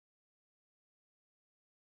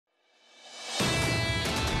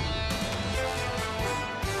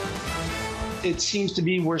It seems to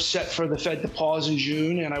be we're set for the Fed to pause in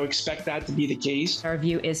June, and I would expect that to be the case. Our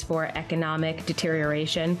view is for economic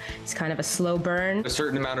deterioration. It's kind of a slow burn. A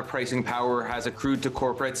certain amount of pricing power has accrued to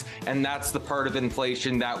corporates, and that's the part of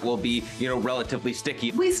inflation that will be, relatively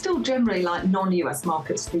sticky. We still generally like non-US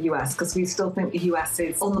markets to the US because we still think the US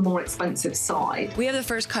is on the more expensive side. We have the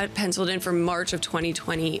first cut penciled in for March of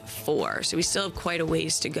 2024, so we still have quite a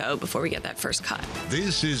ways to go before we get that first cut.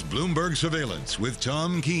 This is Bloomberg Surveillance with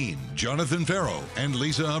Tom Keene, Jonathan Ferro, and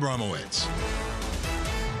Lisa Abramowicz.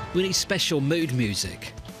 We need special mood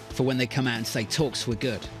music for when they come out and say talks were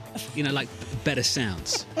good. Like better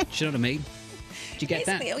sounds. Do you know what I mean? Do you get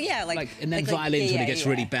that? Yeah, and then violins when it gets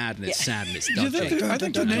really bad and it's sad and it's dodgy. I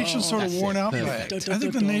think the nation's sort of worn out by it. I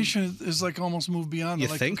think the nation is almost moved beyond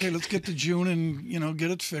it. You think? Okay, let's get to June and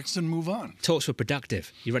get it fixed and move on. Talks were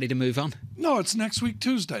productive. You ready to move on? No, it's next week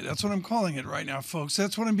Tuesday. That's what I'm calling it right now, folks.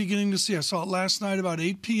 That's what I'm beginning to see. I saw it last night about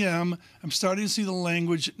 8 p.m. I'm starting to see the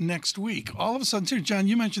language next week. All of a sudden, too, John,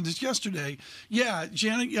 you mentioned this yesterday. Yeah,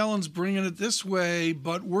 Janet Yellen's bringing it this way,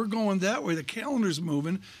 but we're going that way. The calendar's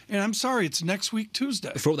moving. And I'm sorry, it's next week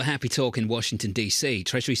Tuesday. For all the happy talk in Washington, D.C.,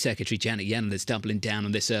 Treasury Secretary Janet Yellen is doubling down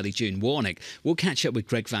on this early June warning. We'll catch up with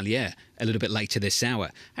Greg Valliere a little bit later this hour.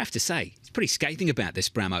 I have to say, he's pretty scathing about this,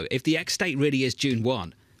 Bramo. If the ex-date really is June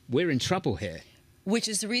 1, we're in trouble here. Which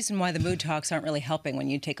is the reason why the mood talks aren't really helping when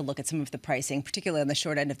you take a look at some of the pricing, particularly on the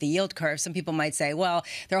short end of the yield curve. Some people might say, well,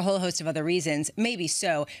 there are a whole host of other reasons. Maybe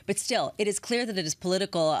so. But still, it is clear that it is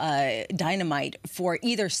political dynamite for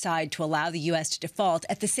either side to allow the U.S. to default.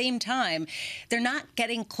 At the same time, they're not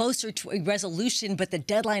getting closer to a resolution, but the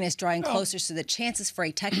deadline is drawing closer, so the chances for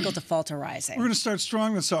a technical default are rising. We're going to start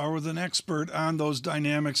strong this hour with an expert on those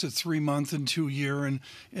dynamics at 3-month and 2-year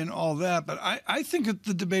and all that. But I think that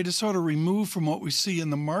the debate is sort of removed from what we see in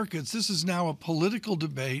the markets. This is now a political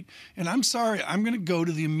debate, and I'm sorry, I'm going to go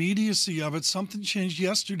to the immediacy of it. Something changed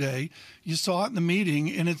yesterday. You saw it in the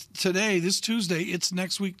meeting, and it's today, this Tuesday, it's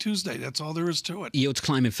next week Tuesday. That's all there is to it. Yields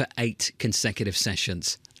climbing for 8 consecutive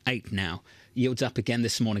sessions. 8 now. Yields up again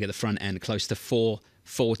this morning at the front end, close to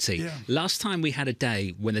 440. Yeah. Last time we had a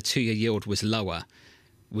day when the 2-year yield was lower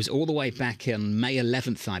was all the way back on May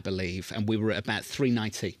 11th, I believe, and we were at about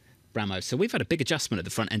 390. Bramo. So we've had a big adjustment at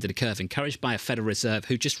the front end of the curve, encouraged by a Federal Reserve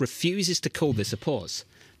who just refuses to call this a pause.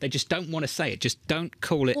 They just don't want to say it. Just don't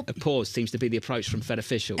call it a pause seems to be the approach from Fed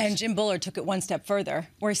officials. And Jim Bullard took it one step further,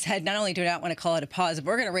 where he said, not only do we not want to call it a pause, but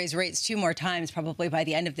we're going to raise rates 2 more times probably by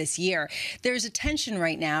the end of this year. There's a tension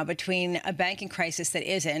right now between a banking crisis that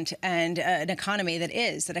isn't and an economy that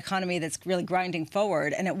is, an economy that's really grinding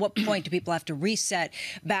forward. And at what point do people have to reset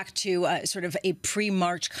back to sort of a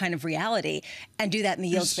pre-March kind of reality and do that in the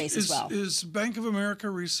yield space as well? Is Bank of America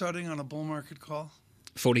resetting on a bull market call?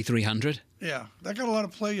 4,300? Yeah, that got a lot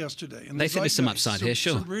of play yesterday. And they think there's some upside here,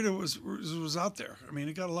 sure. Rita was out there. I mean,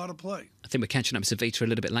 it got a lot of play. I think we're catching up with Savita a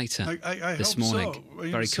little bit later this hope morning. So.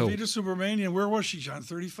 Very cool. Savita Subramanian, where was she, John?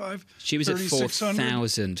 35? She was at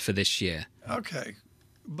 4,000 for this year. Okay,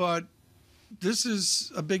 but this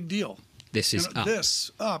is a big deal. This is up.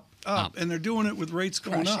 This, up. And they're doing it with rates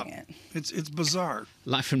going up. It's bizarre.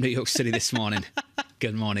 Live from New York City this morning.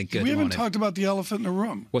 Good morning, good morning. We haven't talked about the elephant in the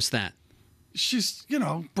room. What's that? She's,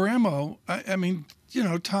 Bramo, I mean,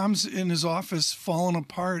 Tom's in his office falling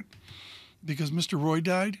apart because Mr. Roy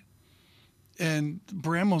died, and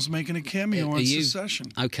Bramo's making a cameo on Succession.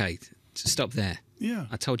 Okay, stop there. Yeah.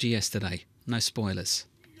 I told you yesterday, no spoilers.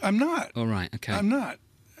 I'm not. All right, okay. I'm not.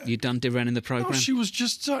 You done derailing the program? No, she was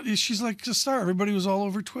just, she's like a star. Everybody was all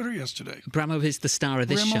over Twitter yesterday. Bramo is the star of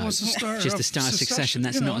this show. Bramo was the star She's the star of Succession.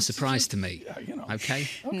 That's not a surprise to me. Yeah, okay?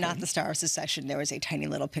 Not the star of Succession. There was a tiny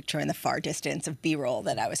little picture in the far distance of B-roll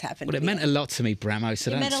that I was happy to Well, it meant a lot to me, Bramo, so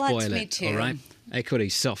don't spoil it. It meant a lot to me, too. All right? Equity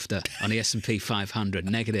softer on the S&P 500,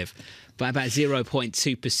 negative by about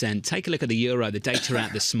 0.2%. Take a look at the euro. The data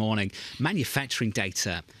out this morning. Manufacturing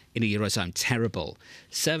data in the Eurozone, terrible.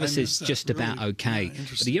 Services just about okay.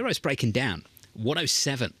 But the euro's breaking down.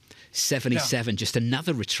 107.77. Just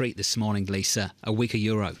another retreat this morning, Lisa. A weaker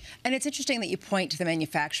euro. And it's interesting that you point to the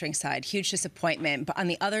manufacturing side. Huge disappointment. But on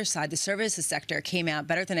the other side, the services sector came out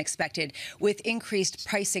better than expected with increased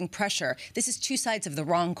pricing pressure. This is 2 sides of the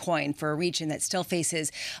wrong coin for a region that still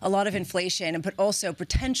faces a lot of inflation, but also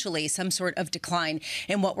potentially some sort of decline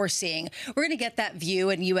in what we're seeing. We're going to get that view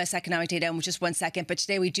in U.S. economic data in just 1 second. But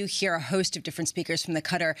today we do hear a host of different speakers from the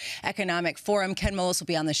Qatar Economic Forum. Ken Moelis will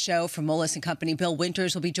be on the show from Moelis & Company. Bill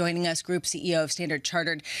Winters will be joining joining us, Group CEO of Standard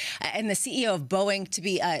Chartered and the CEO of Boeing, to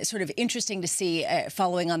be sort of interesting to see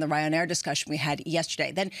following on the Ryanair discussion we had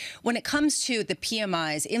yesterday. Then when it comes to the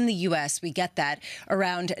PMIs in the U.S., we get that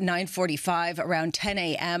around 9:45, around 10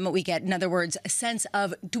 a.m. We get, in other words, a sense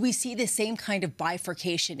of, do we see the same kind of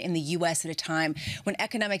bifurcation in the U.S. at a time when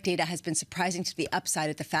economic data has been surprising to the upside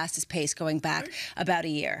at the fastest pace going back about a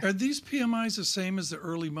year? Are these PMIs the same as the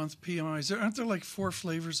early month PMIs? Aren't there like 4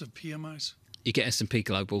 flavors of PMIs? You get S&P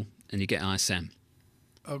Global and you get ISM.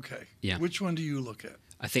 Okay. Yeah. Which one do you look at?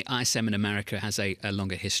 I think ISM in America has a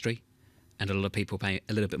longer history, and a lot of people pay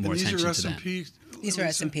a little bit more attention to that. These are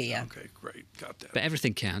S&P, yeah. Okay, great. Got that. But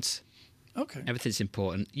everything counts. Okay. Everything's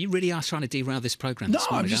important. You really are trying to derail this program this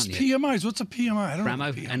morning, just aren't you? PMIs. What's a PMI? I don't know. Bramo,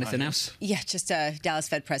 what PMI anything is. else? Yeah, just Dallas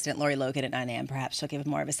Fed President Lori Logan at 9 a.m. Perhaps she'll give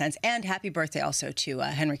more of a sense. And happy birthday also to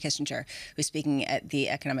Henry Kissinger, who's speaking at the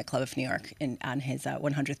Economic Club of New York on his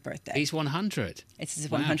 100th birthday. He's 100. It's his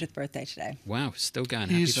Wow. 100th birthday today. Wow, still going.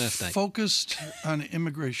 He's Happy birthday. focused on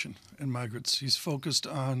immigration and migrants. He's focused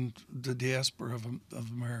on the diaspora of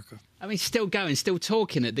America. I mean, still going, still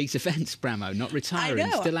talking at these events, Bramo, not retiring,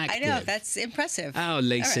 still active. I know. That's impressive. Oh,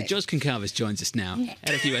 Lisa. All right. George Concalves joins us now,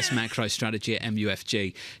 head of US macro strategy at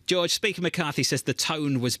MUFG. George, Speaker McCarthy says the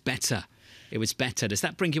tone was better. It was better. Does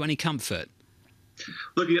that bring you any comfort?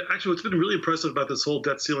 Look, actually, what's been really impressive about this whole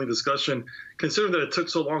debt ceiling discussion, considering that it took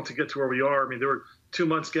so long to get to where we are, I mean, there were 2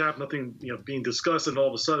 months gap, nothing being discussed, and all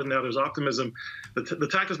of a sudden now there's optimism. The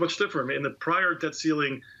tack is much different. I mean, in the prior debt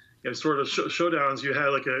ceiling sort of showdowns, you had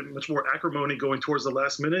like a much more acrimony going towards the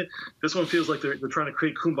last minute. This one feels like they're trying to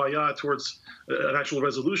create kumbaya towards an actual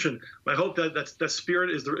resolution. I hope that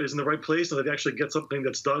spirit is in the right place and that they actually get something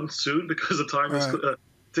that's done soon, because the time is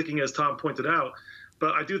ticking, as Tom pointed out.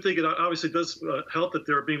 But I do think it obviously does help that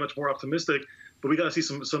they're being much more optimistic. But we got to see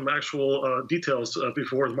some actual details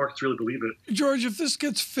before the markets really believe it. George, if this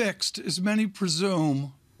gets fixed, as many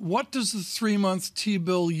presume, what does the 3-month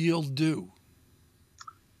T-bill yield do?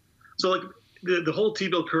 So, like, the whole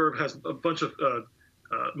T-bill curve has a bunch of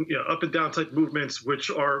up and down type movements, which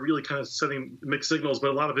are really kind of sending mixed signals, but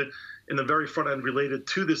a lot of it in the very front end related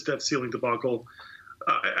to this debt ceiling debacle.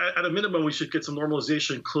 At a minimum, we should get some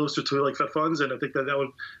normalization closer to like Fed funds, and I think that would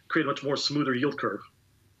create a much more smoother yield curve.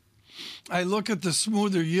 I look at the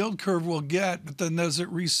smoother yield curve we'll get, but then does it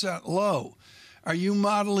reset low? Are you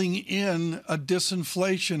modeling in a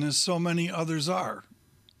disinflation as so many others are?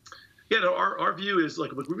 Yeah, no, our view is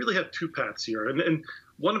like we really have 2 paths here, and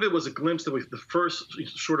one of it was a glimpse that the first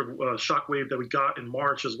sort of shockwave that we got in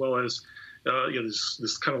March, as well as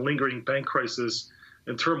this kind of lingering bank crisis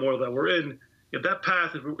and turmoil that we're in. That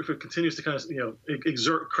path, if it continues to kind of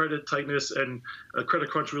exert credit tightness and a credit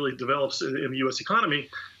crunch really develops in the U.S. economy,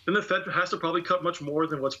 then the Fed has to probably cut much more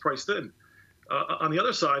than what's priced in. On the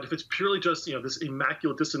other side, if it's purely just this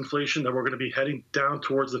immaculate disinflation that we're going to be heading down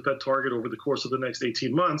towards the Fed target over the course of the next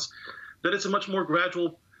 18 months, then it's a much more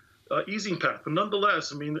gradual easing path. But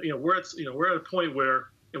nonetheless, I mean, we're at a point where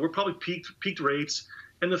we're probably peaked rates,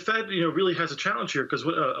 and the Fed really has a challenge here, because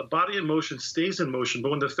a body in motion stays in motion.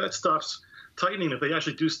 But when the Fed stops tightening, if they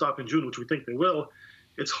actually do stop in June, which we think they will,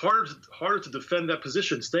 it's harder to defend that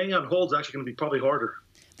position. Staying on hold is actually going to be probably harder.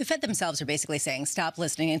 The Fed themselves are basically saying, stop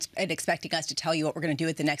listening and expecting us to tell you what we're going to do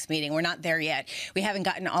at the next meeting. We're not there yet. We haven't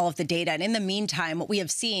gotten all of the data. And in the meantime, what we have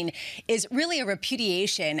seen is really a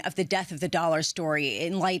repudiation of the death of the dollar story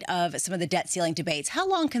in light of some of the debt ceiling debates. How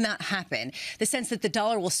long can that happen? The sense that the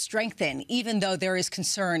dollar will strengthen, even though there is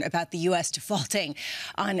concern about the U.S. defaulting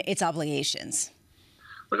on its obligations.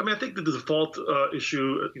 Look, I mean, I think that the default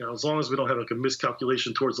issue, as long as we don't have like a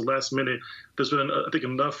miscalculation towards the last minute, there's been, I think,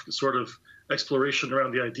 enough sort of exploration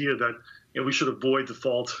around the idea that we should avoid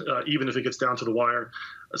default, even if it gets down to the wire.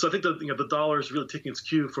 So I think that the dollar is really taking its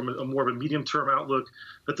cue from a more of a medium-term outlook,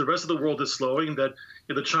 that the rest of the world is slowing, that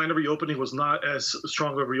the China reopening was not as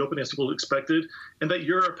strong of a reopening as people expected, and that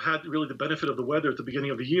Europe had really the benefit of the weather at the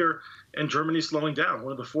beginning of the year, and Germany's slowing down,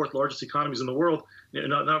 one of the 4th largest economies in the world,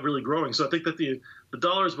 not really growing. So I think that the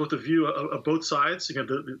dollar is both a view of both sides.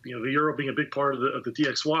 The euro being a big part of the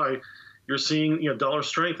DXY. You're seeing dollar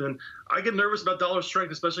strength, and I get nervous about dollar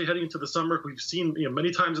strength, especially heading into the summer. We've seen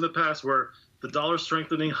many times in the past where the dollar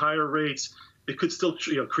strengthening, higher rates, it could still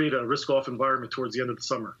create a risk-off environment towards the end of the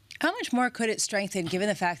summer. How much more could it strengthen, given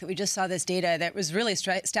the fact that we just saw this data that was really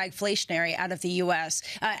stagflationary out of the U.S.,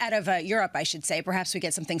 out of Europe, I should say. Perhaps we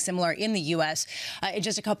get something similar in the U.S. In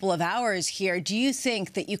just a couple of hours here. Do you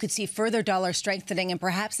think that you could see further dollar strengthening and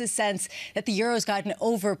perhaps a sense that the euro's gotten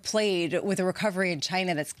overplayed with a recovery in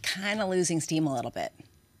China that's kind of losing steam a little bit?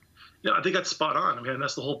 Yeah, I think that's spot on. I mean,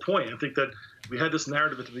 that's the whole point. I think that we had this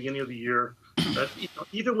narrative at the beginning of the year that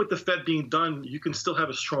even with the Fed being done, you can still have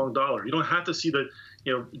a strong dollar. You don't have to see that,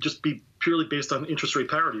 just be purely based on interest rate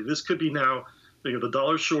parity. This could be now, the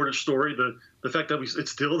dollar shortage story, the fact that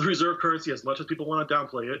it's still the reserve currency as much as people want to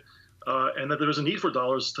downplay it, and that there's a need for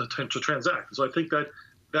dollars to transact. So I think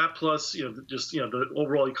that plus, the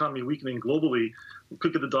overall economy weakening globally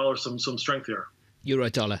could give the dollar some strength here. Euro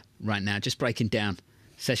dollar right now, just breaking down.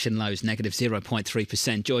 Session lows, negative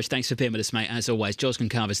 0.3%. George, thanks for being with us, mate. As always, George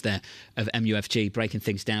Goncalves there of MUFG, breaking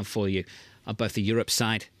things down for you on both the Europe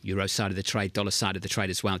side, euro side of the trade, dollar side of the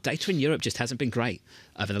trade as well. Data in Europe just hasn't been great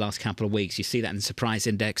over the last couple of weeks. You see that in the surprise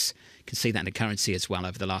index. You can see that in the currency as well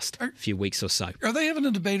over the last few weeks or so. Are they having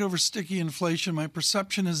a debate over sticky inflation? My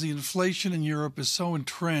perception is the inflation in Europe is so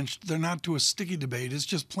entrenched, they're not to a sticky debate. It's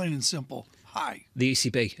just plain and simple. High. The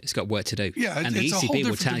ECB has got work to do. Yeah, and the ECB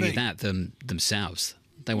will tell debate. You that themselves.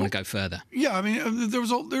 They want to go further. Yeah, I mean, there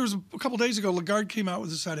was a couple of days ago, Lagarde came out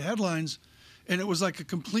with a set of headlines, and it was like a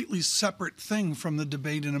completely separate thing from the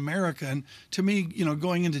debate in America. And to me,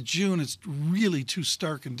 going into June, it's really two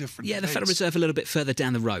stark and different debates. The Federal Reserve a little bit further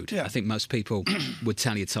down the road. Yeah. I think most people would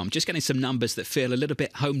tell you, Tom. Just getting some numbers that feel a little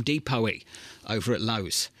bit Home Depot-y over at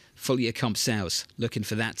Lowe's. Full-year comp sales, looking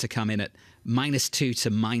for that to come in at -2%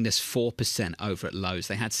 to -4% over at Lowe's.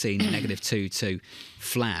 They had seen -2 to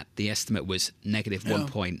flat. The estimate was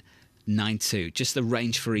 -1.92. Just the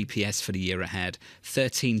range for EPS for the year ahead,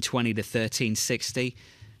 $13.20 to $13.60.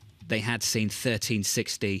 They had seen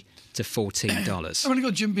 $13.60 to $14. I'm going to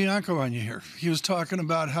go Jim Bianco on you here. He was talking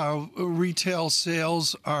about how retail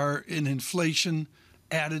sales are in inflation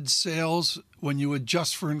added sales. When you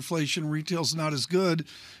adjust for inflation, retail's not as good.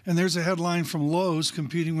 And there's a headline from Lowe's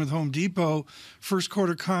competing with Home Depot. First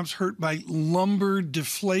quarter comps hurt by lumber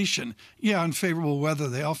deflation. Yeah, unfavorable weather,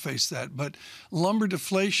 they all face that. But lumber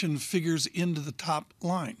deflation figures into the top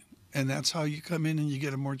line. And that's how you come in and you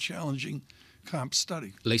get a more challenging comp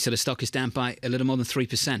study. Lisa, the stock is down by a little more than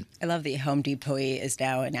 3%. I love that Home Depot-y is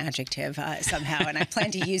now an adjective somehow, and I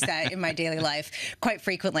plan to use that in my daily life quite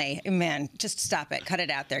frequently. Man, just stop it. Cut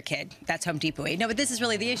it out there, kid. That's Home Depot-y. No, but this is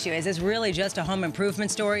really the issue. Is this really just a home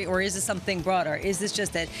improvement story, or is this something broader? Is this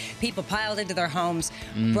just that people piled into their homes,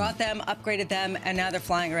 brought them, upgraded them, and now they're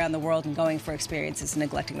flying around the world and going for experiences and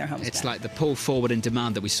neglecting their homes? It's like the pull forward in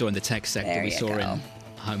demand that we saw in the tech sector. There we saw in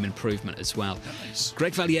home improvement as well. Nice.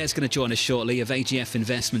 Greg Valliere is going to join us shortly of AGF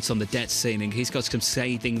Investments on the debt ceiling. He's got some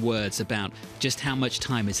scathing words about just how much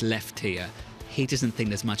time is left here. He doesn't think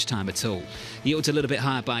there's much time at all. Yields a little bit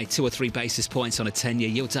higher by 2 or 3 basis points on a 10-year.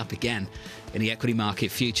 Yields up again in the equity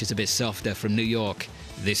market. Futures a bit softer from New York.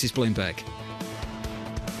 This is Bloomberg.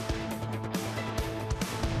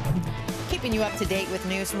 Keeping you up to date with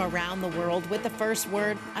news from around the world with the first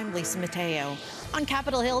word, I'm Lisa Mateo. On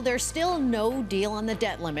Capitol Hill, there's still no deal on the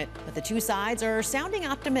debt limit, but the two sides are sounding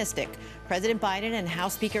optimistic. President Biden and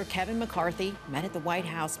House Speaker Kevin McCarthy met at the White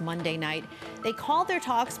House Monday night. They called their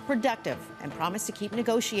talks productive and promised to keep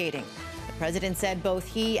negotiating. The president said both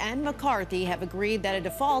he and McCarthy have agreed that a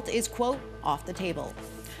default is, quote, off the table.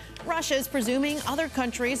 Russia is presuming other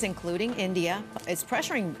countries, including India, is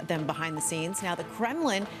pressuring them behind the scenes. Now, the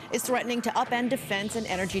Kremlin is threatening to upend defense and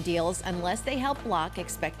energy deals unless they help block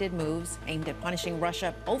expected moves aimed at punishing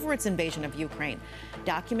Russia over its invasion of Ukraine.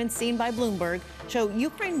 Documents seen by Bloomberg show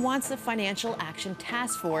Ukraine wants the Financial Action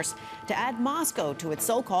Task Force to add Moscow to its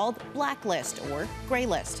so-called blacklist or gray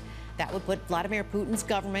list. That would put Vladimir Putin's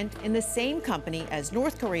government in the same company as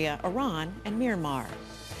North Korea, Iran, and Myanmar.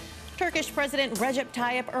 Turkish President Recep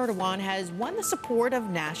Tayyip Erdogan has won the support of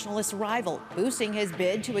nationalist rival, boosting his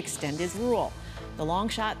bid to extend his rule. The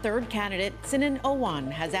long-shot third candidate, Sinan Oğan,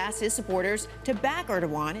 has asked his supporters to back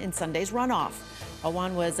Erdogan in Sunday's runoff.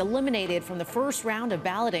 Oğan was eliminated from the first round of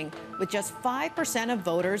balloting, with just 5% of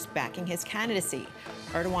voters backing his candidacy.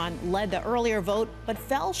 Erdogan led the earlier vote, but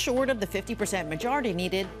fell short of the 50% majority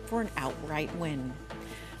needed for an outright win.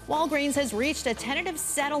 Walgreens has reached a tentative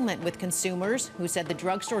settlement with consumers who said the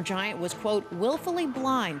drugstore giant was, quote, willfully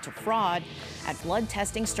blind to fraud at blood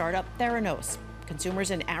testing startup Theranos.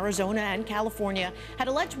 Consumers in Arizona and California had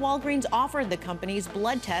alleged Walgreens offered the company's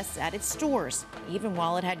blood tests at its stores, even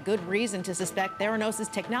while it had good reason to suspect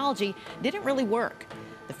Theranos' technology didn't really work.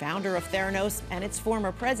 The founder of Theranos and its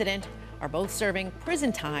former president are both serving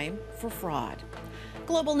prison time for fraud.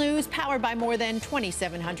 Global news powered by more than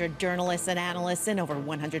 2,700 journalists and analysts in over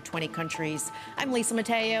 120 countries. I'm Lisa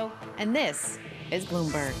Mateo, and this is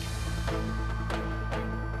Bloomberg.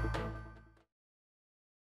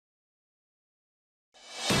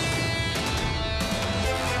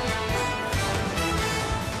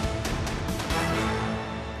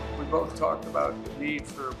 We both talked about the need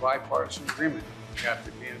for bipartisan agreement. We have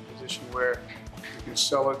to be in a position where we can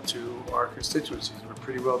sell it to our constituencies. We're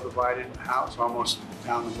pretty well divided in the House, almost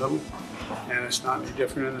down the middle, and it's not any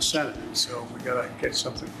different in the Senate. And so we got to get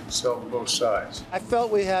something that can sell to both sides. I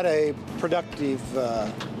felt we had a productive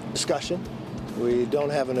discussion. We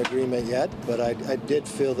don't have an agreement yet, but I did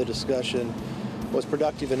feel the discussion was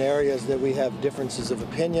productive in areas that we have differences of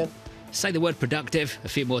opinion. Say the word productive a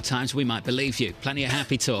few more times, we might believe you. Plenty of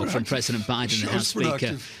happy talk from President Biden and House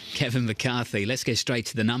Speaker Kevin McCarthy. Let's get straight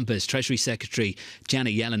to the numbers. Treasury Secretary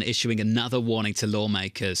Janet Yellen issuing another warning to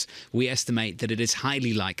lawmakers. We estimate that it is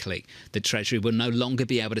highly likely that Treasury will no longer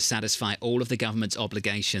be able to satisfy all of the government's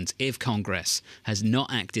obligations if Congress has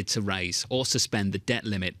not acted to raise or suspend the debt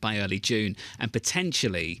limit by early June, and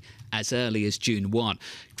potentially as early as June 1.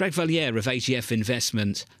 Greg Valliere of AGF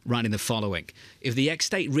Investment writing the following. If the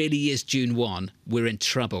ex-date really is June 1, we're in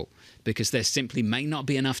trouble because there simply may not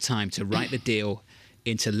be enough time to write the deal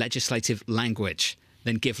into legislative language.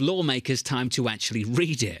 Then give lawmakers time to actually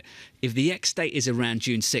read it. If the ex-date is around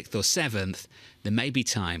June 6th or 7th, there may be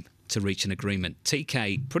time to reach an agreement.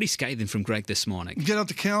 TK, pretty scathing from Greg this morning. Get out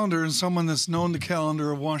the calendar, and someone that's known the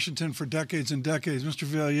calendar of Washington for decades and decades, Mr.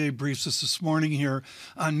 Valliere briefs us this morning here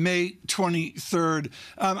on May 23rd.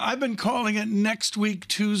 I've been calling it next week,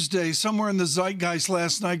 Tuesday. Somewhere in the zeitgeist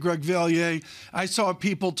last night, Greg Valliere, I saw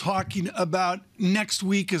people talking about next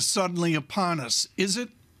week is suddenly upon us. Is it?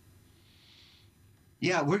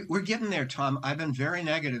 Yeah, we're getting there, Tom. I've been very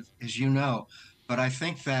negative, as you know, but I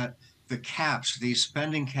think that the caps, these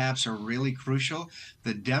spending caps, are really crucial.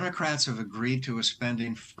 The Democrats have agreed to a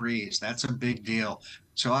spending freeze. That's a big deal.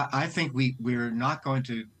 So I think we're not going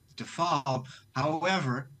to default.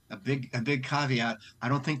 However, a big caveat, I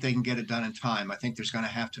don't think they can get it done in time. I think there's going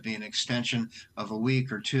to have to be an extension of a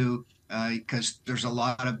week or two because there's a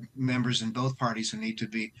lot of members in both parties who need to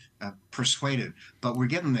be persuaded. But we're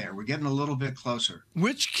getting there. We're getting a little bit closer.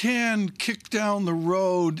 Which can kick down the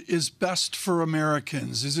road is best for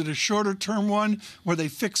Americans? Is it a shorter term one where they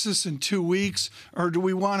fix this in 2 weeks, or do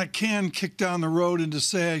we want a can kick down the road into,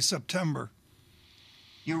 say, September?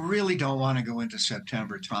 You really don't want to go into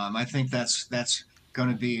September, Tom. I think that's going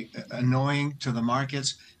to be annoying to the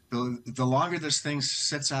markets. The longer this thing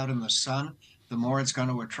sits out in the sun, the more it's going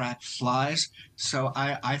to attract flies. So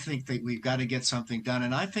I think that we've got to get something done.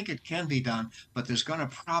 And I think it can be done, but there's going to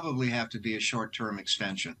probably have to be a short-term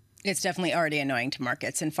extension. It's definitely already annoying to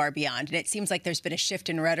markets and far beyond. And it seems like there's been a shift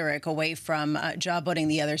in rhetoric away from jawboning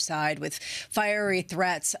the other side with fiery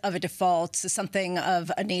threats of a default, something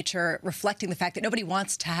of a nature reflecting the fact that nobody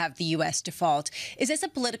wants to have the U.S. default. Is this a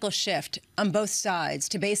political shift on both sides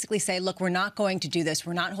to basically say, look, we're not going to do this.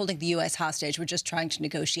 We're not holding the U.S. hostage. We're just trying to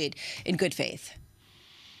negotiate in good faith?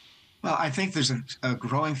 Well, I think there's a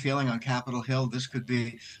growing feeling on Capitol Hill. This could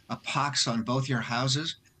be a pox on both your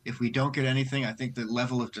houses. If we don't get anything, I think the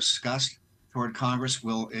level of disgust toward Congress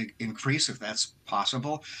will increase if that's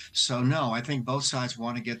possible. So, no, I think both sides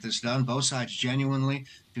want to get this done. Both sides genuinely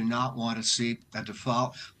do not want to see a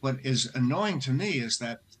default. What is annoying to me is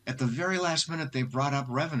that at the very last minute, they brought up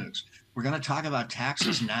revenues. We're going to talk about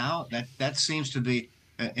taxes now. That seems to be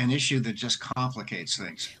an issue that just complicates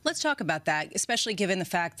things. Let's talk about that, especially given the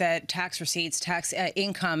fact that tax receipts, tax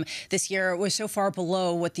income this year was so far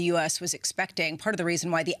below what the U.S. was expecting. Part of the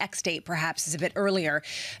reason why the X date perhaps is a bit earlier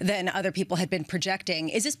than other people had been projecting.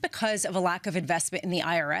 Is this because of a lack of investment in the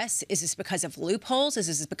IRS? Is this because of loopholes? Is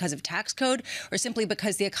this because of tax code? Or simply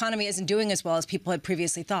because the economy isn't doing as well as people had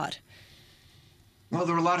previously thought? Well,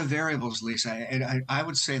 there are a lot of variables, Lisa. I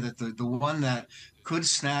would say that the one that could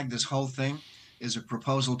snag this whole thing is a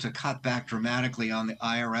proposal to cut back dramatically on the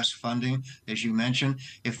IRS funding, as you mentioned.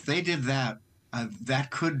 If they did that, that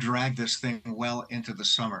could drag this thing well into the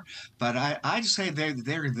summer. But I'd say they're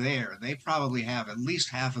there. They probably have at least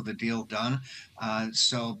half of the deal done.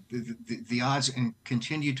 So the odds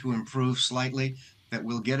continue to improve slightly that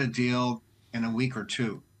we'll get a deal in a week or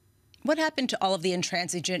two. What happened to all of the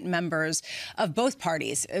intransigent members of both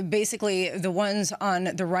parties? Basically, the ones on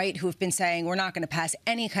the right who have been saying we're not going to pass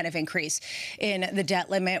any kind of increase in the debt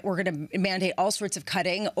limit. We're going to mandate all sorts of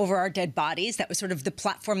cutting over our dead bodies. That was sort of the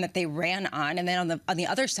platform that they ran on. And then on the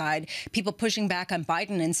other side, people pushing back on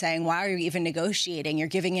Biden and saying, why are you even negotiating? You're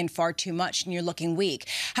giving in far too much and you're looking weak.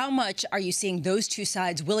 How much are you seeing those two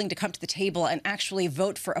sides willing to come to the table and actually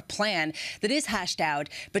vote for a plan that is hashed out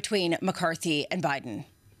between McCarthy and Biden?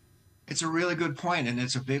 It's a really good point, and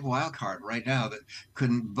it's a big wild card right now that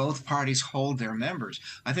couldn't both parties hold their members.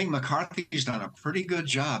 I think McCarthy's done a pretty good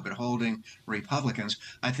job at holding Republicans.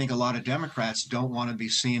 I think a lot of Democrats don't want to be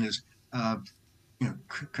seen as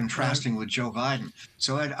contrasting with Joe Biden.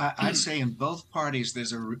 So I'd say in both parties,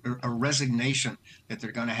 there's a resignation that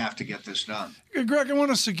they're going to have to get this done. Greg, I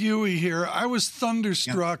want to segue here. I was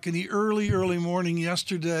thunderstruck in the early morning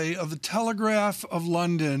yesterday of the Telegraph of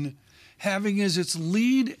London having as its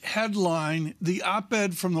lead headline the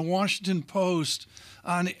op-ed from the Washington Post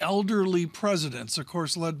on elderly presidents, of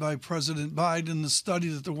course, led by President Biden, the study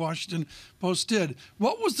that the Washington Post did.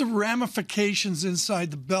 What was the ramifications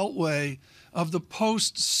inside the Beltway of the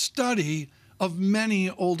Post study of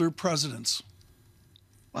many older presidents?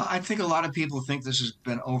 Well, I think a lot of people think this has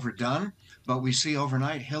been overdone, but we see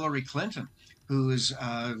overnight Hillary Clinton, who is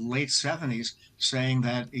late 70s, saying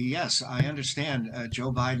that, yes, I understand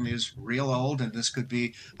Joe Biden is real old and this could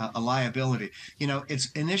be a liability. It's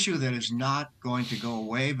an issue that is not going to go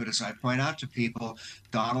away. But as I point out to people,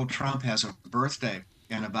 Donald Trump has a birthday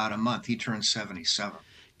in about a month. He turns 77.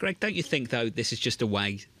 Greg, don't you think, though, this is just a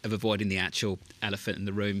way of avoiding the actual elephant in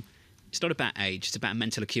the room? It's not about age. It's about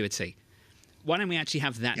mental acuity. Why don't we actually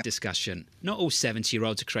have that discussion? Not all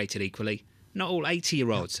 70-year-olds are created equally. Not all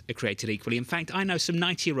 80-year-olds are created equally. In fact, I know some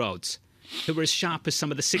 90-year-olds who are as sharp as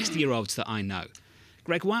some of the 60-year-olds that I know.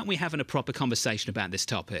 Greg, why aren't we having a proper conversation about this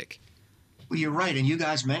topic? Well, you're right. And you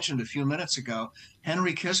guys mentioned a few minutes ago,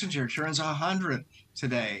 Henry Kissinger turns 100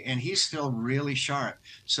 today, and he's still really sharp.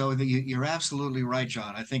 So you're absolutely right,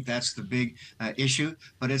 John. I think that's the big issue.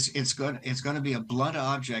 But it's going to be a blunt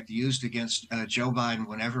object used against Joe Biden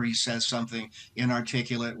whenever he says something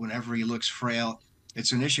inarticulate, whenever he looks frail.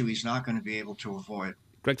 It's an issue he's not going to be able to avoid.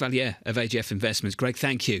 Greg Valliere of AGF Investments. Greg,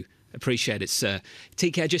 thank you. Appreciate it, sir.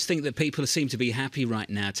 TK, I just think that people seem to be happy right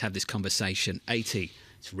now to have this conversation. 80,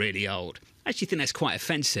 it's really old. I actually think that's quite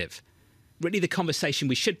offensive. Really, the conversation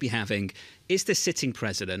we should be having, is the sitting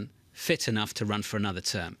president fit enough to run for another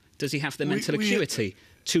term? Does he have the mental acuity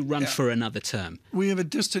to run for another term? We have a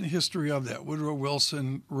distant history of that. Woodrow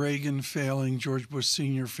Wilson, Reagan failing, George Bush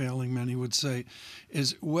Sr. failing, many would say,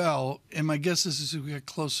 as well. And my guess is as we get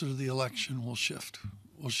closer to the election, we'll shift.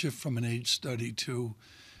 We'll shift from an age study to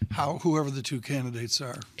whoever the two candidates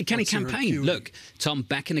are. Can he campaign? Look, Tom,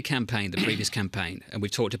 back in the campaign, the previous campaign, and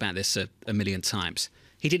we've talked about this a million times,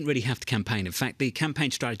 he didn't really have to campaign. In fact, the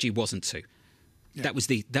campaign strategy wasn't to. Yeah. That was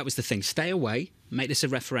the thing. Stay away, make this a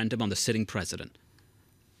referendum on the sitting president.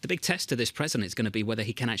 The big test of this president is going to be whether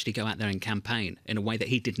he can actually go out there and campaign in a way that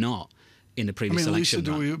he did not in the previous election.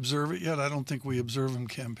 Lisa, do we observe it yet? I don't think we observe him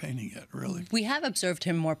campaigning yet, really. We have observed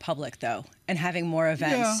him more public, though, and having more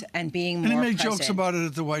events and being more present. And he made present. jokes about it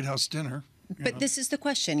at the White House dinner. But this is the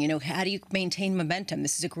question, how do you maintain momentum?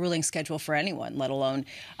 This is a grueling schedule for anyone, let alone,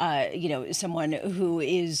 someone who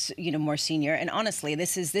is, more senior. And honestly,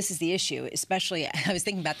 this is the issue, especially, I was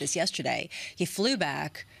thinking about this yesterday. He flew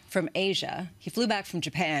back from Asia. He flew back from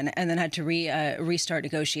Japan and then had to restart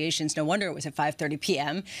negotiations. No wonder it was at 5:30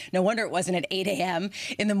 p.m. No wonder it wasn't at 8 a.m.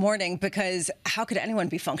 in the morning, because how could anyone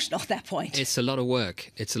be functional at that point? It's a lot of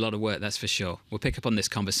work. It's a lot of work, that's for sure. We'll pick up on this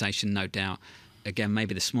conversation, no doubt, again,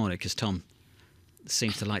 maybe this morning, because Tom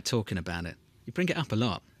seems to like talking about it. You bring it up a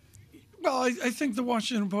lot. Well, I think the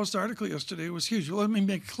Washington Post article yesterday was huge. Well, let me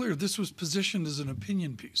make clear, this was positioned as an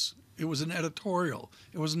opinion piece. It was an editorial.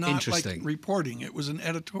 It was not like reporting. It was an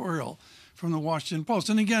editorial from the Washington Post.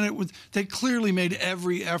 And again, they clearly made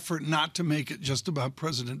every effort not to make it just about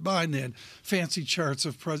President Biden. They had fancy charts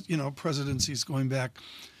of presidencies going back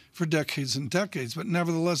for decades and decades. But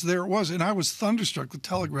nevertheless, there it was. And I was thunderstruck. The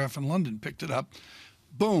Telegraph in London picked it up.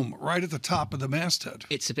 Boom, right at the top of the masthead.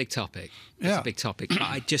 It's a big topic. It's a big topic. But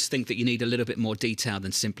I just think that you need a little bit more detail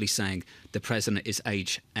than simply saying the president is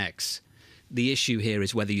age X. The issue here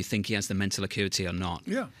is whether you think he has the mental acuity or not.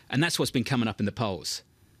 Yeah. And that's what's been coming up in the polls.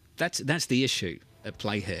 That's the issue at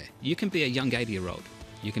play here. You can be a young 80-year-old.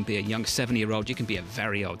 You can be a young 70-year-old. You can be a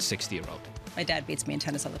very old 60-year-old. My dad beats me in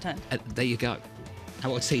tennis all the time. There you go.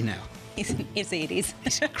 How old's he now? He's 80s.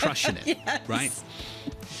 He's crushing it, yes. Right?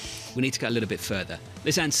 We need to go a little bit further.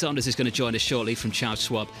 Liz Ann Saunders is going to join us shortly from Charles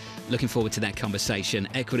Schwab. Looking forward to that conversation.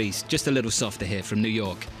 Equities, just a little softer here from New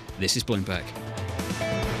York. This is Bloomberg.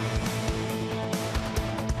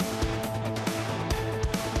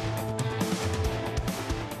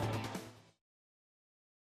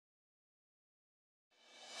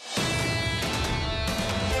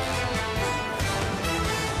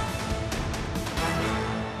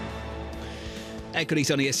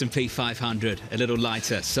 Equities on the S&P 500, a little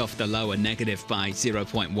lighter, softer, lower, negative by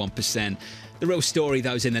 0.1%. The real story,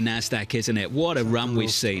 though, is in the NASDAQ, isn't it? What a run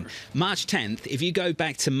we've seen. March 10th, if you go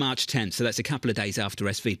back to March 10th, so that's a couple of days after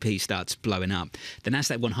SVP starts blowing up, the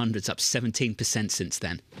NASDAQ 100's up 17% since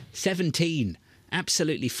then. 17!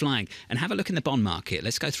 Absolutely flying. And have a look in the bond market.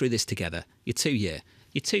 Let's go through this together. Your 2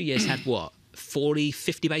 years had what? 40,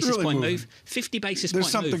 50 basis point move. 50 basis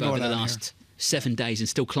point move over the last 7 days, and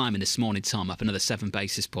still climbing this morning, Tom, up another 7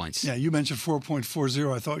 basis points. Yeah, you mentioned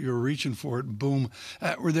 4.40. I thought you were reaching for it. Boom.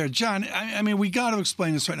 We're there. John, I mean, we got to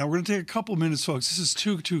explain this right now. We're going to take a couple minutes, folks. This is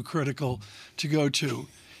too critical to go to.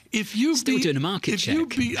 If you still doing a market check.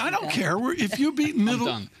 I don't care. If you beat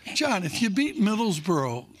John, if you beat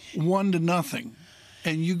Middlesbrough 1-0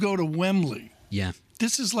 and you go to Wembley. Yeah.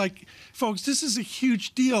 This is like, folks, this is a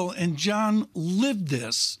huge deal. And John lived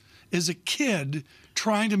this as a kid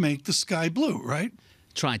trying to make the sky blue, right?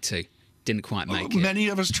 Tried to. Didn't quite make it. Many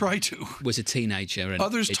of us tried to. Was a teenager. And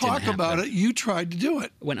others talk about it. You tried to do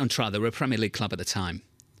it. Went on trial. They were a Premier League club at the time.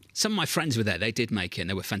 Some of my friends were there. They did make it, and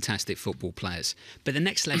they were fantastic football players. But the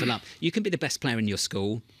next level up, you can be the best player in your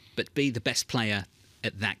school, but be the best player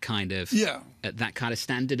at that kind of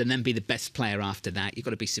standard, and then be the best player after that. You've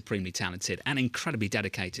got to be supremely talented and incredibly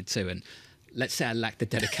dedicated too. And let's say I lack the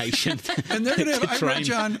dedication. And they're going to have,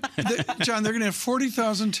 John, they're going to have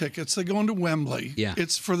 40,000 tickets. They go into Wembley. Yeah.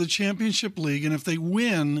 It's for the Championship League, and if they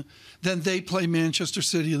win, then they play Manchester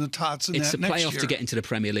City and the Tots in it's that next year. It's a playoff to get into the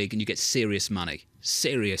Premier League, and you get serious money.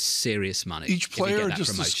 Serious money. Each player, or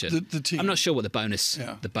just the team? I'm not sure what the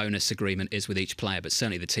bonus agreement is with each player, but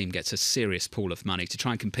certainly the team gets a serious pool of money to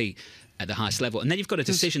try and compete at the highest level. And then you've got a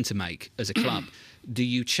decision to make as a club. Do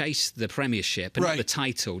you chase the Premiership and not the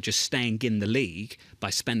title, just staying in the league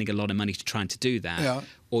by spending a lot of money to trying to do that? Yeah.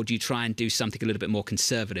 Or do you try and do something a little bit more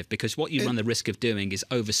conservative? Because what you run the risk of doing is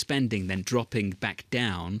overspending, then dropping back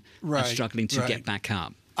down and struggling to get back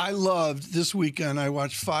up. I loved this weekend. I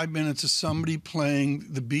watched 5 minutes of somebody playing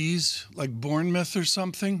the Bees, like Bournemouth or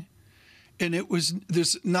something. And it was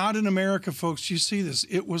this, not in America, folks. You see this.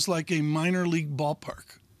 It was like a minor league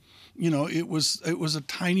ballpark. You know, it was a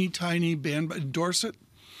tiny band. Dorset,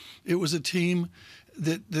 it was a team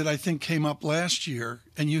that I think came up last year.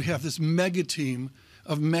 And you have this mega team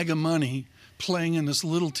of mega money playing in this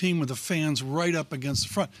little team with the fans right up against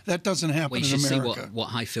the front. That doesn't happen in America. You should see what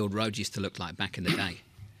Highfield Road used to look like back in the day.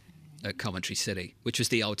 At Coventry City, which was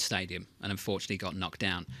the old stadium, and unfortunately got knocked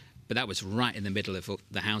down. But that was right in the middle of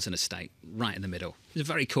the housing estate, right in the middle. It was a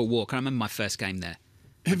very cool walk. I remember my first game there.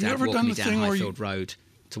 Have you ever done the thing where Highfield Road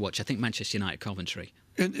to watch, I think, Manchester United Coventry.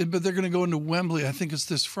 But they're going to go into Wembley, I think it's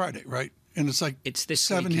this Friday, right? And it's like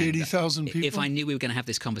 70,000, 80,000 people. If I knew we were going to have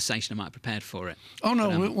this conversation, I might have prepared for it. Oh, no,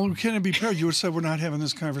 we can't be prepared. You would have said we're not having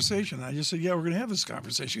this conversation. I just said, yeah, we're going to have this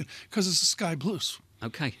conversation because it's the Sky Blues.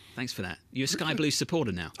 Okay, thanks for that. You're a Sky Blue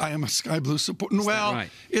supporter now. I am a Sky Blue supporter. Well,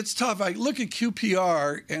 it's tough. I look at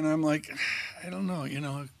QPR and I'm like, I don't know, you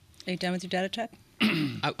know. Are you done with your data check?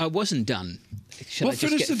 I wasn't done.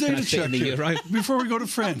 Finish the data check in the Euro? Before we go to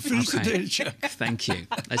Fran. Finish the data check. Thank you.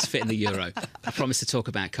 Let's fit in the Euro. I promise to talk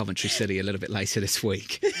about Coventry City a little bit later this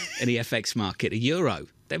week. In the FX market, a Euro.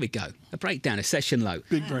 There we go. A breakdown, a session low.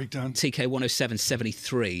 Big breakdown. TK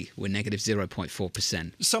 107.73. We're negative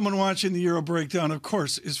 0.4%. Someone watching the Euro breakdown, of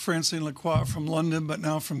course, is Francine Lacroix from London, but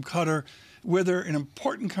now from Qatar, with her an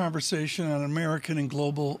important conversation on American and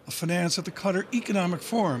global finance at the Qatar Economic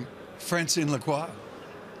Forum. Francine Lacroix.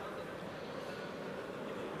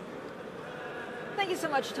 Thank you so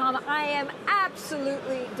much, Tom. I am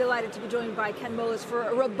absolutely delighted to be joined by Ken Moelis for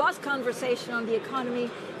a robust conversation on the economy.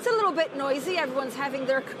 It's a little bit noisy. Everyone's having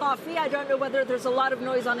their coffee. I don't know whether there's a lot of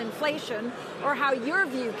noise on inflation or how your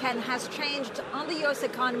view, Ken, has changed on the U.S.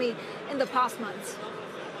 economy in the past months.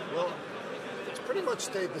 Well, it's pretty much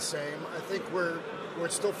stayed the same. I think we're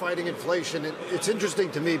still fighting inflation. It's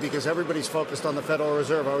interesting to me because everybody's focused on the Federal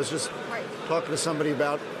Reserve. I was just talking to somebody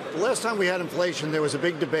about the last time we had inflation, there was a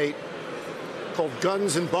big debate called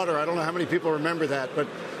guns and butter. I don't know how many people remember that, but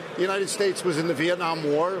the United States was in the Vietnam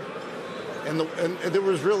War, and there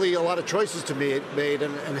was really a lot of choices to be made,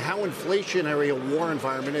 and how inflationary a war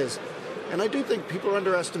environment is. And I do think people are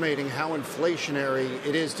underestimating how inflationary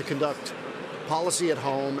it is to conduct policy at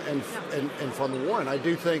home and fund the war. And I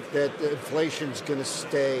do think that inflation's going to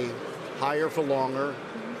stay higher for longer.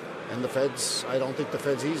 And the Fed's, I don't think the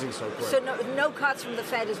Fed's easing so quick. So no cuts from the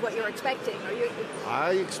Fed is what you're expecting?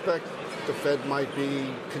 I expect the Fed might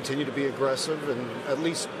continue to be aggressive and at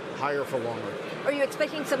least higher for longer. Are you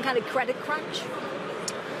expecting some kind of credit crunch?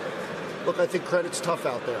 Look, I think credit's tough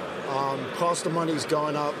out there. Cost of money's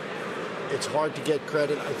going up. It's hard to get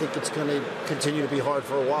credit. I think it's going to continue to be hard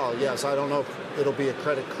for a while. Yes, I don't know if it'll be a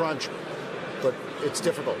credit crunch, but it's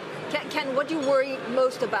difficult. Ken, what do you worry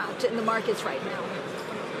most about in the markets right now?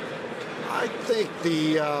 I think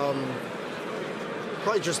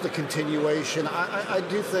probably just the continuation. I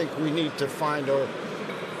do think we need to find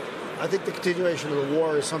I think the continuation of the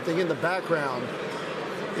war is something in the background.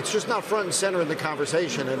 It's just not front and center in the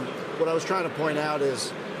conversation. And what I was trying to point out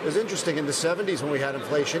is It's interesting, in the 70s when we had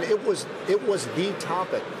inflation, it was the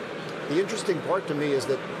topic. The interesting part to me is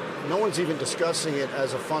that no one's even discussing it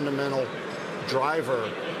as a fundamental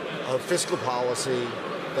driver of fiscal policy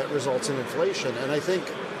that results in inflation. And I think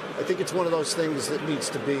it's one of those things that needs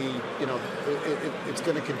to be, it's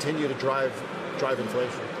going to continue to drive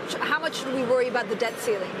inflation. How much should we worry about the debt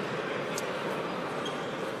ceiling?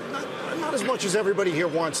 Not as much as everybody here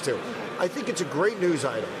wants to. I think it's a great news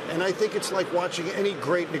item, and I think it's like watching any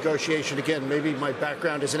great negotiation. Again, maybe my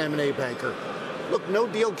background as an M&A banker. Look, no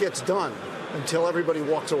deal gets done until everybody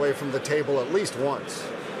walks away from the table at least once.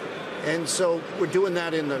 And so we're doing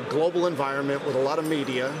that in a global environment with a lot of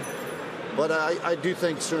media. But I do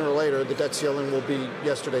think sooner or later the debt ceiling will be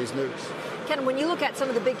yesterday's news. Ken, when you look at some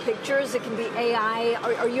of the big pictures, it can be AI.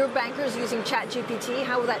 Are your bankers using ChatGPT?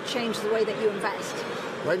 How will that change the way that you invest?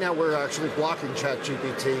 Right now we're actually blocking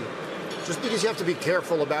ChatGPT just because you have to be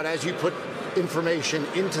careful about, as you put information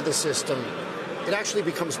into the system, it actually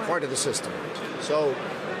becomes part of the system. So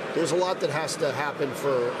there's a lot that has to happen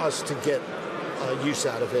for us to get use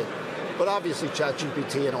out of it. But obviously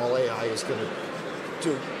ChatGPT and all AI is going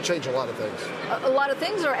to change a lot of things. A lot of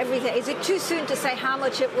things or everything? Is it too soon to say how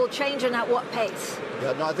much it will change and at what pace?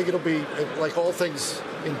 Yeah, no, I think it'll be like all things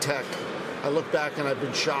in tech. I look back and I've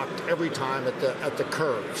been shocked every time at the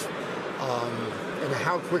curve and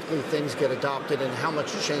how quickly things get adopted and how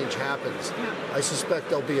much change happens. Yeah. I suspect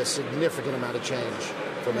there'll be a significant amount of change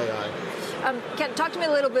from AI. Ken, talk to me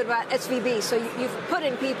a little bit about SVB. So you've put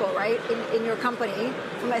in people, right, in your company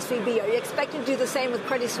from SVB. Are you expecting to do the same with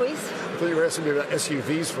Credit Suisse? I thought you were asking me about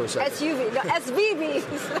SUVs for a second. SUV, no, SVBs.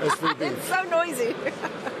 SVB. It's so noisy.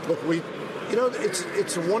 Look,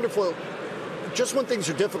 it's a wonderful. Just when things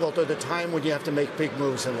are difficult are the time when you have to make big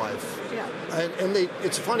moves in life. Yeah. And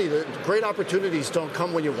it's funny, the great opportunities don't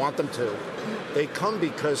come when you want them to. They come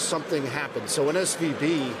because something happened. So when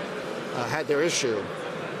SVB had their issue,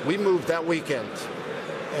 we moved that weekend,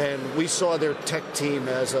 and we saw their tech team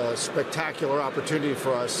as a spectacular opportunity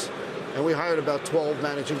for us, and we hired about 12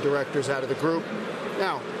 managing directors out of the group.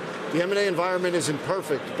 Now, the M&A environment isn't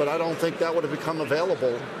perfect, but I don't think that would have become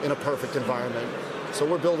available in a perfect environment. So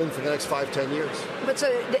we're building for the next 5-10 years. But so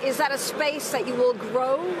is that a space that you will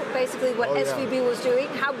grow, basically what SVB was doing?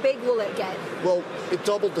 How big will it get? Well, it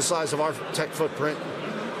doubled the size of our tech footprint.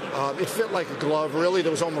 It fit like a glove. Really, there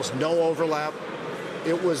was almost no overlap.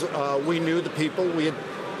 It was, we knew the people. We had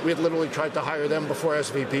literally tried to hire them before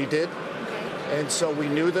SVB did. Okay. And so we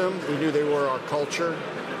knew them. We knew they were our culture.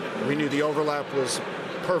 We knew the overlap was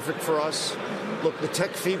perfect for us. Look, the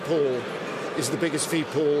tech fee pool is the biggest fee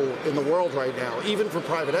pool in the world right now, even for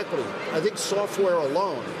private equity. I think software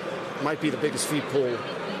alone might be the biggest fee pool.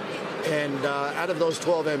 And out of those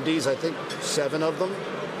 12 MDs, I think 7 of them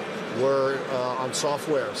were on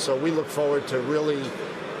software. So we look forward to really,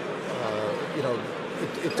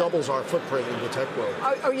 it doubles our footprint in the tech world.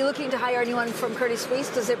 Are you looking to hire anyone from Credit Suisse?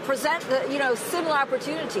 Does it present similar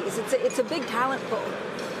opportunities? It's a big talent pool.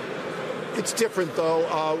 It's different,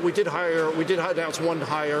 though. We did announce one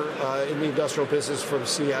hire in the industrial business from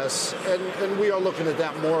CS, and we are looking at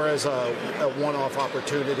that more as a one-off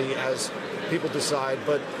opportunity as people decide.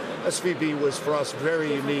 But SVB was, for us,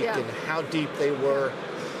 very unique in how deep they were,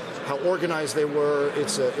 how organized they were.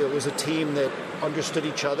 It was a team that understood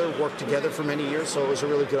each other, worked together for many years, so it was a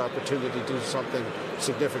really good opportunity to do something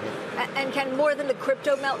significant. And Ken, more than the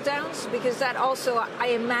crypto meltdowns, because that also, I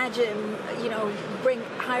imagine, bring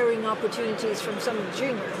hiring opportunities from some of the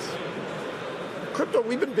juniors. Crypto,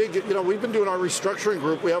 we've been big, we've been doing our restructuring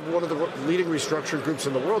group. We have one of the leading restructuring groups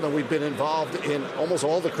in the world, and we've been involved in almost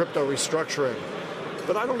all the crypto restructuring.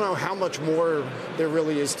 But I don't know how much more there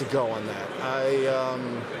really is to go on that.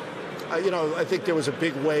 I think there was a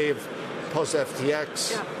big wave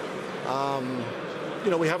post-FTX.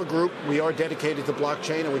 Yeah. We have a group. We are dedicated to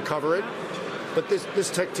blockchain, and we cover it. But this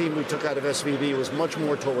tech team we took out of SVB was much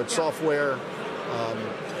more towards software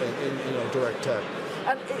and direct tech.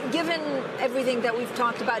 Given everything that we've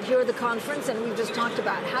talked about here at the conference and we've just talked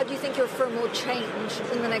about, how do you think your firm will change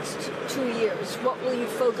in the next 2 years? What will you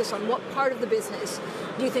focus on? What part of the business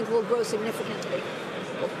do you think will grow significantly?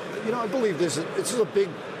 Well, I believe this is a big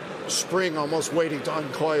spring almost waiting to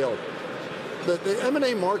uncoil. The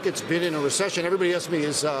M&A market's been in a recession. Everybody asks me,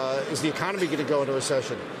 is the economy going to go into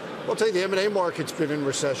recession? Well, I'll tell you, the M&A market's been in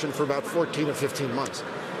recession for about 14 or 15 months.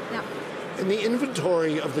 Yeah. And the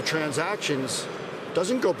inventory of the transactions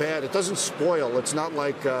doesn't go bad. It doesn't spoil. It's not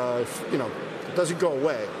like, it doesn't go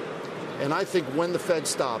away. And I think when the Fed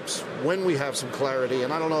stops, when we have some clarity,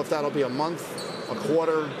 and I don't know if that'll be a month, a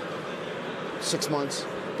quarter, 6 months,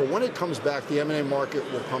 but when it comes back, the M&A market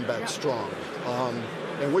will come back strong.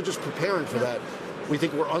 And we're just preparing for that. We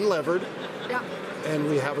think we're unlevered. Yeah. And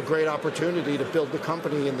we have a great opportunity to build the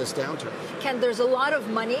company in this downturn. Ken, there's a lot of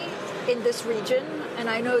money in this region, and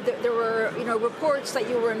I know that there were, reports that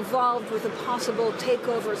you were involved with a possible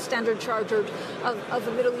takeover, Standard Chartered, of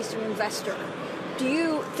a Middle Eastern investor. Do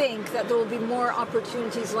you think that there will be more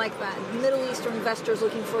opportunities like that? Middle Eastern investors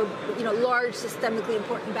looking for, large, systemically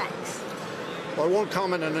important banks? Well, I won't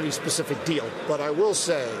comment on any specific deal, but I will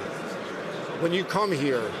say, when you come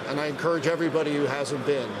here, and I encourage everybody who hasn't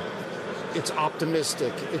been, it's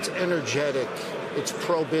optimistic, it's energetic, it's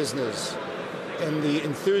pro-business, and the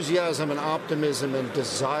enthusiasm and optimism and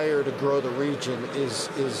desire to grow the region is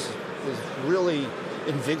really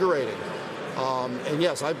invigorating. And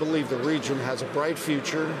yes, I believe the region has a bright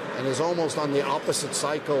future and is almost on the opposite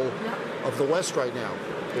cycle of the West right now.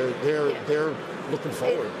 They're looking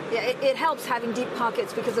forward. It helps having deep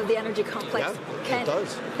pockets because of the energy complex. Yeah, Ken, it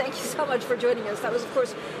does. Thank you so much for joining us. That was, of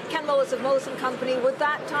course, Ken Moelis of Moelis & Company. With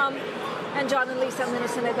that, Tom and John and Lisa, I'm going to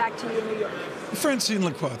send it back to you in New York. Francine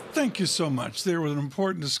Lacroix, thank you so much. There was an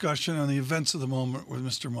important discussion on the events of the moment with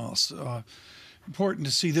Mr. Moss. Important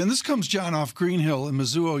to see. Then this comes John off Green Hill in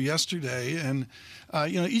Mizzou yesterday, and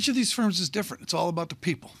each of these firms is different. It's all about the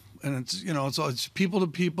people, and it's people to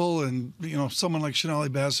people, and someone like Sonali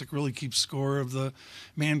Basak really keeps score of the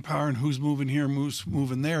manpower and who's moving here, who's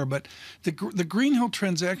moving there. But the Green Hill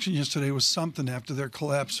transaction yesterday was something after their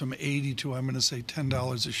collapse from $80 to I'm going to say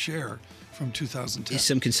 $10 a share from 2010. It's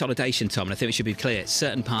some consolidation, Tom, and I think it should be clear.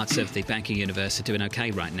 Certain parts of the banking universe are doing okay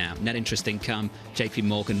right now. Net interest income, JP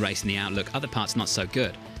Morgan raising the outlook. Other parts not so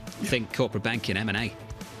good. Think corporate banking, M&A,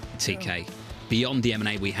 TK. Beyond the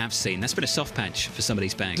M&A we have seen, that's been a soft patch for some of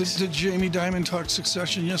these banks. Did Jamie Dimon talk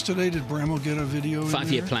succession yesterday? Did Bramwell get a video?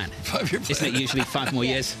 5-year plan. 5-year plan. Isn't it usually 5 more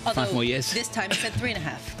years? Although 5 more years. This time he said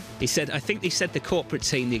 3.5. I think he said the corporate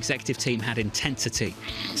team, the executive team had intensity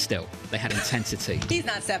still. They had intensity. He's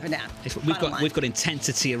not stepping down. We've got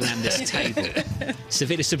intensity around this table.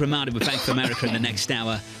 Savita Subramanian with Bank of America in the next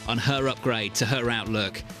hour on her upgrade to her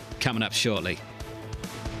outlook coming up shortly.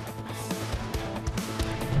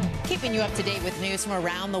 Keeping you up to date with news from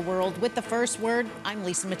around the world with the first word, I'm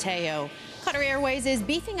Lisa Mateo. Qatar Airways is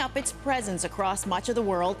beefing up its presence across much of the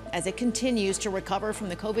world as it continues to recover from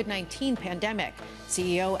the COVID-19 pandemic.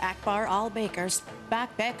 CEO Akbar Al-Baker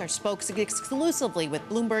spoke exclusively with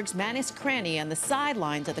Bloomberg's Manis Krani on the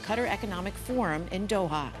sidelines of the Qatar Economic Forum in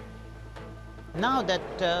Doha. Now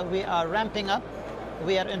that we are ramping up,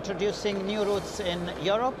 we are introducing new routes in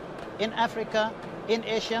Europe, in Africa, in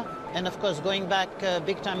Asia, and of course going back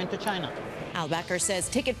big time into China. Al-Baker says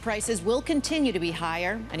ticket prices will continue to be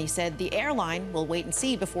higher, and he said the airline will wait and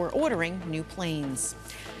see before ordering new planes.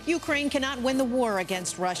 Ukraine cannot win the war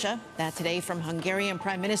against Russia. That today from Hungarian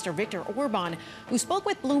Prime Minister Viktor Orban, who spoke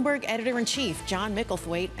with Bloomberg editor-in-chief John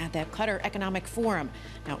Micklethwaite at the Qatar Economic Forum.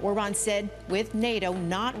 Now, Orban said with NATO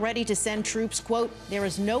not ready to send troops, quote, there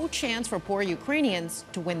is no chance for poor Ukrainians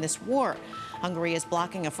to win this war. Hungary is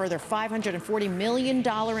blocking a further $540 million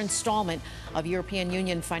installment of European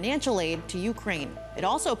Union financial aid to Ukraine. It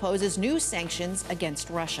also poses new sanctions against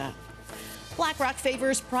Russia. BlackRock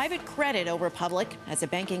favors private credit over public as the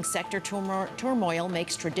banking sector turmoil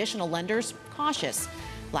makes traditional lenders cautious.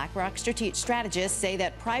 BlackRock strategists say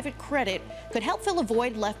that private credit could help fill a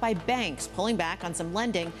void left by banks pulling back on some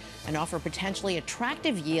lending and offer potentially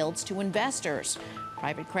attractive yields to investors.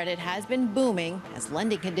 Private credit has been booming as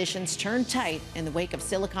lending conditions turn tight in the wake of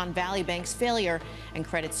Silicon Valley Bank's failure and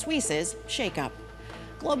Credit Suisse's shakeup.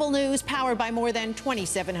 Global news powered by more than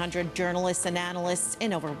 2,700 journalists and analysts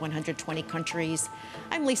in over 120 countries.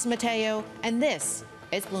 I'm Lisa Mateo, and this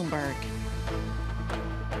is Bloomberg.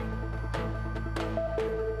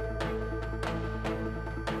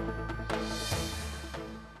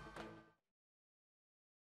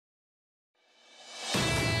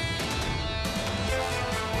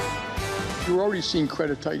 You're already seeing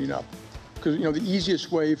credit tightening up because, the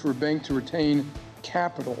easiest way for a bank to retain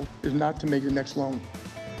capital is not to make the next loan.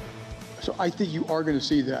 So I think you are going to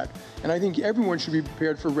see that. And I think everyone should be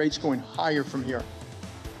prepared for rates going higher from here.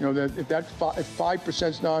 That if 5%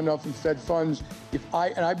 is not enough in Fed funds,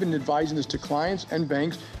 and I've been advising this to clients and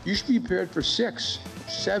banks, you should be prepared for 6,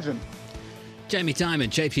 7. Jamie Dimon,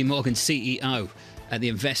 JP Morgan CEO, at the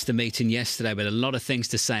investor meeting yesterday with a lot of things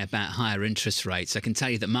to say about higher interest rates. I can tell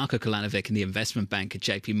you that Marko Kolanovic in the investment bank at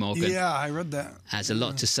JP Morgan I read that. Has a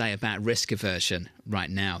lot to say about risk aversion right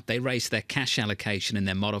now. They raised their cash allocation in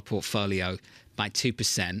their model portfolio by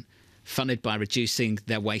 2%, funded by reducing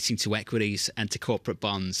their weighting to equities and to corporate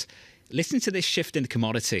bonds. Listen to this shift in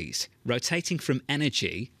commodities, rotating from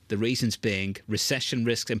energy, the reasons being recession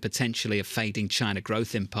risk and potentially a fading China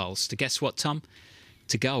growth impulse, to guess what, Tom?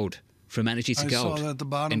 To gold. From energy to gold. I saw that at the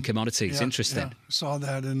bottom. In commodities. Yeah, Interesting. Yeah, saw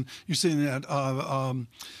that. And you're seeing that.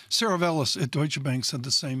 Sarah Vellis at Deutsche Bank said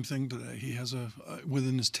the same thing today. He has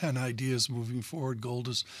within his 10 ideas moving forward, gold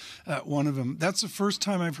is one of them. That's the first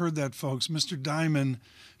time I've heard that, folks. Mr. Diamond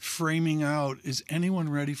framing out, is anyone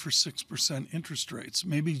ready for 6% interest rates?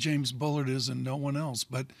 Maybe James Bullard is and no one else.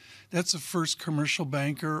 But that's the first commercial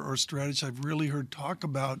banker or strategist I've really heard talk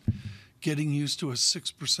about getting used to a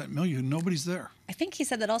 6% milieu. Nobody's there. I think he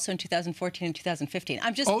said that also in 2014 and 2015.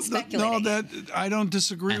 I'm just speculating. No, I don't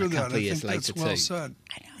disagree with that. I think that's well said.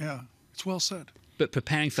 I know. Yeah, it's well said. But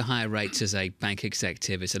preparing for higher rates as a bank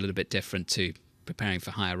executive is a little bit different to preparing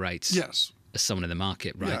for higher rates. Yes. As someone in the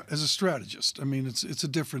market, right? Yeah, as a strategist. I mean, it's a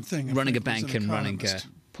different thing. Running a bank and running a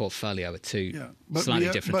portfolio are two slightly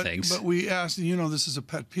different things. But we asked, this is a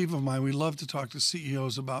pet peeve of mine. We love to talk to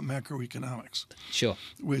CEOs about macroeconomics. Sure.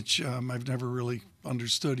 Which I've never really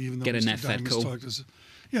understood, even though get a net Mr. Fed call. Talked us.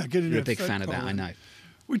 Yeah, get a You're net a big Fed fan of call. that, I know.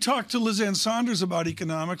 We talked to Liz Ann Saunders about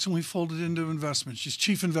economics, and we folded into investment. She's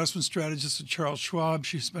chief investment strategist at Charles Schwab.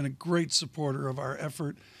 She's been a great supporter of our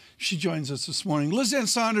effort. She joins us this morning. Liz Ann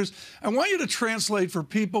Saunders, I want you to translate for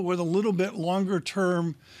people with a little bit longer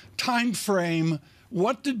term time frame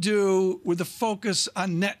what to do with the focus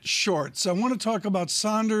on net shorts. I want to talk about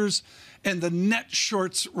Saunders and the net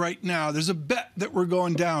shorts right now. There's a bet that we're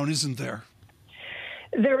going down, isn't there?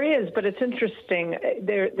 There is, but it's interesting.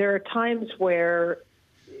 There are times where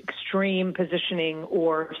extreme positioning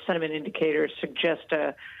or sentiment indicators suggest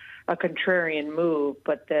a contrarian move,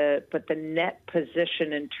 but the net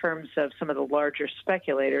position in terms of some of the larger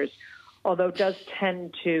speculators, although it does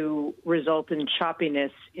tend to result in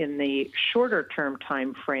choppiness in the shorter term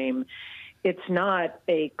time frame, it's not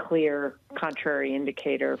a clear contrary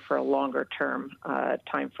indicator for a longer term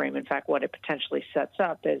time frame. In fact, what it potentially sets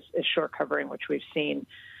up is short covering, which we've seen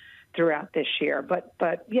throughout this year. But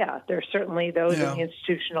yeah, there's certainly those in the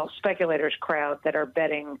institutional speculators crowd that are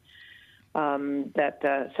betting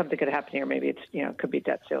that something could happen here. Maybe it's could be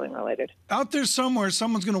debt ceiling related. Out there somewhere,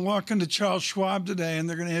 someone's going to walk into Charles Schwab today, and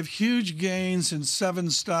they're going to have huge gains in 7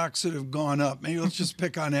 stocks that have gone up. Maybe let's just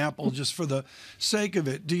pick on Apple just for the sake of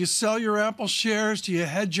it. Do you sell your Apple shares? Do you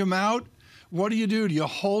hedge them out? What do? Do you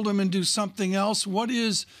hold them and do something else? What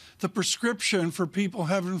is the prescription for people,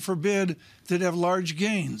 heaven forbid, that have large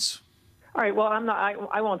gains? All right. Well,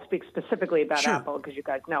 I won't speak specifically about Apple because you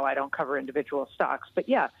guys know I don't cover individual stocks. But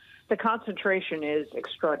yeah, the concentration is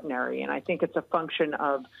extraordinary, and I think it's a function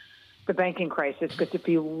of the banking crisis. Because if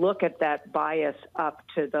you look at that bias up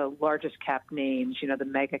to the largest cap names, the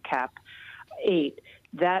mega cap 8,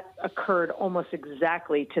 that occurred almost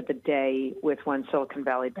exactly to the day with when Silicon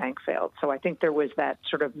Valley Bank failed. So I think there was that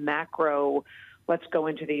sort of macro, let's go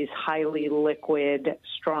into these highly liquid,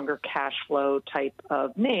 stronger cash flow type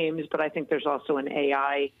of names, but I think there's also an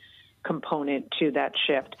AI component to that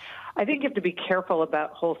shift. I think you have to be careful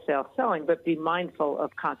about wholesale selling, but be mindful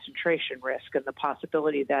of concentration risk and the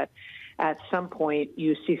possibility that at some point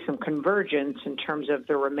you see some convergence in terms of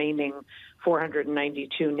the remaining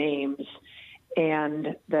 492 names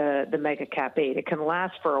and the mega cap 8. It can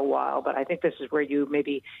last for a while, but I think this is where you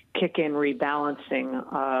maybe kick in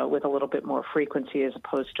rebalancing with a little bit more frequency as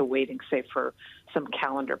opposed to waiting, say, for some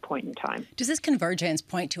calendar point in time. Does this convergence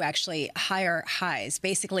point to actually higher highs?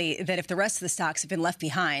 Basically, that if the rest of the stocks have been left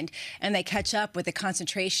behind and they catch up with the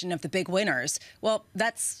concentration of the big winners, well,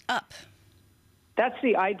 that's up. That's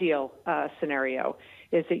the ideal scenario,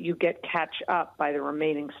 is that you get catch up by the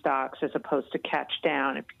remaining stocks as opposed to catch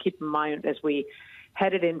down. If you keep in mind, as we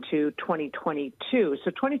headed into 2022,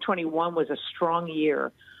 so 2021 was a strong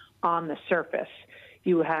year on the surface.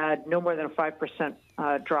 You had no more than a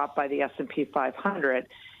 5% drop by the S&P 500.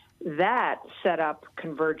 That set up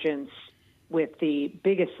convergence with the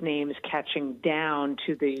biggest names catching down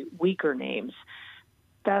to the weaker names.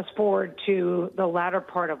 Fast forward to the latter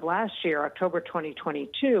part of last year, October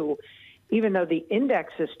 2022, even though the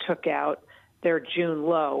indexes took out their June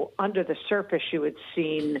low, under the surface you had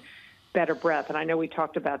seen better breadth. And I know we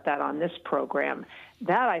talked about that on this program.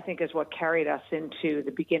 That, I think, is what carried us into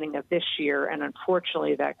the beginning of this year. And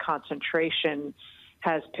unfortunately, that concentration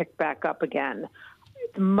has picked back up again.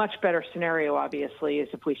 The much better scenario, obviously, is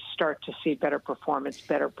if we start to see better performance,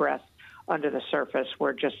 better breadth under the surface.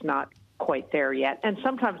 We're just not quite there yet. And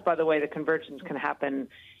sometimes, by the way, the convergence can happen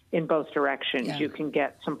in both directions. Yeah. You can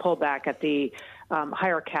get some pullback at the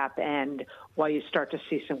higher cap end, while you start to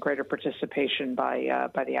see some greater participation by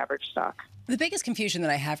the average stock. The biggest confusion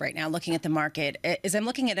that I have right now looking at the market is I'm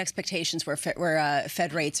looking at expectations where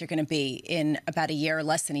Fed rates are going to be in about a year, or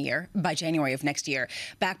less than a year, by January of next year.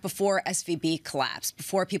 Back before SVB collapsed,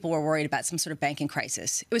 before people were worried about some sort of banking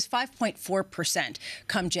crisis, it was 5.4%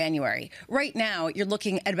 come January. Right now, you're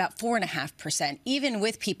looking at about 4.5%, even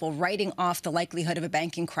with people writing off the likelihood of a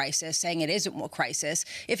banking crisis, saying it isn't a crisis.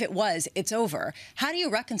 If it was, it's over. How do you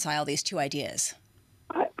reconcile these two ideas?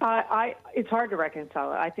 It's hard to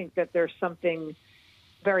reconcile it. I think that there's something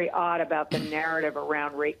very odd about the narrative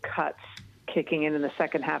around rate cuts kicking in the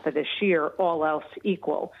second half of this year, all else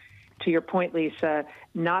equal. To your point, Lisa,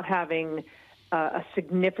 not having a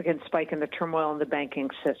significant spike in the turmoil in the banking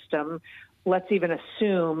system. Let's even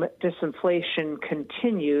assume disinflation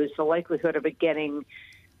continues, the likelihood of it getting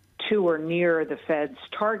to or near the Fed's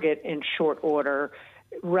target in short order,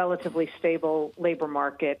 relatively stable labor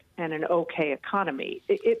market, and an okay economy.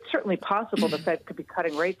 It's certainly possible the Fed could be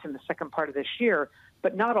cutting rates in the second part of this year,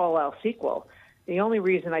 but not all else equal. The only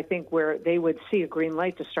reason I think where they would see a green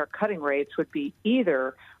light to start cutting rates would be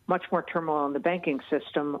either much more turmoil in the banking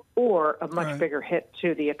system or a much bigger hit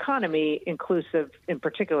to the economy, inclusive in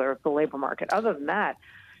particular of the labor market. Other than that,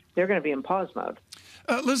 they're going to be in pause mode.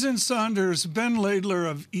 Liz Saunders, Ben Laidler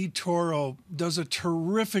of eToro does a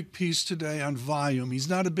terrific piece today on volume. He's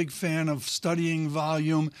not a big fan of studying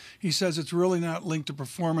volume. He says it's really not linked to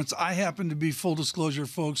performance. I happen to be, full disclosure,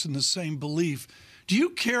 folks, in the same belief. Do you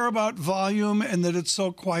care about volume and that it's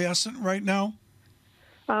so quiescent right now?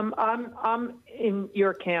 I'm in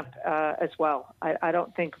your camp as well. I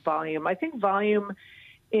don't think volume. I think volume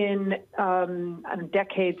in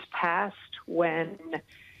decades past, when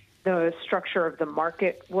the structure of the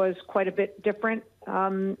market was quite a bit different,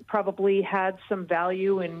 probably had some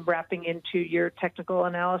value in wrapping into your technical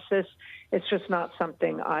analysis. It's just not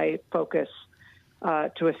something I focus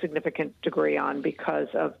to a significant degree on because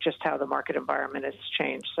of just how the market environment has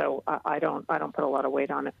changed. So I don't put a lot of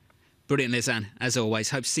weight on it. Brilliant, Lizanne, as always.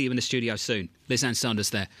 Hope to see you in the studio soon. Lizanne Saunders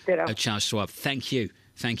there at Charles Schwab. Thank you.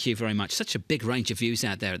 Thank you very much. Such a big range of views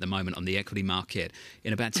out there at the moment on the equity market.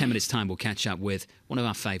 In about 10 minutes' time, we'll catch up with one of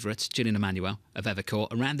our favourites, Gillian Emanuel of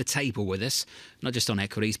Evercore, around the table with us, not just on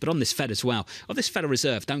equities, but on this Fed as well. On this Federal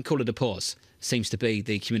Reserve, don't call it a pause, seems to be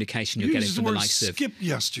the communication you're getting from the likes of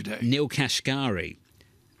yesterday. Neil Kashkari,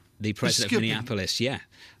 the president of Minneapolis. Yeah,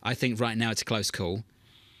 I think right now it's a close call.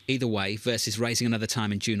 Either way, versus raising another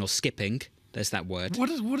time in June or skipping. There's that word. What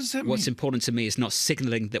does that mean? What's important to me is not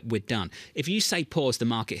signalling that we're done. If you say pause, the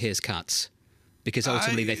market hears cuts. Because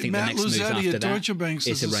ultimately they think the next move after that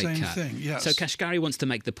is a rate cut. Yes. So Kashkari wants to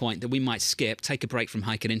make the point that we might skip, take a break from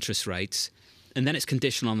hiking interest rates, and then it's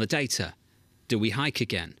conditional on the data. Do we hike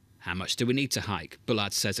again? How much do we need to hike?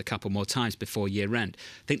 Bullard says a couple more times before year end.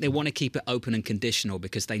 I think they want to keep it open and conditional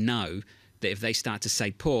because they know that if they start to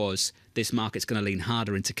say pause, this market's going to lean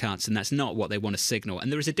harder into cuts, and that's not what they want to signal.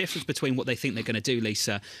 And there is a difference between what they think they're going to do,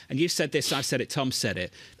 Lisa. And you've said this, I've said it, Tom said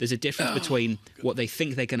it. There's a difference between what they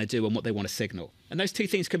think they're going to do and what they want to signal. And those two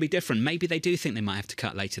things could be different. Maybe they do think they might have to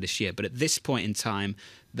cut later this year, but at this point in time,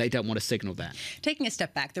 they don't want to signal that. Taking a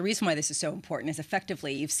step back, the reason why this is so important is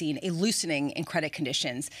effectively you've seen a loosening in credit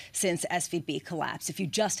conditions since SVB collapsed. If you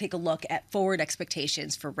just take a look at forward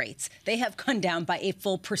expectations for rates, they have gone down by a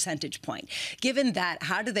full percentage point. Given that,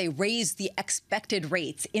 how do they raise the expected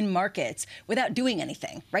rates in markets without doing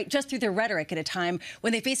anything, right? Just through their rhetoric at a time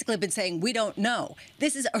when they've basically been saying, we don't know.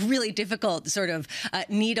 This is a really difficult sort of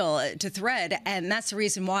needle to thread, and that's the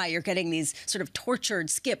reason why you're getting these sort of tortured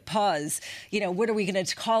skip, pause, what are we going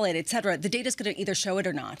to call it, et cetera. The data's going to either show it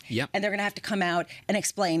or not. Yep. And they're going to have to come out and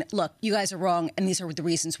explain, look, you guys are wrong, and these are the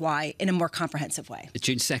reasons why in a more comprehensive way.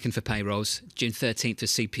 June 2nd for payrolls, June 13th for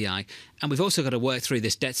CPI. And we've also got to work through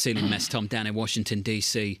this debt ceiling mess, Tom, down in Washington,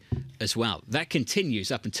 D.C. as well. That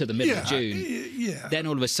continues up until the middle of June. Yeah. Then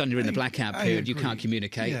all of a sudden you're in the blackout period. You can't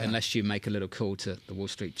communicate unless you make a little call to the Wall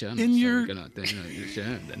Street Journal. In your... To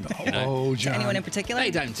anyone in particular?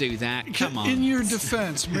 They don't do that. Come on. In your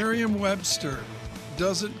defense, Merriam-Webster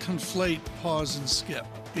doesn't conflate pause and skip.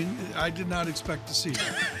 I did not expect to see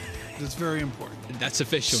that. That's very important. That's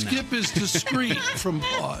official now. Skip is discrete from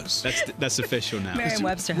pause. That's official now.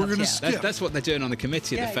 Merriam-Webster We're going to skip. That's what they're doing on the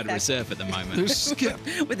committee at the Federal Reserve at the moment. There's skip.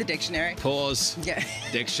 With the dictionary. Pause. Yeah.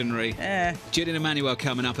 Dictionary. Gillian Emanuel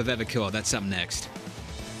coming up of Evercore. That's up next.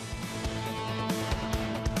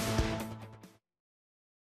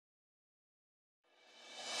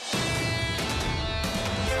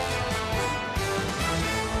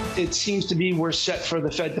 It seems to be we're set for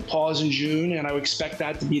the Fed to pause in June, and I would expect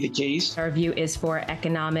that to be the case. Our view is for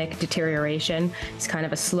economic deterioration. It's kind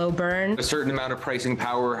of a slow burn. A certain amount of pricing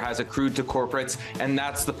power has accrued to corporates, and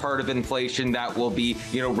that's the part of inflation that will be,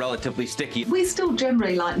 relatively sticky. We still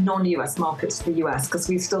generally like non-US markets to the US because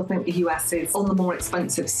we still think the US is on the more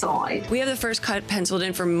expensive side. We have the first cut penciled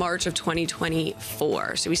in for March of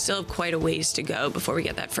 2024, so we still have quite a ways to go before we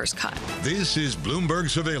get that first cut. This is Bloomberg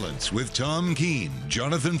Surveillance with Tom Keene,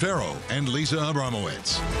 Jonathan Ferro, and Lisa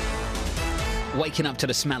Abramowicz. Waking up to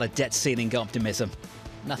the smell of debt ceiling optimism.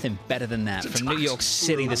 Nothing better than that. From New York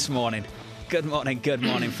City this morning. Good morning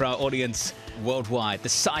for our audience worldwide. The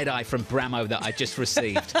side eye from Bramo that I just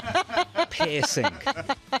received. Piercing.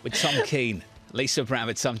 With Tom Keene, Lisa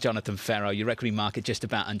Abramowicz, I'm Jonathan Ferro. Your equity market just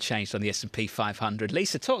about unchanged on the S&P 500.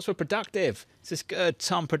 Lisa, talks were productive. This is good.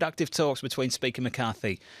 Tom, productive talks between Speaker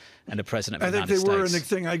McCarthy and the President of the United States. I think they were, and the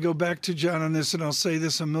thing I go back to, John, on this, and I'll say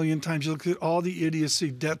this a million times, you look at all the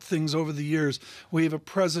idiocy debt things over the years. We have a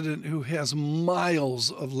president who has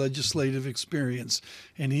miles of legislative experience,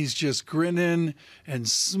 and he's just grinning and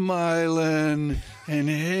smiling and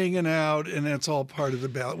hanging out, and that's all part of the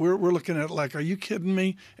ballot. We're looking at it like, are you kidding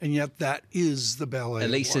me? And yet that is the ballot.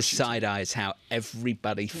 Elisa's side eye is how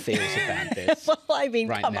everybody feels about this. Well, I mean,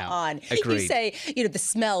 right come now. on. Agreed. You say, the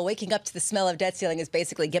smell, waking up to the smell of debt ceiling is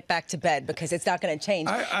basically get back to bed because it's not going to change.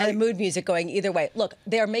 And the mood music going either way. Look,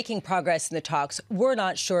 they're making progress in the talks. We're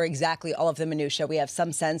not sure exactly all of the minutia. We have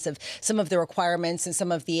some sense of some of the requirements and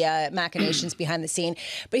some of the machinations behind the scene.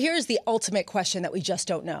 But here's the ultimate question that we just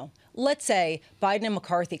don't know. Let's say Biden and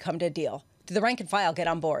McCarthy come to a deal. Do the rank and file get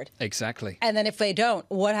on board? Exactly. And then if they don't,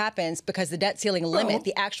 what happens? Because the debt ceiling limit,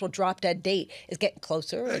 the actual drop dead date, is getting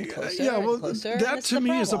closer and closer and closer. That to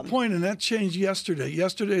me is a point, and that changed yesterday.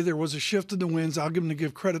 Yesterday there was a shift in the winds. I'll give them to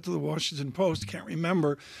give credit to the Washington Post. Can't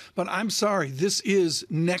remember, but I'm sorry. This is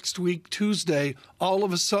next week, Tuesday. All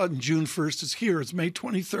of a sudden, June 1st is here. It's May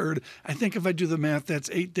 23rd. I think if I do the math, that's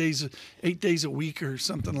 8 days a week or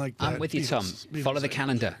something like that. I'm with you, Tom. Follow the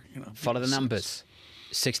calendar. Follow the numbers.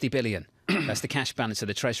 60 billion. That's the cash balance of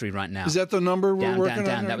the Treasury right now. Is that the number we're working on?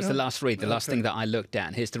 Down. That was the last read, the last thing that I looked at.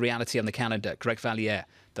 And here's the reality on the calendar. Greg Valliere,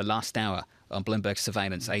 the last hour on Bloomberg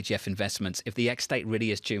Surveillance, AGF Investments. If the ex-date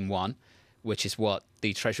really is June 1, which is what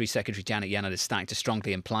the Treasury Secretary Janet Yellen is starting to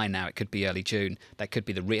strongly imply now, it could be early June, that could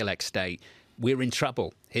be the real ex-date, we're in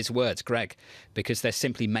trouble. His words, Greg, because there's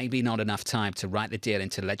simply maybe not enough time to write the deal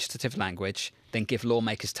into legislative language, then give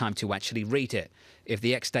lawmakers time to actually read it. If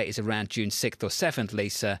the ex-date is around June 6th or 7th,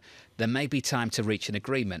 Lisa, there may be time to reach an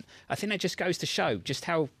agreement. I think that just goes to show just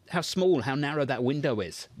how small, how narrow that window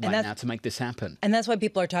is right now to make this happen. And that's why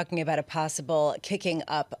people are talking about a possible kicking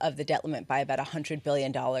up of the debt limit by about $100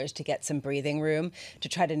 billion to get some breathing room to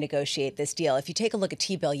try to negotiate this deal. If you take a look at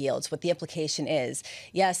T-bill yields, what the implication is,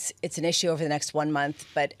 yes, it's an issue over the next 1 month,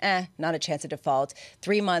 but not a chance of default.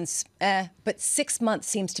 3 months, but 6 months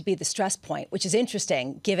seems to be the stress point, which is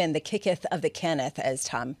interesting given the kicketh of the canneth, as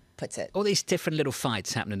Tom puts it. All these different little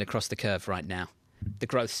fights happening across the curve right now. The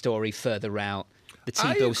growth story further out, the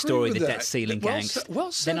T-bill story, the debt ceiling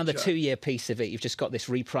angst. Then on the 2-year piece of it, you've just got this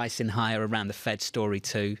repricing higher around the Fed story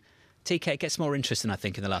too. TK gets more interesting, I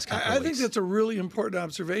think, in the last couple of weeks. I think that's a really important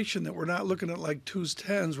observation, that we're not looking at like 2s,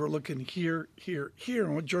 10s. We're looking here, here, here.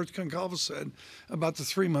 And what George Concalves said about the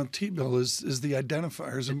 3-month T-bill is the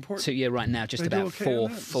identifier is important. 2-year right now, just about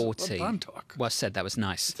 440. Talk. Well said, that was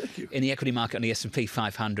nice. Thank you. In the equity market on the S&P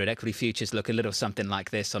 500, equity futures look a little something like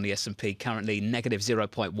this on the S&P, currently negative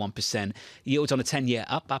 0.1%. Yields on a 10-year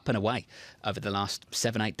up and away over the last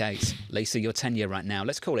 7-8 days. Lisa, your 10-year right now,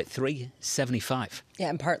 let's call it 375. Yeah,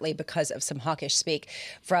 and partly because of some hawkish speak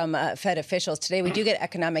from Fed officials. Today, we do get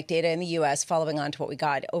economic data in the U.S. following on to what we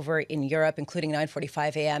got over in Europe, including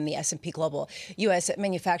 9:45 a.m., the S&P Global U.S.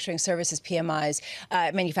 Manufacturing Services PMIs,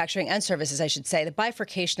 manufacturing and services, I should say. The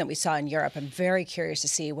bifurcation that we saw in Europe, I'm very curious to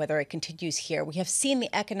see whether it continues here. We have seen the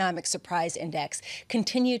economic surprise index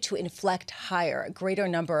continue to inflect higher, a greater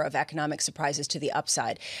number of economic surprises to the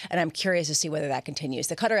upside, and I'm curious to see whether that continues.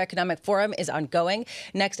 The Qatar Economic Forum is ongoing.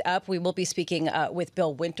 Next up, we will be speaking with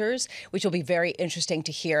Bill Winters, which will be very interesting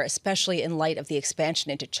to hear, especially in light of the expansion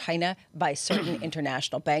into China by certain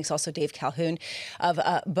international banks. Also, Dave Calhoun of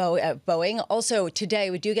Boeing. Also, today,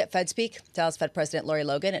 we do get Fed speak. Dallas Fed President Lori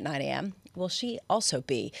Logan at 9 a.m. Will she also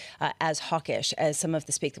be as hawkish as some of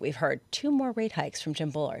the speak that we've heard? 2 more rate hikes from Jim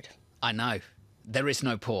Bullard. I know. There is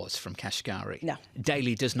no pause from Kashgari. No.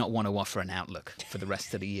 Daly does not want to offer an outlook for the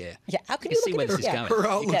rest of the year. Yeah, how can you you see where this is going? Her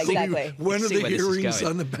outlook. Yeah, exactly. When are the hearings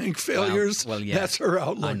on the bank failures? Well, yeah. That's her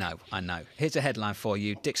outlook. I know. Here's a headline for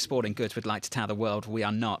you. Dick's Sporting Goods would like to tell the world we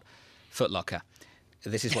are not Foot Locker.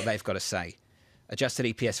 This is what they've got to say. Adjusted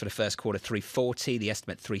EPS for the first quarter, 340, the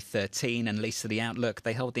estimate 313, and Lisa, the outlook,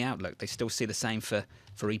 they hold the outlook. They still see the same for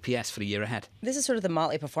EPS for the year ahead. This is sort of the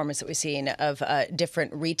motley performance that we've seen of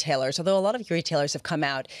different retailers, although a lot of retailers have come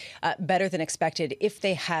out better than expected if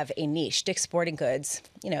they have a niche. Dick's Sporting Goods,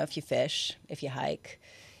 if you fish, if you hike,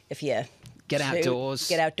 if you get outdoors.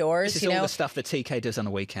 This is all the stuff that TK does on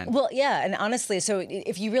the weekend. Well, yeah, and honestly, so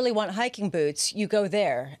if you really want hiking boots, you go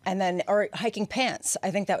there, and then or hiking pants.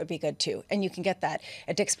 I think that would be good too, and you can get that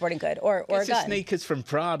at Dick's Sporting Good or a gun. Sneakers from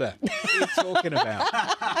Prada. What are you talking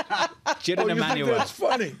about? Jill and Emmanuel. That's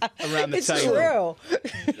funny. Around the it's table.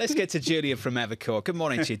 True. Let's get to Julian from Evercore. Good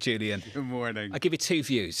morning to you, Julian. Good morning. I'll give you two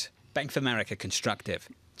views. Bank of America, constructive.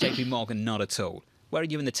 JP Morgan, not at all. Where are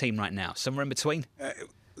you in the team right now? Somewhere in between?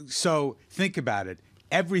 So think about it.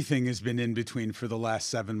 Everything has been in between for the last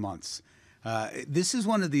 7 months. This is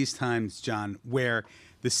one of these times, John, where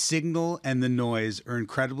the signal and the noise are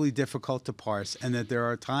incredibly difficult to parse, and that there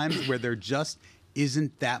are times where there just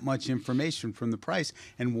isn't that much information from the price.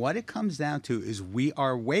 And what it comes down to is we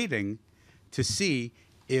are waiting to see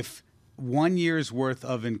if 1 year's worth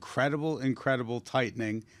of incredible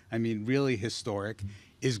tightening, I mean, really historic,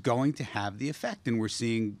 is going to have the effect. And we're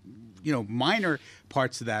seeing, minor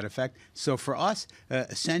parts of that effect. So for us,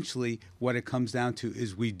 essentially, what it comes down to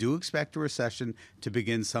is we do expect a recession to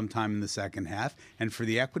begin sometime in the second half. And for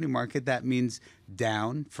the equity market, that means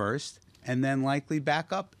down first and then likely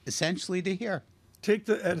back up essentially to here. Take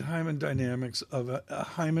the Ed Hyman dynamics of a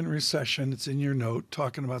Hyman recession. It's in your note,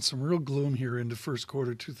 talking about some real gloom here into first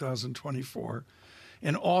quarter 2024.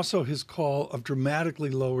 And also his call of dramatically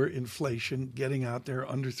lower inflation, getting out there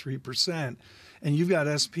under 3%. And you've got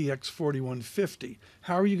SPX 4150.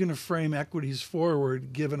 How are you going to frame equities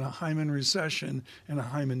forward given a Hyman recession and a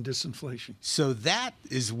Hyman disinflation? So that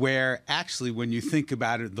is where actually when you think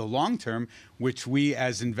about it, the long term, which we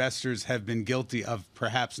as investors have been guilty of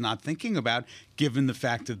perhaps not thinking about, given the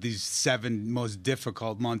fact of these 7 most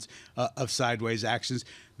difficult months of sideways actions,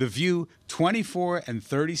 the view 24 and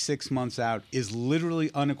 36 months out is literally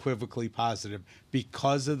unequivocally positive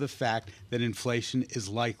because of the fact that inflation is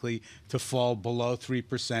likely to fall below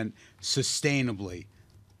 3% sustainably.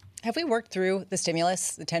 Have we worked through the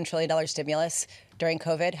stimulus, the $10 trillion stimulus during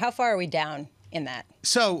COVID? How far are we down in that?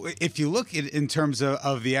 So if you look at in terms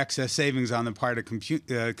of the excess savings on the part of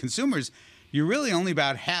consumers, you're really only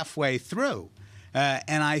about halfway through.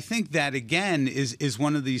 And I think that, again, is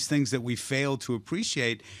one of these things that we fail to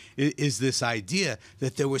appreciate is this idea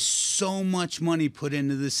that there was so much money put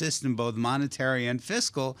into the system, both monetary and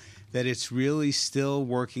fiscal, that it's really still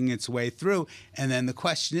working its way through. And then the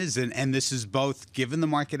question is, and this is both, given the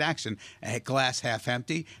market action, a glass half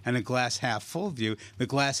empty and a glass half full view. The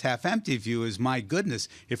glass half empty view is, my goodness,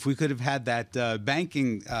 if we could have had that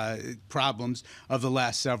banking problems of the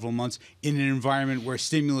last several months in an environment where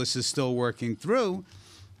stimulus is still working through,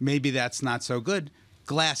 maybe that's not so good.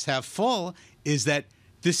 Glass half full is that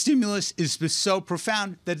the stimulus is so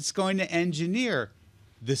profound that it's going to engineer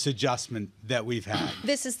this adjustment that we've had.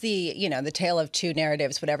 This is the tale of two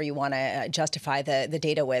narratives, whatever you want to justify the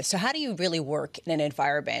data with. So how do you really work in an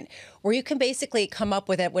environment where you can basically come up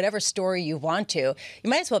with whatever story you want to? You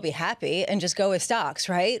might as well be happy and just go with stocks,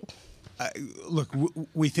 right? Look,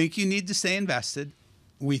 we think you need to stay invested.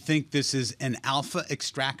 We think this is an alpha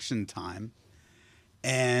extraction time.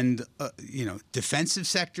 And, defensive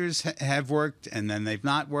sectors have worked and then they've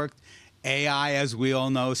not worked. AI, as we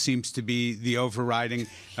all know, seems to be the overriding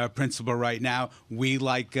principle right now. We,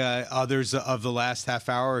 like others of the last half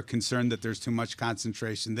hour, are concerned that there's too much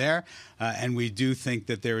concentration there. And we do think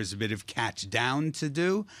that there is a bit of catch down to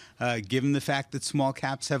do, given the fact that small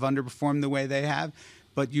caps have underperformed the way they have.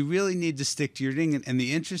 But you really need to stick to your thing. And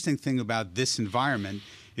the interesting thing about this environment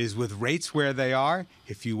is with rates where they are,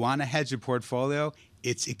 if you want to hedge a portfolio,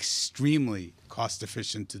 it's extremely cost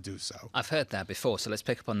efficient to do so. I've heard that before, so let's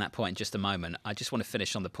pick up on that point in just a moment. I just want to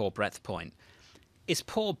finish on the poor breadth point. Is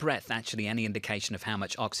poor breadth actually any indication of how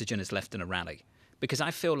much oxygen is left in a rally? Because I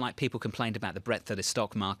feel like people complained about the breadth of the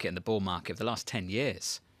stock market and the bull market for the last 10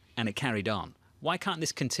 years, and it carried on. Why can't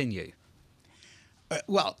this continue?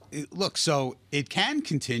 Well, look, so it can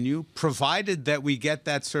continue, provided that we get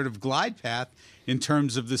that sort of glide path in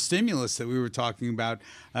terms of the stimulus that we were talking about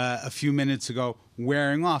a few minutes ago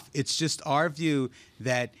wearing off. It's just our view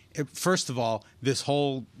that, first of all, this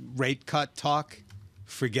whole rate cut talk,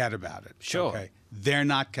 forget about it. Sure. Okay? They're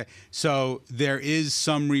not. So there is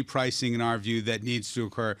some repricing in our view that needs to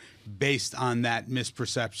occur based on that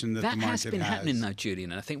misperception that the market has. That has been happening, though,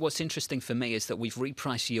 Julian. And I think what's interesting for me is that we've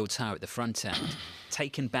repriced yields higher at the front end,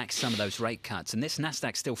 taken back some of those rate cuts, and this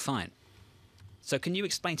Nasdaq's still fine. So can you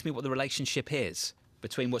explain to me what the relationship is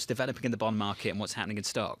between what's developing in the bond market and what's happening in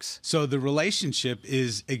stocks? So the relationship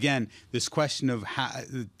is, again, this question of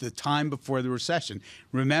the time before the recession.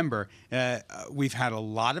 Remember, we've had a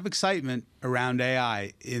lot of excitement around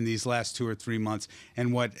AI in these last 2 or 3 months.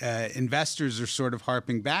 And what investors are sort of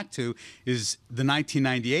harping back to is the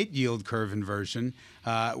 1998 yield curve inversion.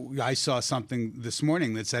 I saw something this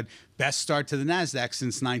morning that said, best start to the NASDAQ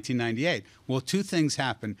since 1998. Well, two things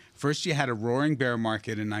happened. First, you had a roaring bear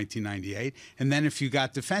market in 1998. And then if you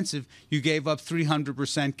got defensive, you gave up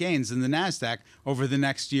 300% gains in the NASDAQ over the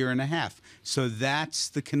next year and a half. So that's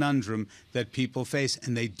the conundrum that people face,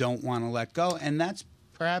 and they don't want to let go. And that's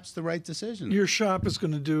perhaps the right decision. Your shop is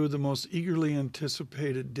going to do the most eagerly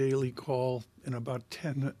anticipated daily call in about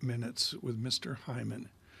 10 minutes with Mr. Hyman.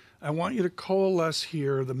 I want you to coalesce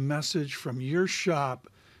here the message from your shop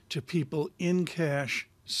to people in cash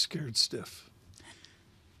scared stiff.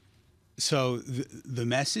 So the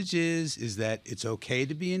message is that it's okay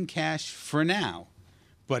to be in cash for now.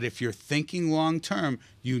 But if you're thinking long term,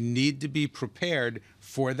 you need to be prepared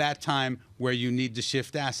for that time where you need to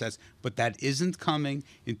shift assets. But that isn't coming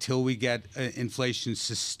until we get inflation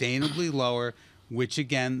sustainably lower, which,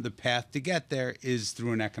 again, the path to get there is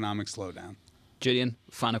through an economic slowdown. Julian,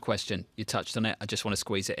 final question. You touched on it. I just want to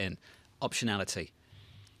squeeze it in. Optionality.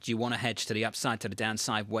 Do you want to hedge to the upside, to the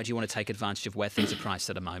downside? Where do you want to take advantage of where things are priced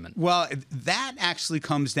at the moment? Well, that actually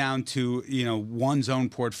comes down to, one's own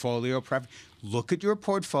portfolio preference. Look at your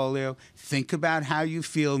portfolio, think about how you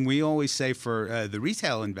feel. And we always say for the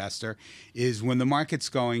retail investor is when the market's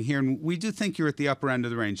going here, and we do think you're at the upper end of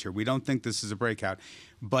the range here. We don't think this is a breakout.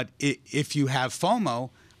 But if you have FOMO,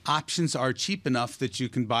 options are cheap enough that you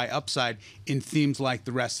can buy upside in themes like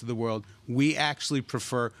the rest of the world. We actually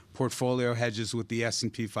prefer portfolio hedges with the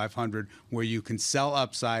S&P 500 where you can sell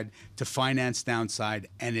upside to finance downside,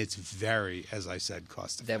 and it's very, as I said,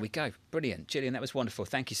 cost-effective. There we go. Brilliant. Julian, that was wonderful.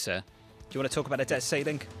 Thank you, sir. Do you want to talk about a debt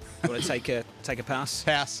ceiling? Do you want to take a pass?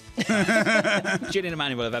 Pass. Julian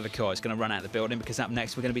Emanuel of Evercore is going to run out of the building because up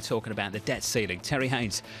next we're going to be talking about the debt ceiling. Terry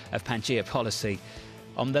Haynes of Pangea Policy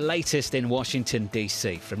on the latest in Washington,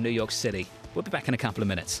 D.C. from New York City. We'll be back in a couple of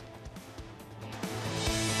minutes.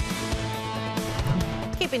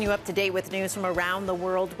 Keeping you up to date with news from around the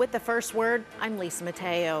world with the first word, I'm Lisa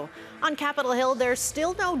Mateo. On Capitol Hill, there's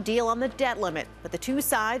still no deal on the debt limit, but the two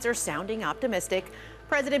sides are sounding optimistic.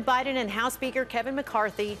 President Biden and House Speaker Kevin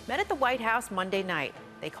McCarthy met at the White House Monday night.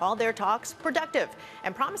 They called their talks productive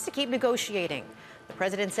and promised to keep negotiating. The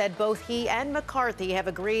president said both he and McCarthy have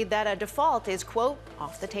agreed that a default is, quote,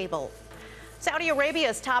 off the table. Saudi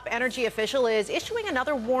Arabia's top energy official is issuing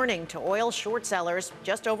another warning to oil short sellers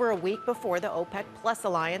just over a week before the OPEC Plus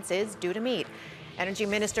alliance is due to meet. Energy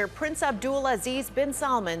Minister Prince Abdul Aziz bin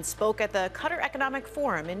Salman spoke at the Qatar Economic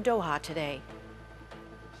Forum in Doha today.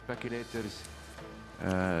 Speculators,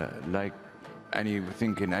 like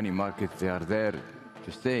anything in any market, they are there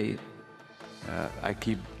to stay. I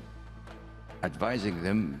keep advising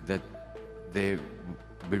them that they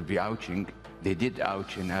will be ouching. They did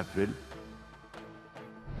ouch in April.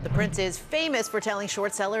 The prince is famous for telling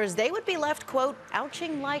short sellers they would be left, quote,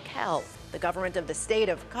 ouching like hell. The government of the state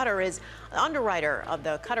of Qatar is the underwriter of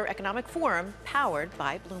the Qatar Economic Forum, powered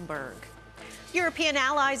by Bloomberg. European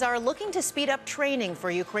allies are looking to speed up training for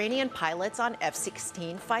Ukrainian pilots on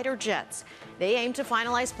F-16 fighter jets. They aim to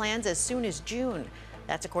finalize plans as soon as June.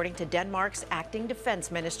 That's according to Denmark's acting defense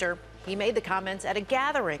minister. He made the comments at a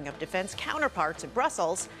gathering of defense counterparts in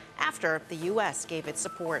Brussels after the U.S. gave its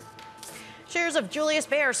support. Shares of Julius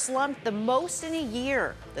Baer slumped the most in a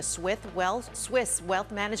year. The Swiss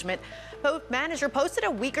wealth management manager posted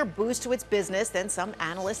a weaker boost to its business than some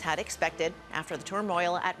analysts had expected after the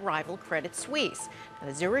turmoil at rival Credit Suisse.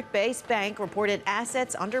 The Zurich-based bank reported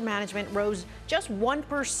assets under management rose just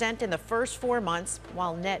 1% in the first 4 months,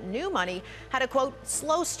 while net new money had a, quote,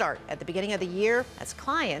 slow start at the beginning of the year as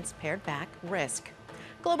clients pared back risk.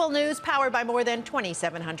 Global news powered by more than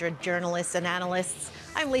 2,700 journalists and analysts.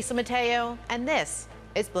 I'm Lisa Mateo, and this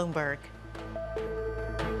is Bloomberg.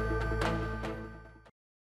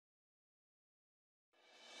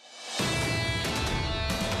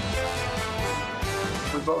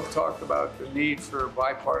 We both talked about the need for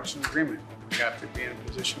bipartisan agreement. We have to be in a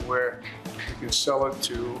position where we can sell it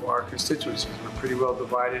to our constituencies. We're pretty well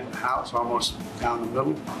divided in the House, almost down the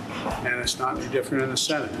middle, and it's not any different in the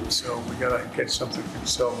Senate. And so we got to get something that can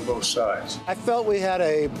sell on both sides. I felt we had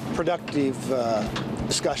a productive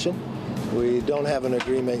discussion. We don't have an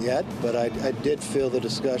agreement yet, but I did feel the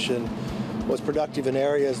discussion was productive in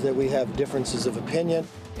areas that we have differences of opinion.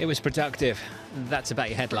 It was productive. That's about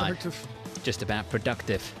your headline. Just about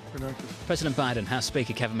productive. President Biden, House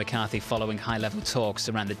Speaker Kevin McCarthy following high-level talks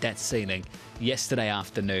around the debt ceiling yesterday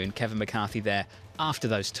afternoon. Kevin McCarthy there after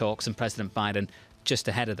those talks and President Biden just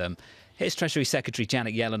ahead of them. Here's Treasury Secretary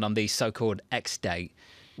Janet Yellen on the so-called X date.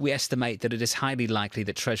 We estimate that it is highly likely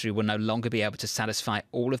that Treasury will no longer be able to satisfy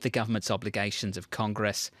all of the government's obligations if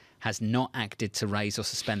Congress has not acted to raise or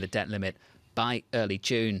suspend the debt limit by early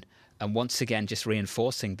June. And once again, just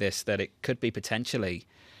reinforcing this, that it could be potentially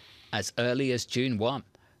as early as June 1.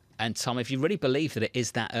 And Tom, if you really believe that it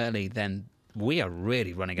is that early, then we are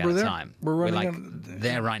really running out of time. We're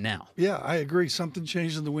there right now. Yeah, I agree. Something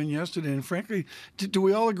changed in the wind yesterday. And frankly, do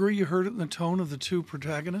we all agree you heard it in the tone of the two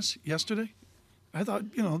protagonists yesterday? I thought,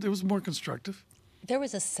 it was more constructive. There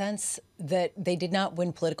was a sense that they did not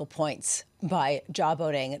win political points by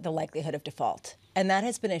jawboning the likelihood of default. And that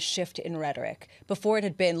has been a shift in rhetoric. Before it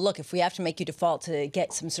had been, look, if we have to make you default to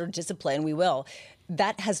get some sort of discipline, we will.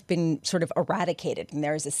 That has been sort of eradicated, and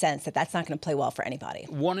there is a sense that that's not going to play well for anybody.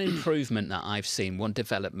 One improvement that I've seen, one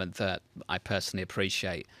development that I personally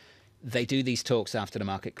appreciate, they do these talks after the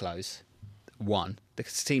market close. One, they're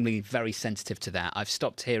seemingly very sensitive to that. I've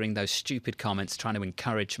stopped hearing those stupid comments trying to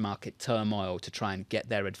encourage market turmoil to try and get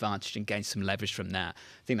their advantage and gain some leverage from that.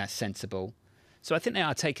 I think that's sensible. So I think they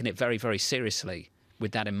are taking it very, very seriously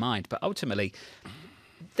with that in mind. But ultimately,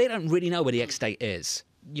 they don't really know where the X date is.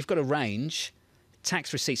 You've got a range.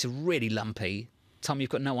 Tax receipts are really lumpy. Tom,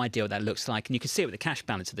 you've got no idea what that looks like. And you can see it with the cash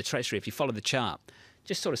balance of the Treasury. If you follow the chart,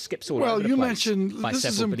 just sort of skips all over the place. Well, you mentioned by this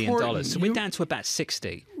is several billion important. dollars. So we're down to about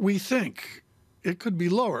 60. We think it could be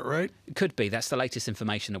lower, right? It could be. That's the latest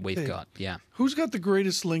information that we've got, yeah. Who's got the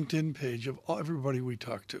greatest LinkedIn page of everybody we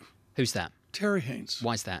talk to? Who's that? Terry Haynes.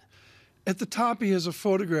 Why's that? At the top, he has a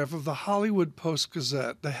photograph of the Hollywood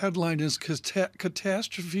Post-Gazette. The headline is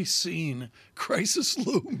Catastrophe Scene, Crisis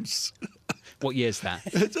Looms. What year is that?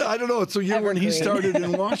 I don't know. It's a year when he started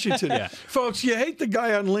in Washington. Yeah. Folks, you hate the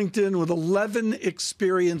guy on LinkedIn with 11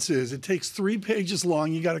 experiences. It takes 3 pages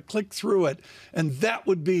long. You got to click through it. And that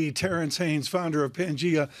would be Terrence Haynes, founder of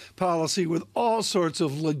Pangea Policy, with all sorts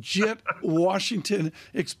of legit Washington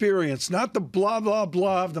experience. Not the blah, blah,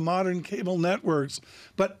 blah of the modern cable networks,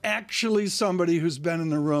 but actually somebody who's been in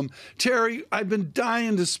the room. Terry, I've been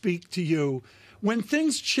dying to speak to you. When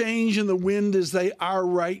things change in the wind as they are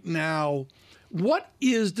right now,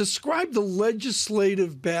 describe the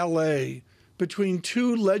legislative ballet between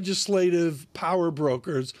two legislative power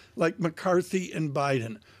brokers like McCarthy and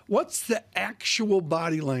Biden. What's the actual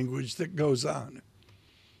body language that goes on?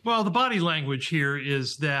 Well, the body language here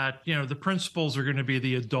is that, the principals are going to be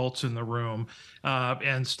the adults in the room,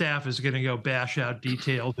 and staff is going to go bash out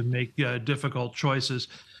details and make difficult choices.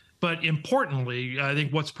 But importantly, I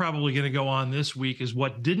think what's probably going to go on this week is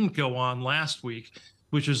what didn't go on last week,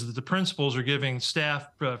 which is that the principals are giving staff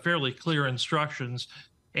fairly clear instructions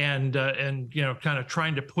and kind of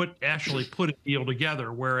trying to put a deal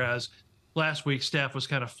together, whereas last week staff was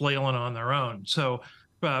kind of flailing on their own. So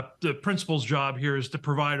the principal's job here is to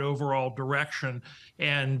provide overall direction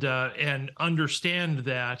and understand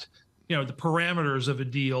that the parameters of a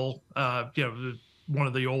deal. One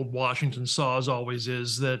of the old Washington saws always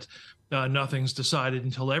is that nothing's decided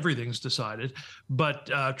until everything's decided, but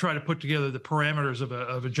try to put together the parameters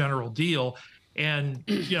of a general deal. And,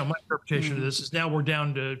 my interpretation of this is now we're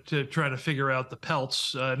down to trying to figure out the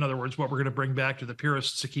pelts. In other words, what we're going to bring back to the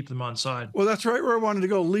purists to keep them on side. Well, that's right where I wanted to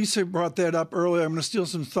go. Lisa brought that up earlier. I'm going to steal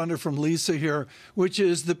some thunder from Lisa here, which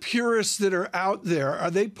is the purists that are out there.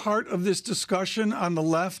 Are they part of this discussion on the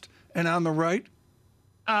left and on the right?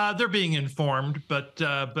 They're being informed, but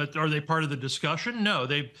are they part of the discussion? No,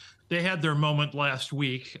 they had their moment last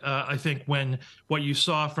week. I think when what you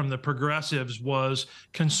saw from the progressives was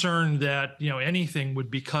concern that anything would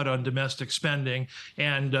be cut on domestic spending,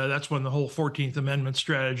 and that's when the whole 14th Amendment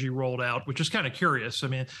strategy rolled out, which is kind of curious. I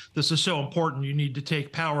mean, this is so important. You need to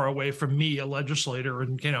take power away from me, a legislator,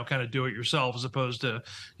 and kind of do it yourself, as opposed to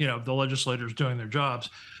the legislators doing their jobs.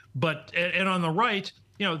 But and on the right,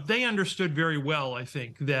 they understood very well, I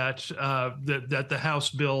think, that the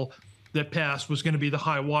House bill that passed was going to be the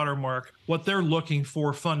high watermark. What they're looking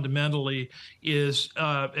for fundamentally is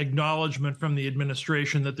acknowledgement from the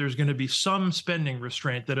administration that there's going to be some spending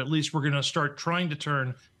restraint, that at least we're going to start trying to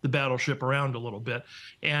turn the battleship around a little bit.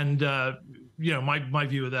 And, my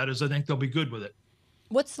view of that is I think they'll be good with it.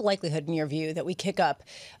 What's the likelihood, in your view, that we kick up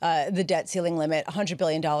the debt ceiling limit, $100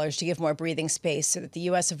 billion, to give more breathing space so that the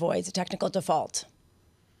U.S. avoids a technical default?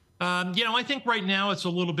 I think right now it's a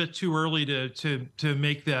little bit too early to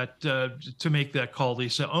make that call,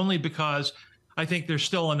 Lisa, only because I think there's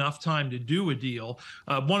still enough time to do a deal.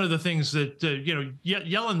 One of the things that,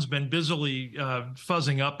 Yellen's been busily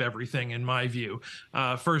fuzzing up everything, in my view.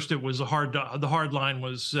 First, it was the hard line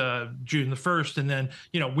was June the 1st, and then,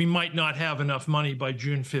 we might not have enough money by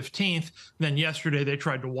June 15th. Then yesterday they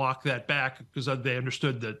tried to walk that back because they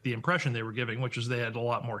understood that the impression they were giving, which is they had a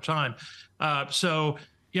lot more time.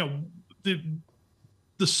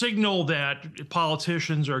 The signal that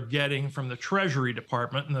politicians are getting from the Treasury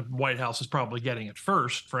Department, and the White House is probably getting it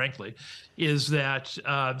first, frankly, is that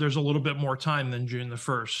there's a little bit more time than June the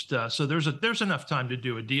 1st. So there's enough time to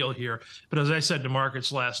do a deal here. But as I said to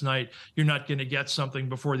markets last night, you're not going to get something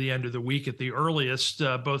before the end of the week at the earliest.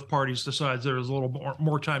 Both parties decide there's a little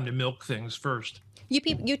more time to milk things first.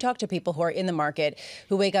 You talk to people who are in the market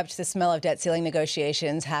who wake up to the smell of debt ceiling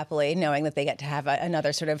negotiations happily, knowing that they get to have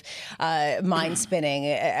another sort of mind-spinning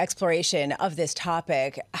exploration of this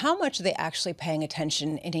topic. How much are they actually paying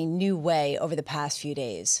attention in a new way over the past few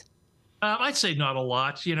days? I'd say not a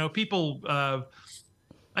lot. People...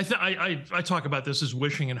 I talk about this as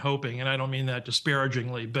wishing and hoping, and I don't mean that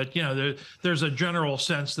disparagingly, but there's a general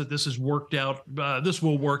sense that this is worked out. This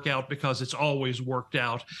will work out because it's always worked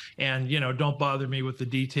out, and don't bother me with the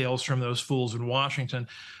details from those fools in Washington.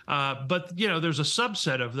 But there's a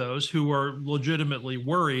subset of those who are legitimately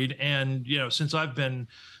worried, and since I've been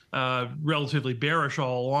relatively bearish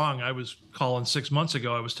all along. I was calling 6 months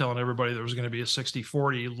ago. I was telling everybody there was going to be a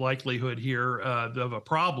 60-40 likelihood here of a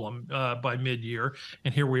problem by mid-year.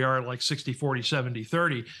 And here we are at like 60-40,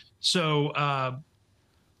 70-30. So,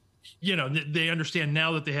 they understand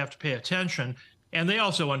now that they have to pay attention. And they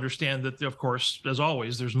also understand that, of course, as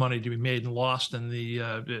always, there's money to be made and lost in the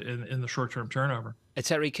in the short-term turnover.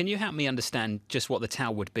 Terry, can you help me understand just what the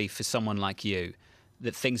tell would be for someone like you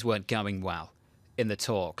that things weren't going well in the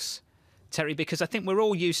talks? Terry, because I think we're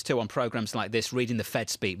all used to, on programs like this, reading the Fed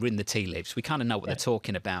speak, reading the tea leaves. We kind of know what they're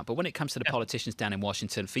talking about. But when it comes to the politicians down in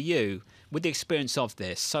Washington, for you, with the experience of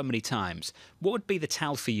this so many times, what would be the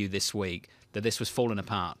tell for you this week that this was falling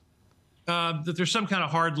apart? That there's some kind of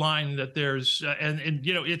hard line that there's,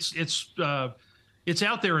 it's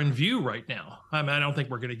out there in view right now. I mean, I don't think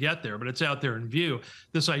we're going to get there, but it's out there in view.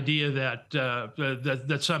 This idea that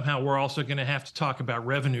that somehow we're also going to have to talk about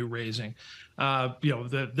revenue raising.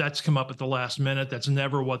 That's come up at the last minute. That's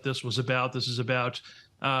never what this was about. This is about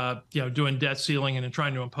doing debt ceiling and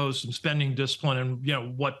trying to impose some spending discipline.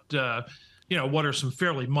 And what are some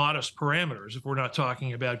fairly modest parameters if we're not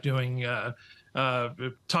talking about doing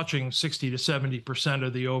touching 60 to 70%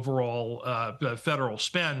 of the overall federal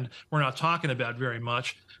spend. We're not talking about very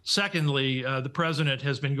much. Secondly, the president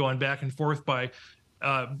has been going back and forth by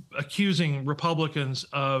accusing Republicans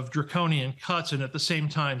of draconian cuts, and at the same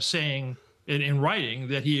time saying in writing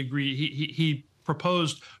that he agreed, he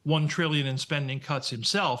proposed $1 trillion in spending cuts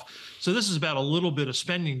himself. So this is about a little bit of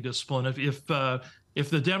spending discipline. If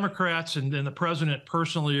the Democrats and then the president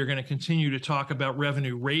personally are going to continue to talk about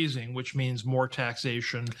revenue raising, which means more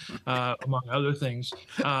taxation, among other things,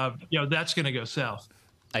 that's going to go south.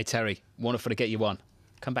 Hey, Terry, wonderful to get you on.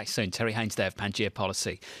 Come back soon. Terry Haynes there of Pangea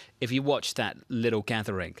Policy. If you watched that little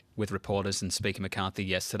gathering with reporters and Speaker McCarthy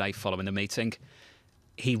yesterday following the meeting,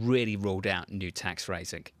 he really ruled out new tax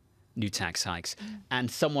raising, new tax hikes.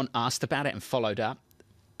 And someone asked about it and followed up,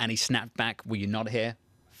 and he snapped back, were you not here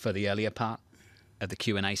for the earlier part of the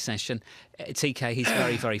Q&A session? TK, he's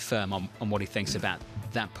very, very firm on what he thinks about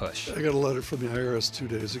that push. I got a letter from the IRS 2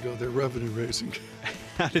 days ago. They're revenue raising.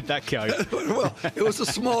 How did that go? Well, it was a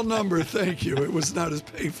small number, thank you. It was not as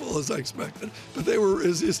painful as I expected. But they were,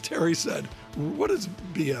 as Terry said, what is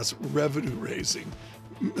BS revenue raising?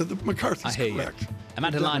 McCarthy's correct.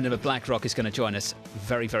 Amanda Lyndon of BlackRock is going to join us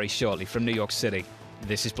very, very shortly from New York City.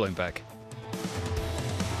 This is Bloomberg.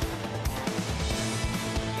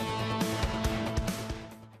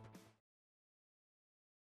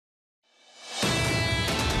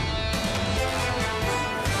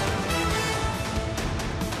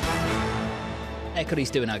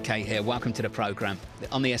 Equity's doing okay here. Welcome to the program.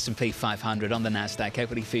 On the S&P 500, on the Nasdaq,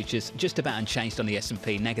 equity futures just about unchanged on the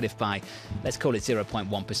S&P, negative by, let's call it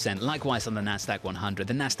 0.1%. Likewise on the Nasdaq 100.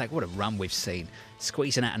 The Nasdaq, what a run we've seen.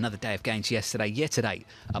 Squeezing out another day of gains yesterday. Year to date,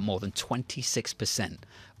 at more than 26%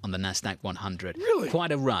 on the Nasdaq 100. Really?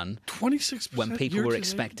 Quite a run. 26%? When people were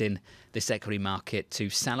expecting this equity market to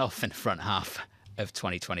sell off in the front half of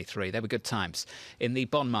 2023. They were good times. In the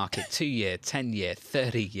bond market, 2-year, 10-year,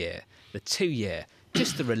 30-year, the 2-year,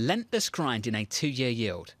 just the relentless grind in a 2-year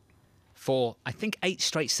yield for, I think, 8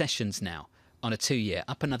 straight sessions now on a 2-year,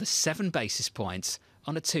 up another 7 basis points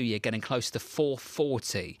on a 2-year, getting close to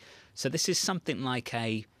 440. So this is something like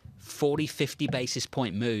a 40, 50 basis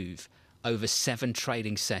point move over 7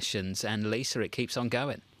 trading sessions. And Lisa, it keeps on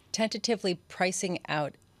going. Tentatively pricing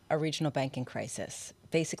out a regional banking crisis,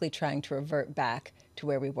 basically trying to revert back to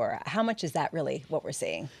where we were. How much is that really what we're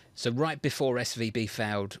seeing? So right before SVB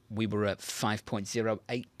failed, we were at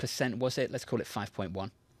 5.08%, was it? Let's call it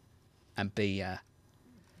 5.1. And be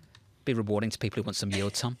rewarding to people who want some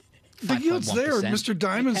yield, Tom. The yield's there. Mr.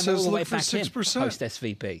 Diamond says look for 6%. Post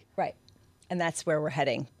SVB. Right. And that's where we're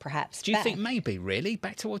heading, perhaps. Do you think maybe, really,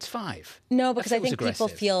 back towards 5? No, because I think people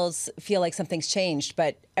feel like something's changed,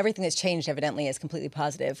 but everything that's changed evidently is completely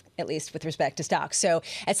positive, at least with respect to stocks. So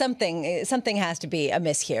at something has to be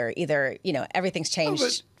amiss here. Either, everything's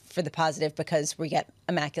changed for the positive because we get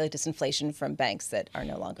immaculate disinflation from banks that are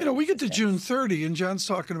no longer. We get to June 30, and John's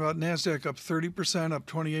talking about NASDAQ up 30%, up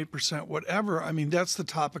 28%, whatever. I mean, that's the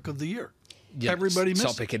topic of the year. Yeah, everybody missed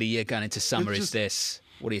topic of the year going into summer is this.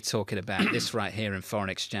 What are you talking about? This right here in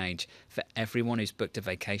foreign exchange. For everyone who's booked a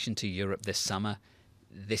vacation to Europe this summer,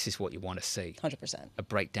 this is what you want to see. 100%. A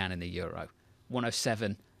breakdown in the euro.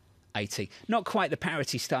 107.80. Not quite the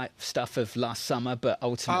parity stuff of last summer, but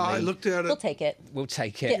ultimately... I looked at it. We'll take it. We'll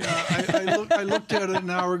take it. Yeah, I looked at it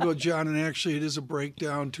an hour ago, John, and actually it is a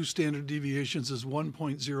breakdown. 2 standard deviations is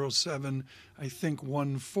 1.07, I think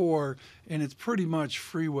 1.4, and it's pretty much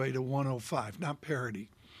freeway to 105, not parity.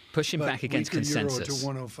 Pushing back against consensus. Euro to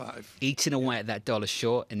 105. Eating away at that dollar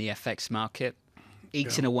short in the FX market.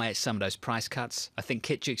 Eating away at some of those price cuts. I think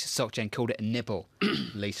Kit Dukes of SocGen called it a nibble,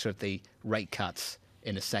 Lisa, of the rate cuts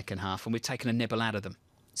in the second half, and we've taken a nibble out of them.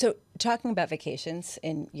 So talking about vacations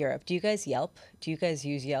in Europe, do you guys Yelp? Do you guys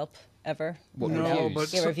use Yelp ever? No,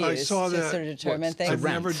 but I saw that. Sort of determine things. I've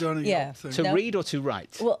never done a Yelp thing. To read or to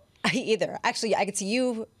write? Well, either. Actually, I could see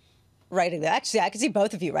you writing them. Actually, I could see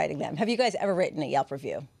both of you writing them. Have you guys ever written a Yelp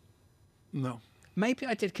review? No. Maybe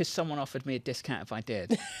I did because someone offered me a discount if I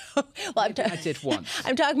did. Well, I did once.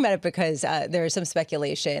 I'm talking about it because there is some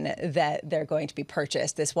speculation that they're going to be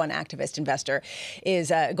purchased. This one activist investor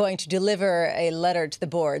is going to deliver a letter to the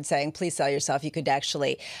board saying, please sell yourself. You could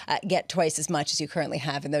actually get twice as much as you currently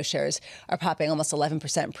have. And those shares are popping almost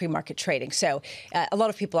 11% pre-market trading. So a lot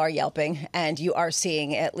of people are Yelping, and you are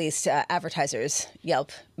seeing at least advertisers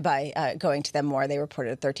Yelp by going to them more. They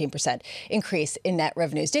reported a 13% increase in net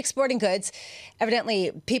revenues. Dick's Sporting Goods,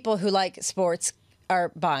 evidently people who like sports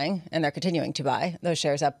are buying, and they're continuing to buy. Those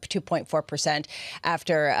shares up 2.4%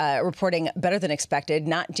 after reporting better than expected,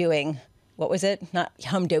 not doing, what was it? Not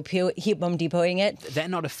Home Depoting it. They're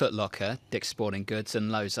not a Foot Locker, Dick's Sporting Goods,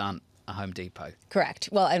 and Lowe's aren't a Home Depot. Correct.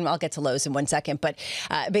 Well, and I'll get to Lowe's in one second. But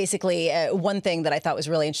basically, one thing that I thought was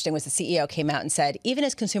really interesting was the CEO came out and said, even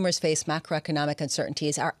as consumers face macroeconomic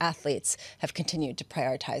uncertainties, our athletes have continued to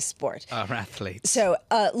prioritize sport. Our athletes. So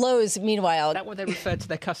Lowe's, meanwhile... Is that what they refer to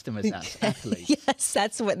their customers as? Athletes? Yes,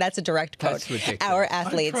 that's a direct quote. That's ridiculous. Our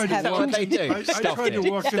athletes have... Is that what they do? I tried to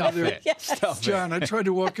walk into their... Yes. John, I tried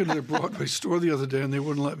to walk into their Broadway store the other day and they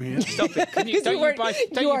wouldn't let me in. Stop it.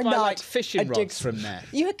 Don't you buy like fishing rods from there?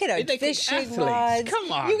 You could have fishing rods.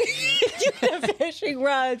 Come on. You could have fishing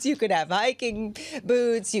rods. You could have hiking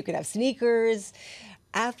boots. You could have sneakers.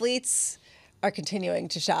 Athletes are continuing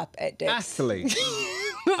to shop at Dick's. Athletes.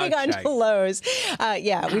 Moving on to Lowe's.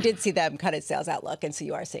 Yeah, we did see them cut its sales outlook, and so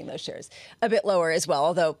you are seeing those shares a bit lower as well,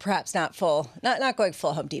 although perhaps not going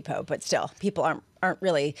full Home Depot, but still, people aren't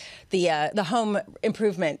really the home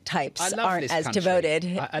improvement types aren't as devoted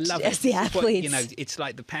as the athletes. It's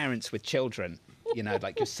like the parents with children.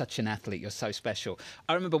 Like you're such an athlete, you're so special.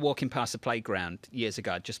 I remember walking past the playground years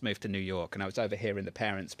ago. I'd just moved to New York, and I was overhearing the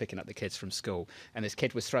parents picking up the kids from school, and this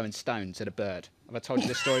kid was throwing stones at a bird. Have I told you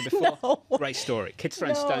this story before? No. Great story. Kids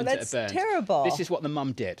throwing stones at a bird. That's terrible. This is what the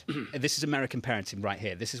mum did. This is American parenting right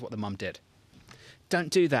here. This is what the mum did. Don't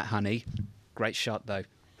do that, honey. Great shot, though.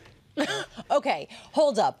 Okay,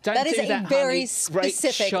 hold up. That is a very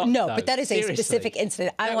specific. Shot, but that is a specific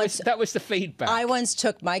incident. That was the feedback. I once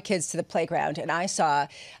took my kids to the playground, and I saw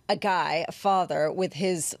a father with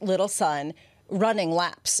his little son running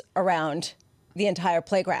laps around the entire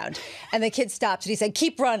playground. And the kid stopped and he said,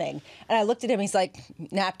 "Keep running." And I looked at him, he's like,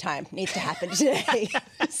 "Nap time needs to happen today."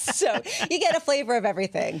 So you get a flavor of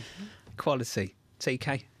everything. Quality.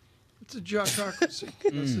 TK. It's a jockocracy.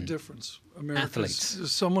 That's the difference.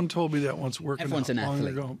 Athletes. Someone told me that once working Everyone's out an long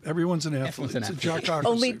athlete. ago. Everyone's an athlete. It's a jockocracy.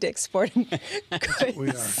 Only Dick's Sporting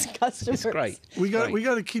Goods customers. It's great. We got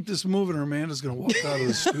to keep this moving, or Amanda's going to walk out of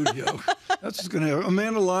the studio. That's what's going to happen.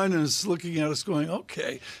 Amanda Lyon is looking at us going,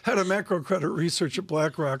 okay. Had a macro credit research at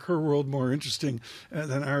BlackRock, her world more interesting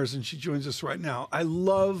than ours, and she joins us right now. I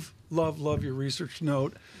love your research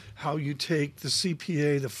note, how you take the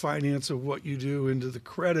CPA, the finance of what you do, into the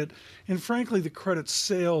credit, and frankly, the credit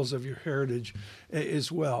sales of your heritage heritage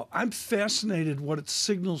as well. I'm fascinated what it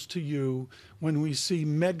signals to you when we see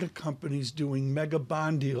mega companies doing mega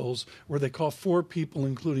bond deals where they call 4 people,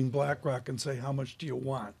 including BlackRock, and say, how much do you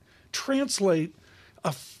want? Translate a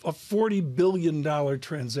 $40 billion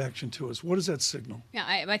transaction to us. What does that signal? Yeah,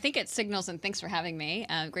 I think it signals, and thanks for having me.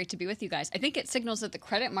 Great to be with you guys. I think it signals that the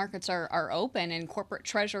credit markets are open and corporate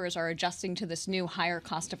treasurers are adjusting to this new higher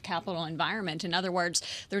cost of capital environment. In other words,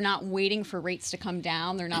 they're not waiting for rates to come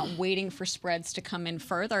down. They're not waiting for spreads to come in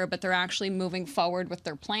further, but they're actually moving forward with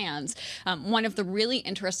their plans. One of the really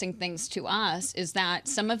interesting things to us is that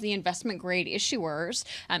some of the investment grade issuers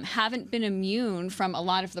haven't been immune from a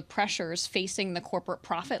lot of the pressures facing the corporate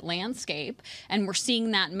profit landscape, and we're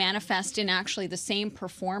seeing that manifest in actually the same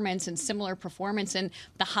performance and similar performance in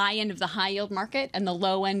the high end of the high yield market and the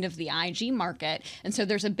low end of the IG market. And so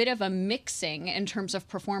there's a bit of a mixing in terms of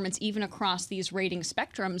performance even across these rating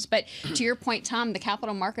spectrums. But to your point, Tom, the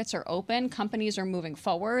capital markets are open, companies are moving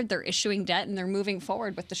forward, they're issuing debt, and they're moving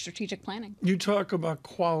forward with the strategic planning. You talk about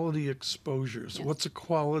quality exposures. Yes. What's a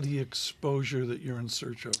quality exposure that you're in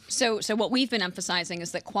search of? So what we've been emphasizing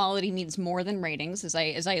is that quality means more than ratings, as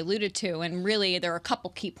I alluded to, and really there are a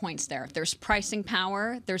couple key points there. There's pricing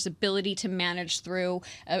power, there's ability to manage through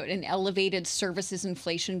an elevated services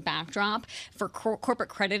inflation backdrop. For corporate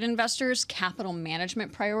credit investors, capital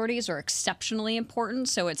management priorities are exceptionally important.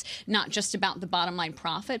 So it's not just about the bottom line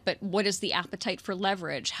profit, but what is the appetite for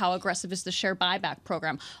leverage? How aggressive is the share buyback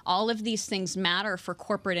program? All of these things matter for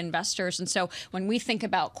corporate investors. And so when we think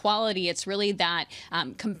about quality, it's really that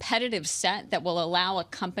competitive set that will allow a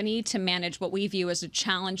company to manage what we view as a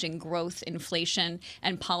challenging growth, inflation,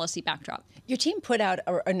 and policy backdrop. Your team put out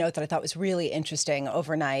a note that I thought was really interesting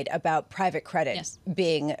overnight about private credit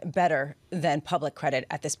being better than public credit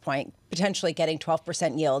at this point, potentially getting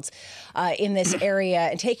 12% yields in this area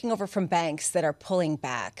and taking over from banks that are pulling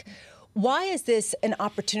back. Why is this an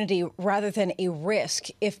opportunity rather than a risk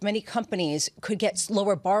if many companies could get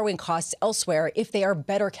lower borrowing costs elsewhere if they are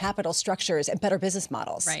better capital structures and better business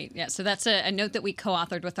models? Right. Yeah. So that's a note that we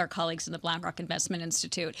co-authored with our colleagues in the BlackRock Investment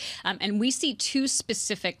Institute. And we see 2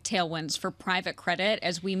 specific tailwinds for private credit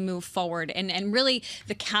as we move forward. And really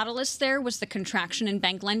the catalyst there was the contraction in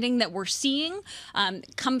bank lending that we're seeing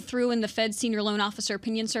come through in the Fed Senior Loan Officer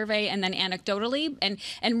Opinion Survey and then anecdotally.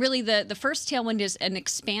 And really the first tailwind is an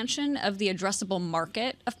expansion of the addressable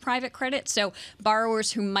market of private credit. So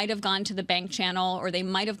borrowers who might have gone to the bank channel or they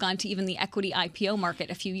might have gone to even the equity IPO market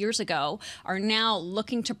a few years ago are now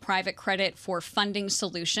looking to private credit for funding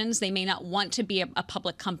solutions. They may not want to be a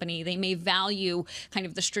public company. They may value kind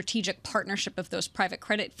of the strategic partnership of those private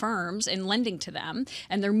credit firms in lending to them,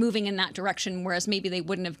 and they're moving in that direction, whereas maybe they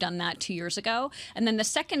wouldn't have done that 2 years ago. And then the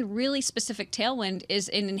second really specific tailwind is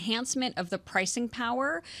an enhancement of the pricing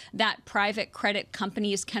power that private credit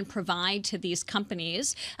companies can provide to these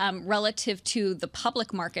companies relative to the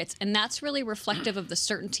public markets. And that's really reflective of the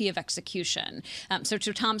certainty of execution. So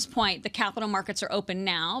to Tom's point, the capital markets are open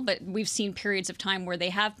now, but we've seen periods of time where they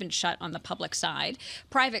have been shut on the public side.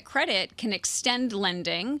 Private credit can extend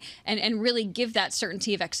lending and really give that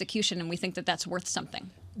certainty of execution. And we think that that's worth something.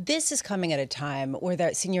 This is coming at a time where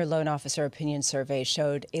the Senior Loan Officer Opinion Survey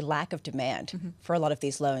showed a lack of demand for a lot of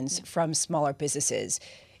these loans from smaller businesses.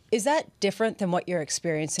 Is that different than what you're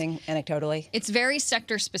experiencing anecdotally? It's very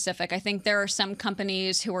sector specific. I think there are some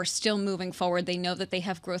companies who are still moving forward. They know that they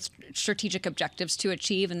have growth strategic objectives to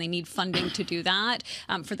achieve and they need funding to do that.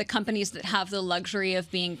 For the companies that have the luxury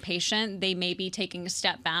of being patient, they may be taking a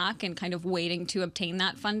step back and kind of waiting to obtain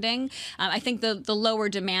that funding. I think the lower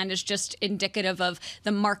demand is just indicative of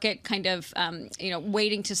the market kind of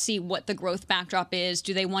waiting to see what the growth backdrop is.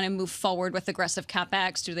 Do they want to move forward with aggressive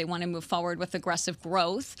CapEx? Do they want to move forward with aggressive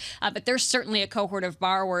growth? But there's certainly a cohort of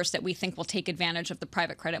borrowers that we think will take advantage of the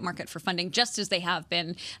private credit market for funding, just as they have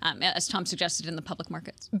been, as Tom suggested, in the public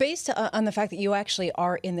markets. Based on the fact that you actually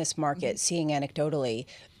are in this market, seeing anecdotally,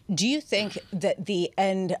 do you think that the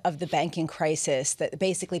end of the banking crisis, that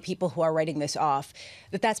basically people who are writing this off,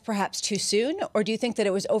 that that's perhaps too soon? Or do you think that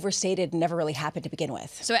it was overstated and never really happened to begin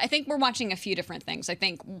with? So I think we're watching a few different things. I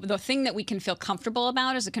think the thing that we can feel comfortable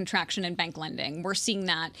about is a contraction in bank lending. We're seeing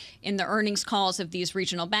that in the earnings calls of these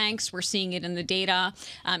regional banks. We're seeing it in the data.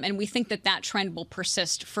 And we think that that trend will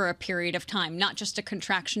persist for a period of time, not just a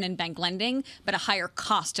contraction in bank lending, but a higher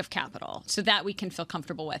cost of capital. So that we can feel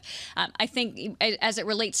comfortable with. I think as it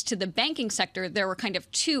relates relates to the banking sector, there were kind of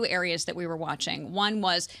two areas that we were watching. One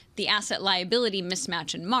was the asset liability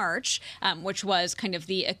mismatch in March, which was kind of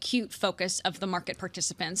the acute focus of the market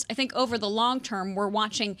participants. I think over the long term, we're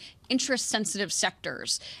watching interest-sensitive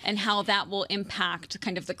sectors and how that will impact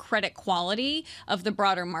kind of the credit quality of the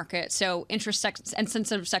broader market. So and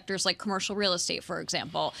sensitive sectors like commercial real estate, for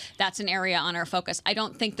example, that's an area on our focus. I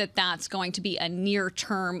don't think that that's going to be a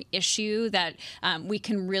near-term issue that we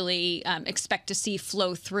can really expect to see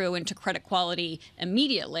flow through into credit quality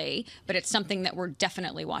immediately, but it's something that we're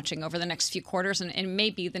definitely watching over the next few quarters and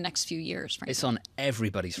maybe the next few years, frankly. It's on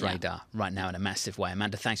everybody's radar right now in a massive way.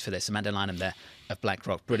 Amanda, thanks for this. Amanda Lynham there of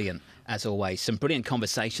BlackRock. Brilliant, as always. Some brilliant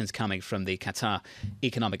conversations coming from the Qatar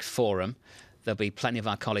Economic Forum. There'll be plenty of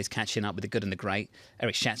our colleagues catching up with the good and the great.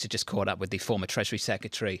 Eric Schatz just caught up with the former Treasury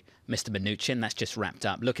Secretary, Mr. Mnuchin. That's just wrapped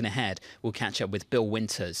up. Looking ahead, we'll catch up with Bill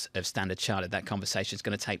Winters of Standard Chartered. That conversation is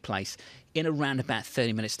going to take place in around about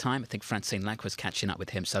 30 minutes' time. I think Francine Lack was catching up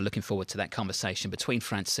with him, so looking forward to that conversation between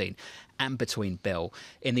Francine and between Bill.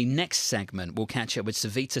 In the next segment, we'll catch up with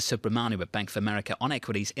Savita Subramanian of Bank of America on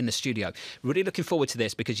equities in the studio. Really looking forward to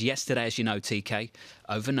this because yesterday, as you know, TK,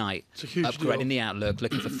 overnight, upgrading the outlook,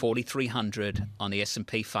 looking for 4,300 on the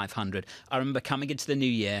S&P 500. I remember coming into the new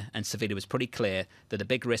year and Savita was pretty clear that the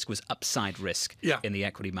big risk was upside risk in the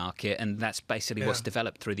equity market, and that's basically what's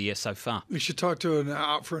developed through the year so far. We should talk to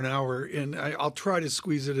her for an hour, and I'll try to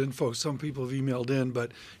squeeze it in, folks. Some people have emailed in,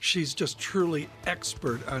 but she's just truly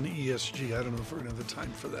expert on ESG. I don't know if we're going to have the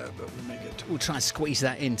time for that, but we may get to it. We'll try and squeeze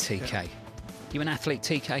that in, TK. Yeah. You an athlete,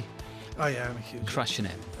 TK? I am a huge. Crushing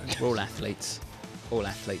it. We're all athletes. All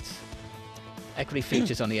athletes. Equity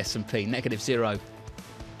futures on the S&P, negative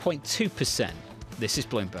 0.2%. This is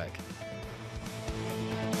Bloomberg.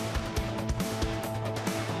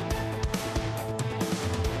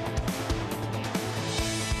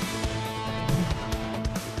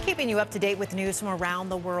 Keeping you up to date with news from around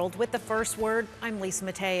the world with the first word, I'm Lisa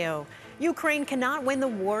Mateo. Ukraine cannot win the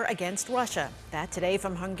war against Russia. That today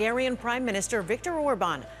from Hungarian Prime Minister Viktor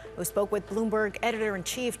Orban, who spoke with Bloomberg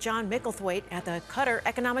editor-in-chief John Micklethwaite at the Qatar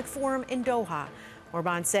Economic Forum in Doha.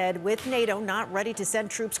 Orban said with NATO not ready to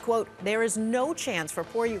send troops, quote, there is no chance for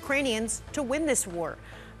poor Ukrainians to win this war.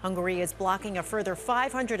 Hungary is blocking a further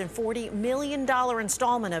 $540 million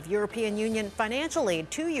installment of European Union financial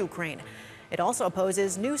aid to Ukraine. It also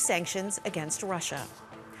opposes new sanctions against Russia.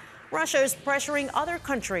 Russia is pressuring other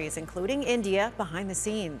countries, including India, behind the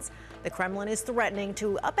scenes. The Kremlin is threatening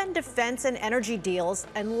to upend defense and energy deals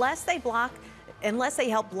unless they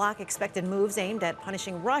help block expected moves aimed at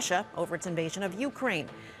punishing Russia over its invasion of Ukraine.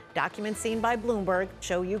 Documents seen by Bloomberg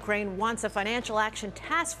show Ukraine wants a financial action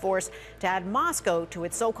task force to add Moscow to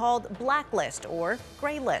its so-called blacklist or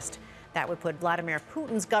gray list. That would put Vladimir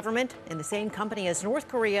Putin's government in the same company as North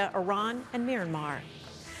Korea, Iran, and Myanmar.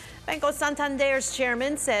 Banco Santander's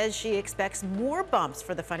chairman says she expects more bumps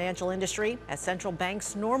for the financial industry as central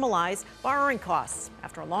banks normalize borrowing costs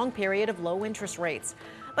after a long period of low interest rates.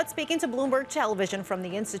 But speaking to Bloomberg Television from the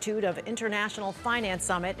Institute of International Finance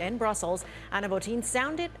Summit in Brussels, Anna Botín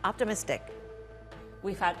sounded optimistic.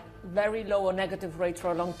 We've had very low or negative rates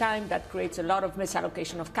for a long time. That creates a lot of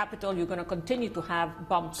misallocation of capital. You're going to continue to have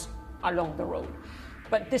bumps along the road.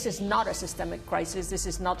 But this is not a systemic crisis. This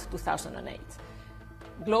is not 2008.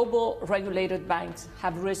 Global regulated banks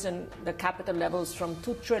have risen the capital levels from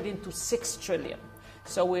 2 trillion to 6 trillion.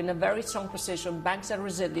 So we're in a very strong position. Banks are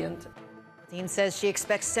resilient. Dean says she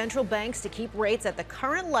expects central banks to keep rates at the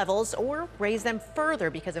current levels or raise them further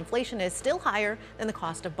because inflation is still higher than the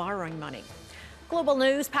cost of borrowing money. Global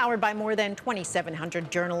news powered by more than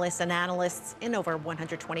 2,700 journalists and analysts in over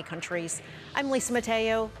 120 countries. I'm Lisa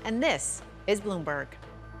Mateo, and this is Bloomberg.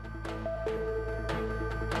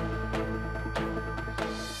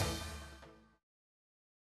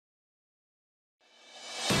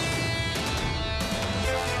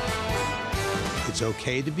 It's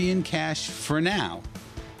okay to be in cash for now,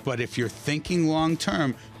 but if you're thinking long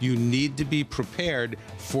term, you need to be prepared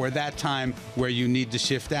for that time where you need to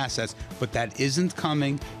shift assets. But that isn't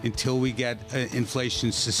coming until we get inflation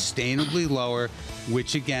sustainably lower,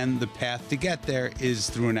 which again, the path to get there is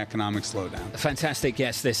through an economic slowdown. A fantastic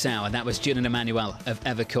guest this hour. That was Julian Emmanuel of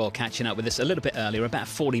Evercore catching up with us a little bit earlier, about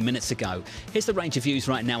 40 minutes ago. Here's the range of views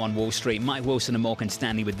right now on Wall Street. Mike Wilson of Morgan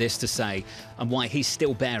Stanley with this to say and why he's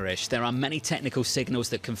still bearish. There are many technical signals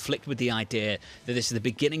that conflict with the idea that this is the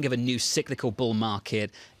beginning of a new cyclical bull market.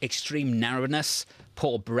 Extreme narrowness,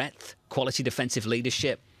 poor breadth, quality defensive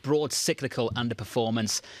leadership, broad cyclical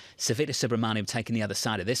underperformance. Savita Subramanian taking the other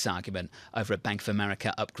side of this argument over at Bank of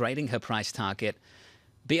America, upgrading her price target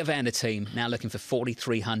B of A and the team now looking for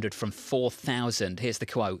 4,300 from 4,000. Here's the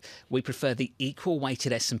quote. We prefer the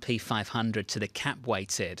equal-weighted S&P 500 to the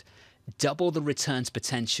cap-weighted. Double the returns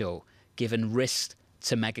potential given risk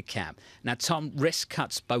to mega cap. Now, Tom, risk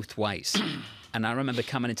cuts both ways. And I remember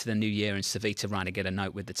coming into the new year and Savita Rana get a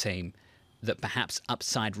note with the team that perhaps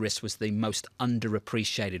upside risk was the most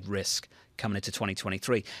underappreciated risk coming into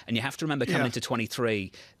 2023. And you have to remember coming into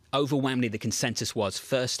 23, overwhelmingly the consensus was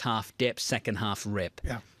first half dip, second half rip.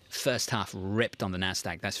 Yeah. First half ripped on the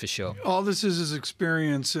NASDAQ, that's for sure. All this is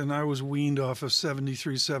experience, and I was weaned off of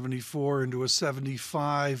 73, 74 into a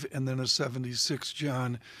 75 and then a 76,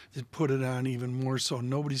 John, that put it on even more so.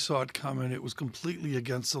 Nobody saw it coming. It was completely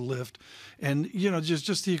against the lift. And, you know,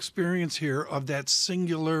 just the experience here of that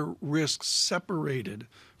singular risk separated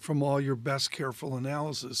from all your best careful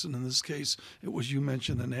analysis. And in this case, it was, you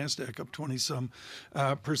mentioned the NASDAQ up 20-some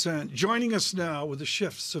 %. Joining us now with a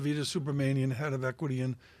shift, Savita Subramanian, head of equity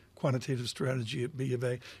and quantitative strategy at B of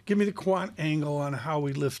A. Give me the quant angle on how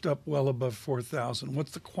we lift up well above 4,000.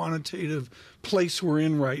 What's the quantitative place we're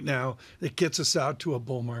in right now that gets us out to a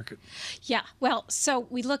bull market? Yeah, well, so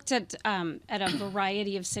we looked at a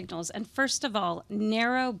variety of signals. And first of all,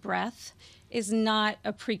 narrow breadth is not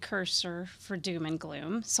a precursor for doom and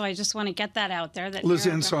gloom. So I just want to get that out there. That Liz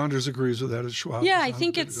Ann Saunders agrees with that as Schwab. Yeah, I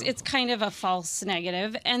think it's kind of a false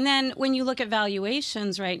negative. And then when you look at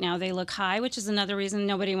valuations right now, they look high, which is another reason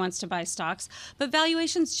nobody wants to buy stocks. But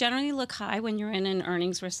valuations generally look high when you're in an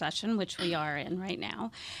earnings recession, which we are in right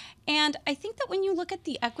now. And I think that when you look at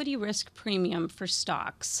the equity risk premium for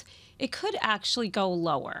stocks, it could actually go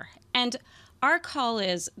lower. And our call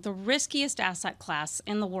is the riskiest asset class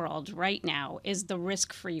in the world right now is the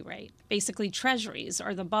risk-free rate. Basically, treasuries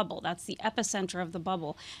are the bubble. That's the epicenter of the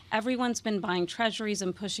bubble. Everyone's been buying treasuries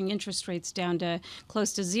and pushing interest rates down to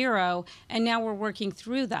close to zero, and now we're working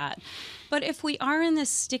through that. But if we are in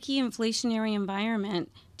this sticky inflationary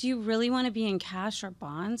environment, do you really want to be in cash or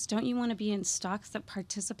bonds? Don't you want to be in stocks that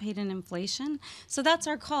participate in inflation? So that's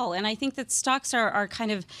our call. And I think that stocks are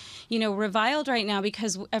kind of, reviled right now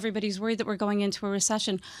because everybody's worried that we're going into a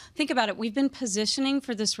recession. Think about it. We've been positioning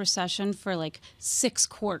for this recession for like 6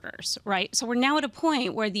 quarters, right? So we're now at a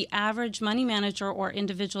point where the average money manager or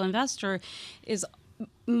individual investor is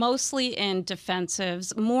mostly in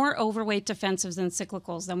defensives, more overweight defensives and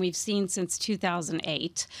cyclicals than we've seen since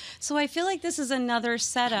 2008. So I feel like this is another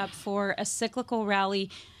setup for a cyclical rally.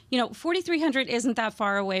 4,300 isn't that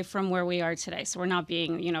far away from where we are today. So we're not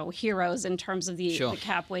being, heroes in terms of the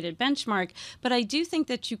cap-weighted benchmark. But I do think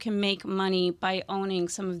that you can make money by owning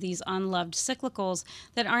some of these unloved cyclicals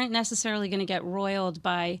that aren't necessarily going to get roiled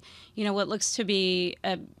by, what looks to be,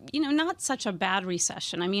 not such a bad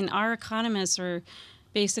recession. I mean, our economists are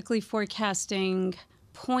basically forecasting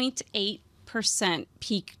 0.8%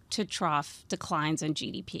 peak to trough declines in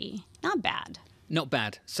GDP. Not bad. Not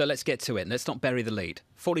bad. So let's get to it. Let's not bury the lead.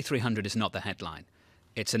 4,300 is not the headline.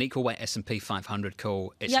 It's an equal weight S&P 500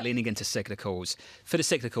 call. It's leaning into cyclicals. For the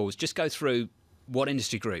cyclicals, just go through what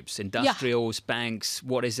industry groups, industrials, banks,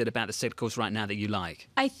 what is it about the cyclicals right now that you like?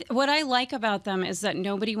 What I like about them is that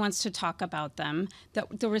nobody wants to talk about them,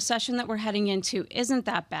 that the recession that we're heading into isn't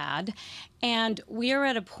that bad. And we are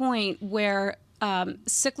at a point where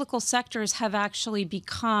cyclical sectors have actually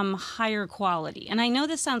become higher quality. And I know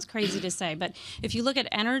this sounds crazy to say, but if you look at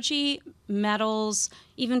energy, metals,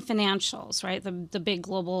 even financials, right, the big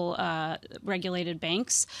global regulated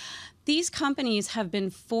banks, these companies have been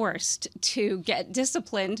forced to get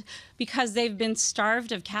disciplined because they've been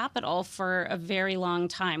starved of capital for a very long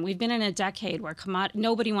time. We've been in a decade where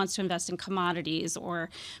nobody wants to invest in commodities or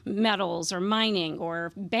metals or mining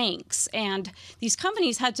or banks. And these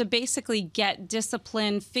companies had to basically get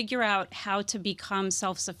disciplined, figure out how to become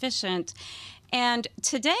self-sufficient. And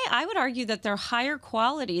today, I would argue that they're higher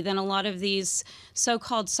quality than a lot of these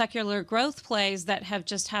so-called secular growth plays that have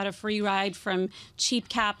just had a free ride from cheap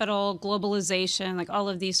capital, globalization, like all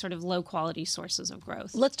of these sort of low-quality sources of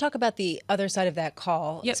growth. Let's talk about the other side of that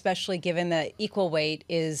call, especially given that equal weight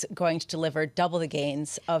is going to deliver double the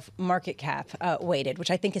gains of market cap weighted,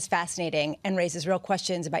 which I think is fascinating and raises real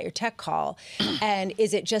questions about your tech call. And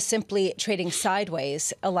is it just simply trading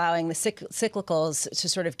sideways, allowing the cyclicals to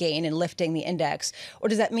sort of gain and lifting the index? Or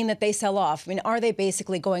does that mean that they sell off? I mean, are they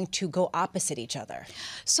basically going to go opposite each other?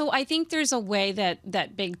 So I think there's a way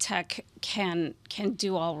that big tech can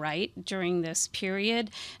do all right during this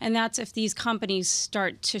period, and that's if these companies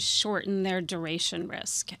start to shorten their duration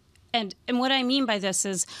risk. And what I mean by this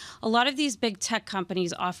is a lot of these big tech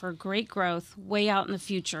companies offer great growth way out in the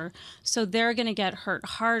future, so they're going to get hurt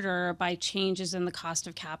harder by changes in the cost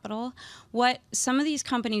of capital. What some of these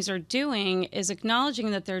companies are doing is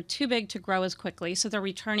acknowledging that they're too big to grow as quickly, so they're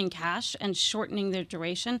returning cash and shortening their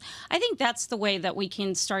duration. I think that's the way that we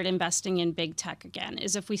can start investing in big tech again,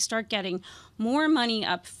 is if we start getting more money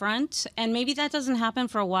up front, and maybe that doesn't happen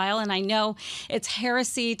for a while. And I know it's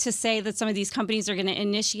heresy to say that some of these companies are going to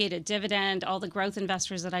initiate a dividend. All the growth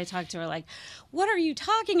investors that I talk to are like, what are you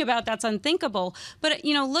talking about? That's unthinkable. But,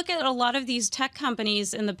 you know, look at a lot of these tech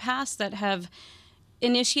companies in the past that have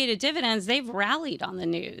initiated dividends. They've rallied on the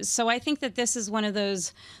news. So I think that this is one of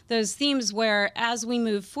those themes where, as we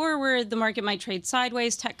move forward, the market might trade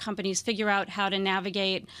sideways. Tech companies figure out how to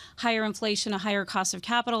navigate higher inflation, a higher cost of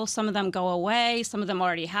capital. Some of them go away. Some of them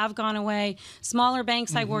already have gone away. Smaller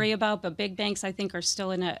banks I worry about, but big banks I think are still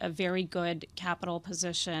in a very good capital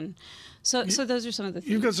position. So those are some of the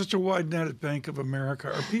things. You've got such a wide net at Bank of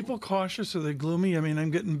America. Are people cautious? Are they gloomy? I mean,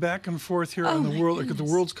 I'm getting back and forth here on the world. Like, the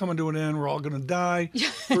world's coming to an end. We're all going to die.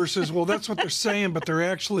 Versus, well, that's what they're saying, but they're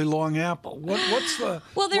actually long Apple. What's the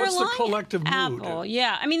collective mood?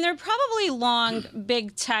 Yeah, I mean, they're probably long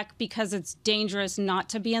big tech because it's dangerous not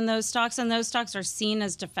to be in those stocks, and those stocks are seen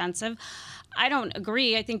as defensive. I don't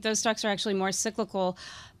agree. I think those stocks are actually more cyclical.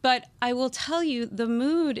 But I will tell you, the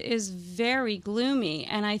mood is very gloomy.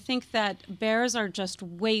 And I think that bears are just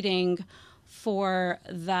waiting for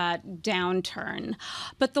that downturn.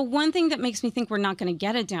 But the one thing that makes me think we're not going to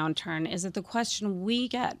get a downturn is that the question we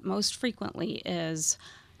get most frequently is,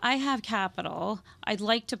 I have capital. I'd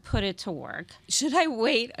like to put it to work. Should I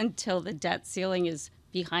wait until the debt ceiling is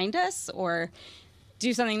behind us or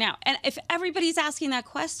do something now? And if everybody's asking that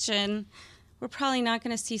question, we're probably not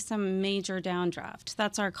going to see some major downdraft.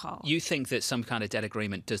 That's our call. You think that some kind of debt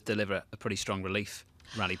agreement does deliver a pretty strong relief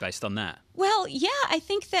rally based on that? Well, yeah, I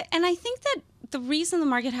think that the reason the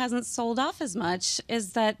market hasn't sold off as much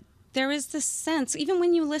is that there is this sense, even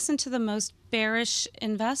when you listen to the most bearish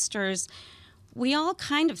investors, we all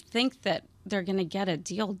kind of think that they're going to get a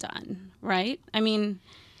deal done, right? I mean,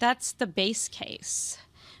 that's the base case.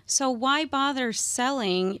 So why bother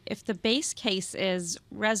selling if the base case is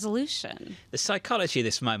resolution? The psychology of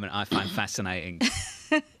this moment I find fascinating.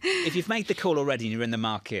 If you've made the call already and you're in the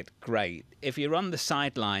market, great. If you're on the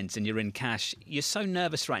sidelines and you're in cash, you're so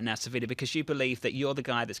nervous right now, Savita, because you believe that you're the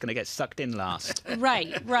guy that's going to get sucked in last. Right.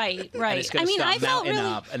 And it's going to start mounting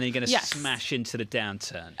up, and then you're going to Yes. smash into the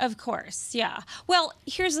downturn. Of course, yeah. Well,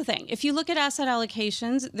 here's the thing. If you look at asset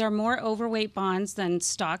allocations, they're more overweight bonds than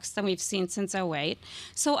stocks than we've seen since 2008.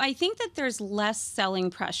 So I think that there's less selling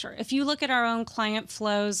pressure. If you look at our own client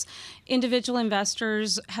flows, individual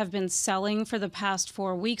investors have been selling for the past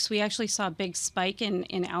 4 weeks. We actually saw a big spike in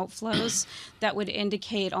outflows that would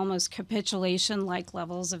indicate almost capitulation-like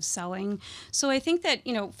levels of selling. So I think that,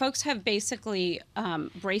 you know, folks have basically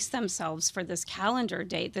braced themselves for this calendar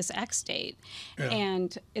date, this X date,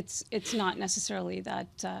 and it's not necessarily that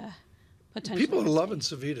potential. People are loving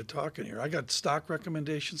Savita talking here. I got stock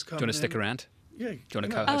recommendations coming. Do you want to stick around? Yeah. Do you want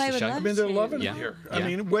to co-host the show? I mean, they're loving it here. I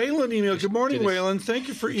mean, Waylon emailed. Good morning, Waylon. Thank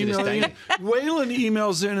you for emailing in. Waylon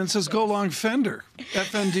emails in and says, go long Fender,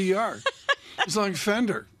 FNDR. It's long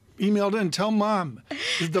Fender. Emailed in, tell mom,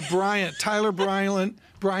 the Tyler Bryant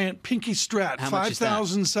Pinky Strat,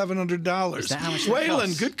 $5,700. Is that how much Waylon,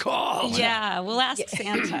 costs? good call. Yeah, we'll ask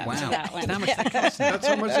Santa for that one. How much that costs? That's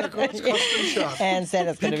how much that costs. Custom shop. And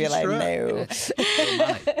Santa's going to be like, no.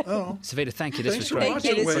 Savita, thank you. This was great. Thank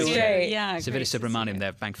you. This was great. Yeah, Savita Subramaniam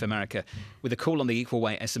there, Bank of America, with a call on the equal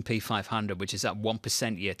weight S&P 500, which is up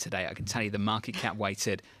 1% year to date. I can tell you the market cap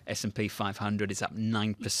weighted S&P 500 is up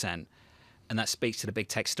 9%. And that speaks to the big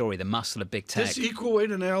tech story, the muscle of big tech. This equal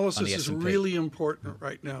weight analysis is S&P. really important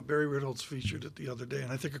right now. Barry Ritholtz featured it the other day,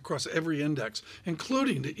 and I think across every index,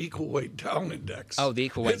 including the equal weight Dow index. Oh, the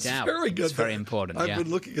equal weight it's Dow. Very good. It's very important. I've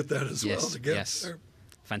been looking at that as well to get there.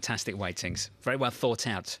 Fantastic weightings. Very well thought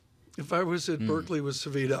out. If I was at Berkeley with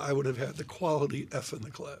Savita, I would have had the quality F in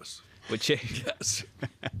the class. Would you? Yes.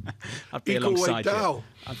 I'd be Equal alongside weight you. Dow.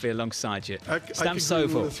 I'd be alongside you. agree Stan we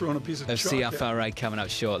Sobel would have thrown a piece of chalk at CFRA coming up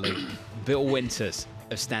shortly. Bill Winters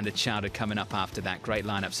of Standard Chartered coming up after that. Great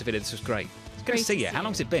lineup. Savita, this was great. It's good to see you. How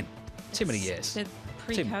long's it been? Too many years.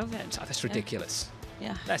 Pre-COVID. Oh, that's ridiculous.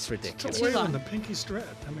 Yeah. That's ridiculous. Too on the Pinky Strat.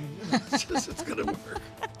 I mean, you know, it's going to work.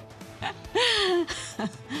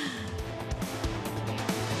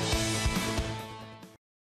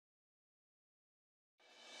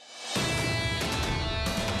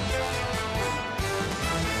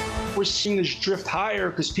 we're seeing this drift higher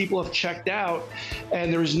because people have checked out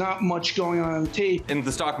and there's not much going on the tape. In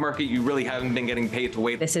the stock market, you really haven't been getting paid to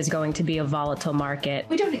wait. This is going to be a volatile market.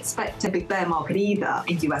 We don't expect a big bear market either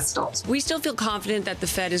in US stocks. We still feel confident that the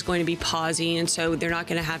Fed is going to be pausing, and so they're not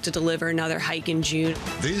going to have to deliver another hike in June.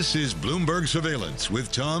 This is Bloomberg Surveillance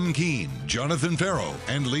with Tom Keene, Jonathan Ferro,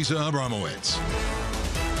 and Lisa Abramowicz.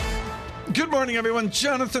 Good morning, everyone.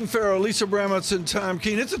 Jonathan Ferro, Lisa Abramowicz, and Tom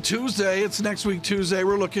Keene. It's a Tuesday. It's next week Tuesday.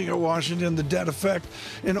 We're looking at Washington, the debt effect,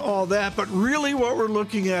 and all that. But really what we're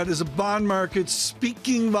looking at is a bond market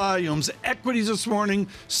speaking volumes. Equities this morning.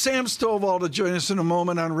 Sam Stovall to join us in a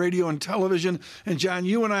moment on radio and television. And John,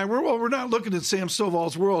 you and I, we're not looking at Sam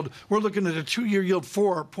Stovall's world. We're looking at a 2-year yield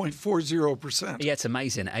 4.40%. Yeah, it's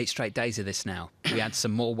amazing. 8 straight days of this now. We add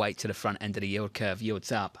some more weight to the front end of the yield curve.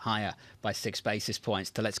 Yields up higher by 6 basis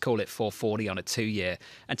points to, let's call it, 440 on a 2-year.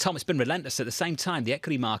 And Tom, it's been relentless. At the same time, the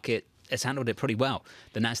equity market has handled it pretty well.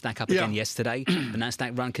 The NASDAQ up again yesterday. The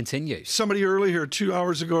NASDAQ run continues. Somebody earlier, 2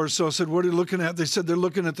 hours ago or so, said, what are you looking at? They said they're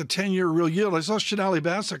looking at the 10-year real yield. I saw Shanali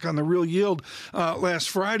Basak on the real yield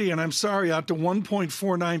last Friday, and I'm sorry, out to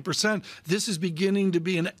 1.49%. This is beginning to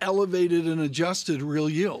be an elevated and adjusted real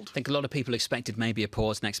yield. I think a lot of people expected maybe a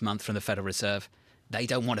pause next month from the Federal Reserve. They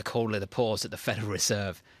don't want to call it a pause at the Federal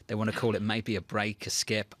Reserve. They want to call it maybe a break, a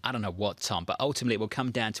skip. I don't know what, Tom, but ultimately it will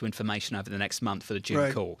come down to information over the next month for the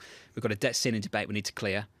June call. We've got a debt ceiling debate we need to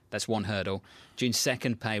clear. That's one hurdle. June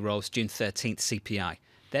 2nd payrolls, June 13th CPI.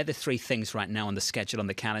 They're the 3 things right now on the schedule, on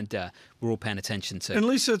the calendar, we're all paying attention to. And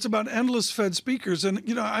Lisa, it's about endless Fed speakers. And,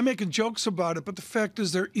 you know, I'm making jokes about it, but the fact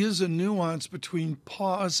is there is a nuance between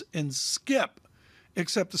pause and skip,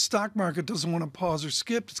 except the stock market doesn't want to pause or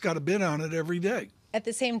skip. It's got a bid on it every day. At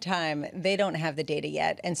the same time, they don't have the data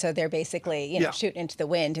yet, and so they're basically, shooting into the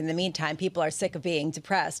wind. In the meantime, people are sick of being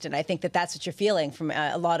depressed, and I think that that's what you're feeling from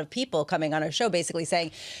a lot of people coming on our show, basically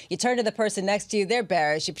saying, you turn to the person next to you, they're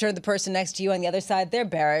bearish. You turn to the person next to you on the other side, they're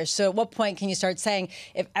bearish. So at what point can you start saying,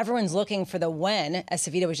 if everyone's looking for the when, as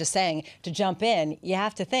Savita was just saying, to jump in, you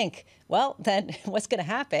have to think, well, then what's going to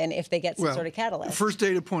happen if they get some sort of catalyst? First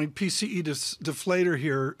data point, PCE deflator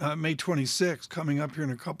here, May 26th, coming up here in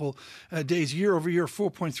a couple days. Year over year,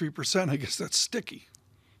 4.3%. I guess that's sticky.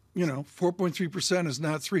 4.3% is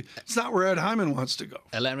not 3. It's not where Ed Hyman wants to go.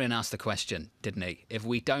 Alarian asked the question, didn't he? If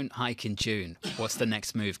we don't hike in June, what's the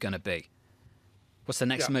next move going to be? What's the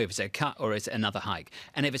next move? Is it a cut or is it another hike?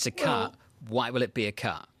 And if it's a cut, why will it be a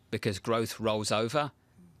cut? Because growth rolls over?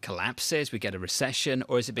 Collapses, we get a recession,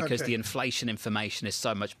 or is it because the inflation information is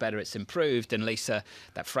so much better, it's improved? And Lisa,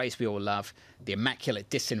 that phrase we all love, the immaculate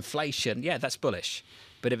disinflation, yeah, that's bullish.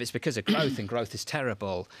 But if it's because of growth and growth is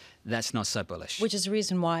terrible, that's not so bullish. Which is the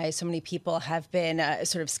reason why so many people have been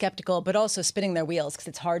sort of skeptical, but also spinning their wheels because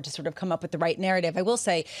it's hard to sort of come up with the right narrative. I will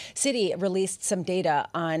say Citi released some data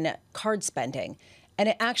on card spending. And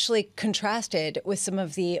it actually contrasted with some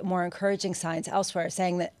of the more encouraging signs elsewhere,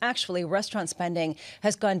 saying that actually restaurant spending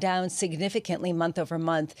has gone down significantly month over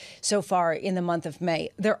month so far in the month of May.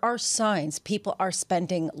 There are signs people are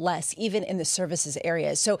spending less, even in the services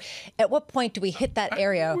areas. So at what point do we hit that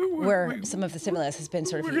area where some of the stimulus has been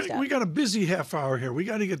sort of used up? We got a busy half hour here. We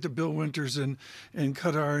got to get to Bill Winters and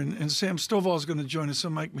Qatar, and Sam Stovall is going to join us,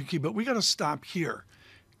 and Mike McKee, but we got to stop here.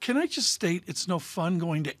 Can I just state it's no fun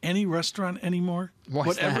going to any restaurant anymore?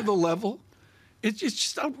 Whatever the level. It's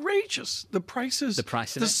just outrageous. The prices.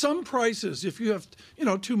 Some prices, if you have,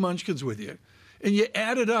 2 munchkins with you, and you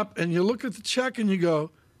add it up and you look at the check and you go,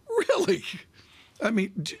 really? I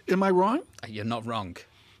mean, am I wrong? You're not wrong.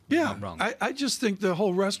 Yeah, not wrong. I just think the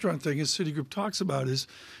whole restaurant thing, as Citigroup talks about, is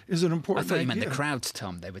an important I thought you idea. meant the crowds,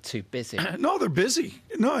 Tom. They were too busy. No, they're busy.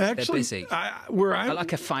 No, actually. They're busy. I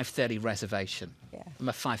like a 5:30 reservation. Yeah. I'm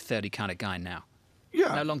a 5:30 kind of guy now.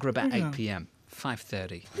 Yeah. No longer about 8 p.m.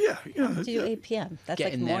 5:30. Yeah. Do 8 p.m. That's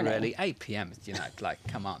Getting like morning. there early. 8 p.m.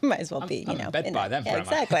 Come on. Might as well be, I'm in bed by then.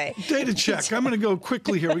 Exactly. Data check. I'm going to go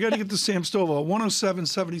quickly here. We got to get to Sam Stovall.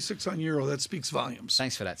 107.76 on euro. That speaks volumes.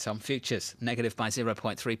 Thanks for that, Tom. Futures negative by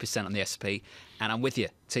 0.3% on the S&P. And I'm with you,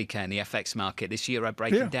 TK, in the FX market. This euro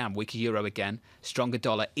breaking down. Weaker euro again. Stronger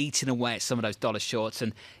dollar, eating away at some of those dollar shorts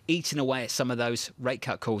and eating away at some of those rate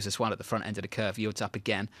cut calls as well at the front end of the curve. Yields up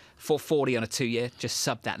again. 440 on a 2-year. Just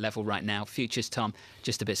sub that level right now. Futures, Tom,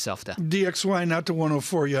 just a bit softer. DXY not to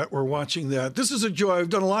 104 yet. We're watching that. This is a joy. I've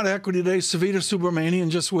done a lot of equity today. Savita Subramanian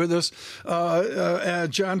just with us.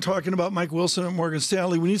 John talking about Mike Wilson at Morgan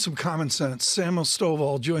Stanley. We need some common sense. Samuel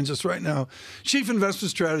Stovall joins us right now. Chief Investment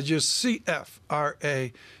Strategist,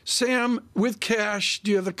 CFRA. Sam, with cash,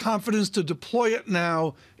 do you have the confidence to deploy it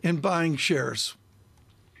now in buying shares?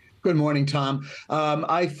 Good morning, Tom.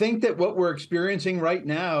 I think that what we're experiencing right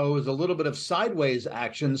now is a little bit of sideways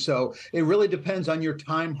action, so it really depends on your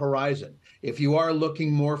time horizon. If you are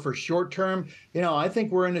looking more for short term, I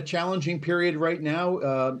think we're in a challenging period right now,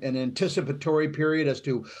 an anticipatory period as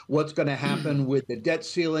to what's going to happen with the debt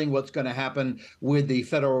ceiling, what's going to happen with the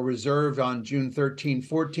Federal Reserve on June 13,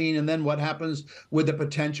 14, and then what happens with the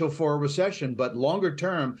potential for a recession. But longer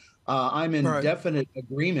term, I'm in definite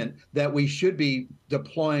agreement that we should be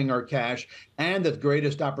deploying our cash and that the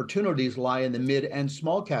greatest opportunities lie in the mid and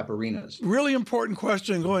small cap arenas. Really important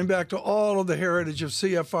question, going back to all of the heritage of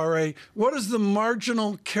CFRA. What is the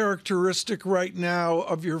marginal characteristic right now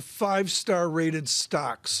of your 5-star rated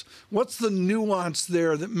stocks? What's the nuance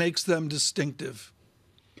there that makes them distinctive?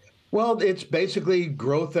 Well, it's basically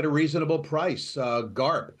growth at a reasonable price,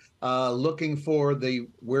 GARP. Looking for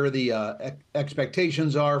where the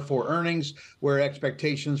expectations are for earnings, where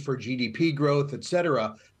expectations for GDP growth, et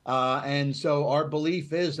cetera. And so our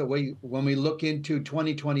belief is that when we look into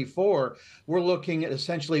 2024, we're looking at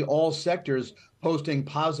essentially all sectors posting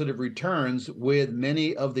positive returns, with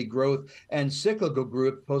many of the growth and cyclical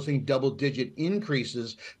groups posting double-digit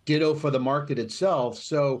increases, ditto for the market itself.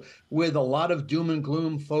 So with a lot of doom and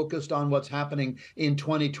gloom focused on what's happening in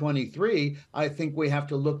 2023, I think we have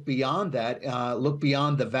to look beyond that, look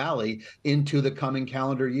beyond the valley into the coming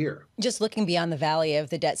calendar year. Just looking beyond the valley of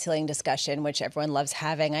the debt ceiling discussion, which everyone loves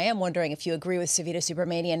having, I am wondering if you agree with Savita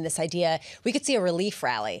Subramanian, this idea we could see a relief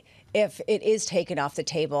rally if it is taken off the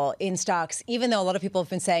table in stocks, even though a lot of people have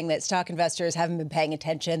been saying that stock investors haven't been paying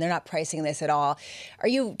attention, they're not pricing this at all. Are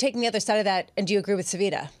you taking the other side of that, and do you agree with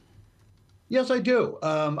Savita? Yes, I do.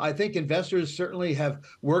 I think investors certainly have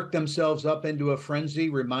worked themselves up into a frenzy,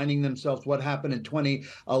 reminding themselves what happened in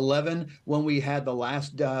 2011 when we had the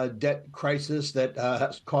last debt crisis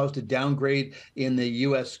that caused a downgrade in the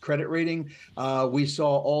U.S. credit rating. We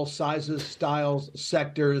saw all sizes, styles,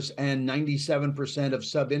 sectors, and 97% of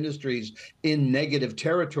sub-industries in negative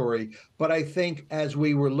territory. But I think as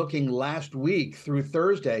we were looking last week through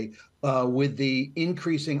Thursday, with the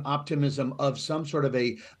increasing optimism of some sort of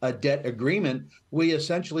a debt agreement, we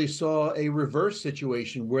essentially saw a reverse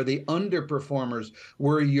situation where the underperformers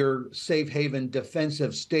were your safe haven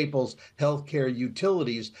defensive staples, healthcare,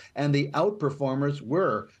 utilities, and the outperformers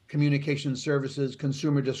were communication services,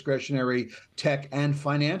 consumer discretionary, tech, and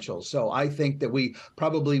financials. So I think that we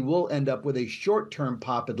probably will end up with a short-term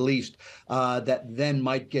pop, at least, that then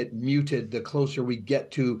might get muted the closer we get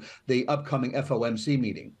to the upcoming FOMC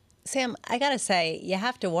meeting. Sam, I got to say, you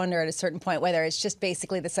have to wonder at a certain point whether it's just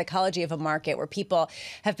basically the psychology of a market where people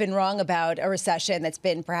have been wrong about a recession that's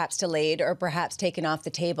been perhaps delayed or perhaps taken off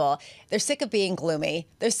the table. They're sick of being gloomy.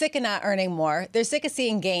 They're sick of not earning more. They're sick of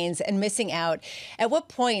seeing gains and missing out. At what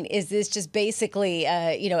point is this just basically,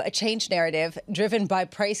 a change narrative driven by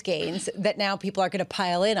price gains that now people are going to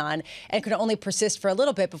pile in on and can only persist for a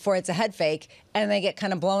little bit before it's a head fake and they get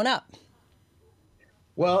kind of blown up?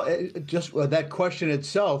 Well, just that question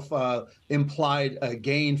itself implied a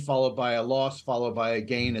gain followed by a loss, followed by a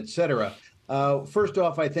gain, et cetera. First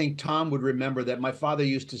off, I think Tom would remember that my father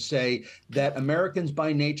used to say that Americans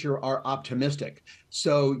by nature are optimistic.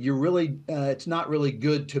 So it's not really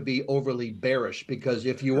good to be overly bearish, because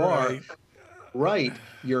if you are right,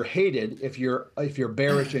 you're hated. If you're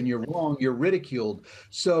bearish and you're wrong, you're ridiculed.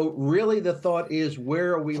 So really the thought is,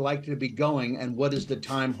 where are we likely to be going and what is the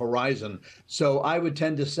time horizon? So I would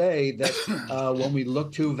tend to say that when we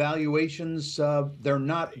look to valuations, they're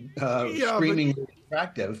not screaming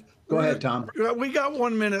attractive. Go ahead, Tom. We got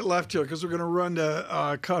 1 minute left here because we're going to run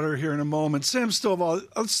to Cutter here in a moment. Sam Stovall,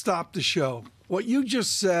 let's stop the show. What you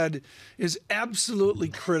just said is absolutely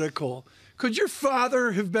critical. Could your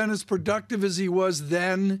father have been as productive as he was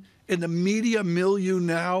then in the media milieu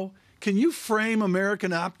now? Can you frame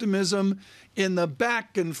American optimism in the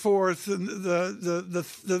back and forth, and the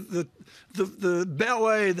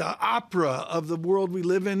ballet, the opera of the world we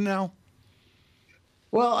live in now?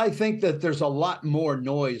 Well, I think that there's a lot more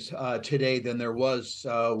noise today than there was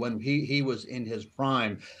when he was in his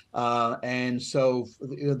prime. And so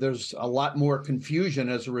there's a lot more confusion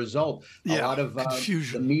as a result. A lot of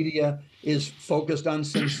the media is focused on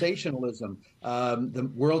sensationalism.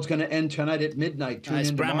 The world's going to end tonight at midnight. Tune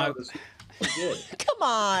in tomorrow. Come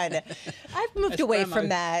on. I've moved away from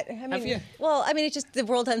that. It's just the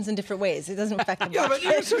world ends in different ways. It doesn't affect the market.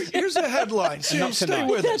 But here's a headline. Stay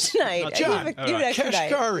with us. Tonight. John,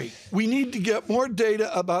 Kashkari, we need to get more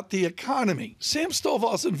data about the economy. Sam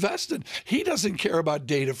Stovall's invested. He doesn't care about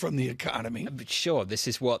data from the economy. But sure, this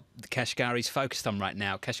is what Kashkari's focused on right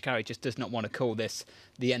now. Kashkari just does not want to call this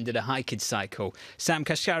the end of the hiking cycle. Sam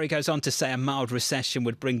Kashkari goes on to say a mild recession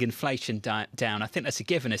would bring inflation down. I think that's a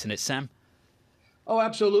given, isn't it, Sam? Oh,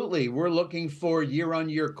 absolutely. We're looking for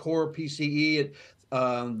year-on-year core PCE at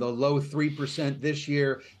the low 3% this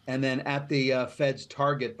year, and then at the Fed's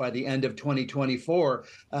target by the end of 2024.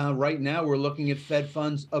 Right now, we're looking at Fed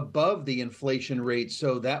funds above the inflation rate.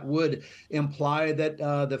 So that would imply that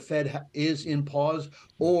the Fed is in pause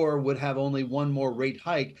or would have only one more rate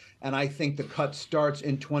hike. And I think the cut starts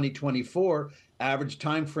in 2024. Average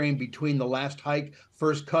time frame between the last hike,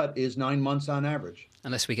 first cut is 9 months on average.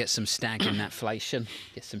 Unless we get some stagflation.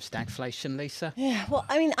 Get some stagflation, Lisa? Yeah, well,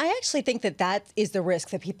 I mean, I actually think that is the risk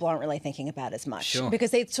that people aren't really thinking about as much. Sure. Because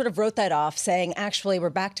they sort of wrote that off, saying, actually, we're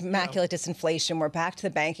back to immaculate disinflation. We're back to the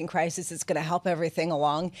banking crisis. It's going to help everything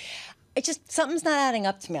along. It just, something's not adding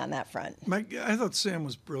up to me on that front. Mike, I thought Sam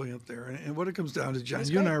was brilliant there. And what it comes down to, John,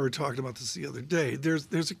 you and I were talking about this the other day.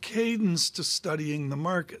 There's a cadence to studying the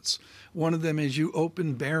markets. One of them is you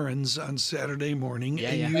open Barron's on Saturday morning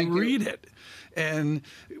you read it. And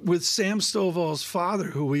with Sam Stovall's father,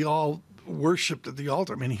 who we all worshipped at the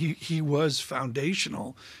altar, I mean, he was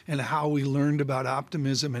foundational in how we learned about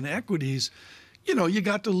optimism and equities. You know, you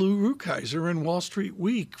got to Lou Rukeyser in Wall Street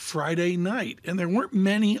Week Friday night, and there weren't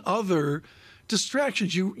many other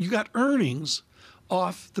distractions. You got earnings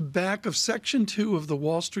off the back of Section 2 of the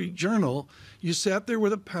Wall Street Journal. You sat there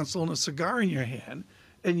with a pencil and a cigar in your hand,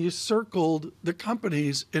 and you circled the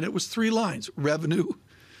companies, and it was 3 lines: revenue,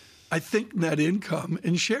 I think net income,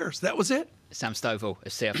 and shares. That was it. Sam Stovall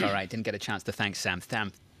of CFRA. Didn't get a chance to thank Sam.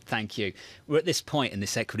 Sam, thank you. We're at this point in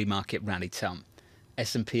this equity market rally, Tom.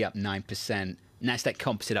 S&P up 9%. Nasdaq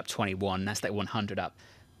Composite up 21, Nasdaq 100 up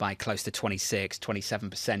by close to 26,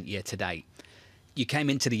 27% year to date. You came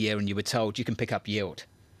into the year and you were told you can pick up yield.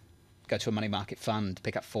 Go to a money market fund,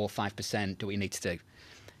 pick up 4 or 5%, do what you need to do.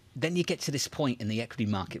 Then you get to this point in the equity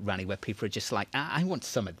market rally where people are just like, I want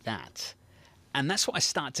some of that. And that's what I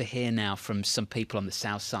start to hear now from some people on the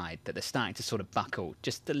south side, that they're starting to sort of buckle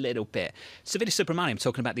just a little bit. Savita Subramaniam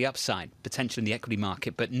talking about the upside, potential in the equity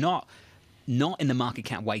market, but not in the market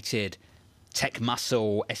cap weighted tech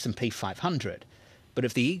muscle S&P 500, but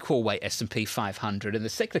of the equal weight S&P 500 and the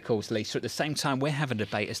cyclicals, Lisa. At the same time, we're having a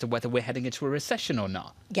debate as to whether we're heading into a recession or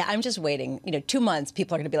not. Yeah, I'm just waiting. 2 months,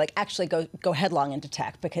 people are going to be like, actually go headlong into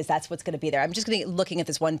tech, because that's what's going to be there. I'm just going to be looking at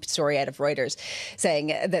this one story out of Reuters saying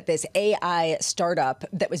that this AI startup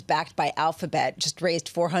that was backed by Alphabet just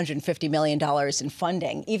raised $450 million in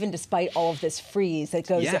funding, even despite all of this freeze that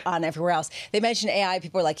goes on everywhere else. They mentioned AI.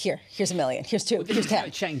 People are like, here's $1 million, here's 2, here's 10.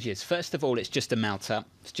 It changes. First of all, it's just a melt up.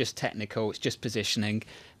 It's just technical. It's just positioning.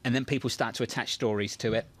 And then people start to attach stories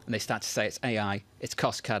to it. And they start to say it's AI, it's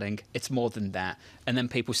cost cutting, it's more than that. And then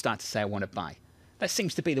people start to say, I want to buy. That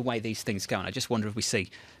seems to be the way these things go. And I just wonder if we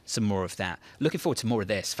see some more of that. Looking forward to more of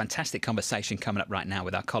this. Fantastic conversation coming up right now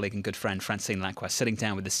with our colleague and good friend, Francine Lacroix, sitting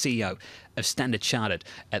down with the CEO of Standard Chartered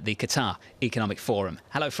at the Qatar Economic Forum.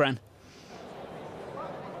 Hello, Fran.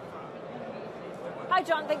 Hi,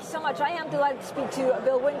 John. Thank you so much. I am delighted to speak to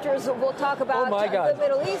Bill Winters. We'll talk about the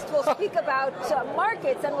Middle East. We'll speak about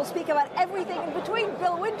markets, and we'll speak about everything in between.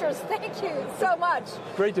 Bill Winters, thank you so much.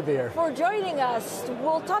 Great to be here. For joining us.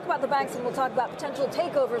 We'll talk about the banks, and we'll talk about potential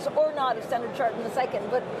takeovers or not of Standard Chartered in a second.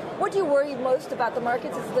 But what do you worry most about the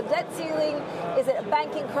markets? Is it the debt ceiling? Is it a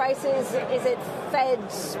banking crisis? Is it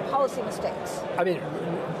Fed's policy mistakes? I mean,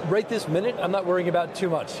 right this minute, I'm not worrying about too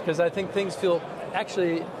much, because I think things feel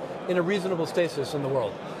actually in a reasonable stasis in the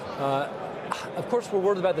world. Of course, we're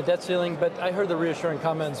worried about the debt ceiling, but I heard the reassuring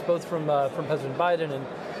comments both from President Biden and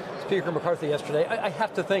Speaker McCarthy yesterday. I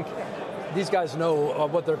have to think these guys know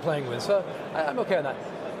what they're playing with, so I'm okay on that.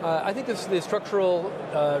 I think the structural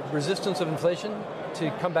resistance of inflation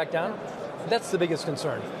to come back down, that's the biggest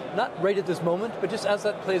concern. Not right at this moment, but just as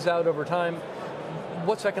that plays out over time,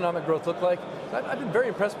 what's economic growth look like? I've been very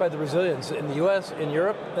impressed by the resilience in the U.S., in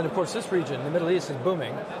Europe, and of course this region, the Middle East, is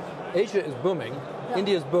booming. Asia is booming.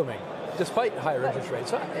 India is booming, despite higher interest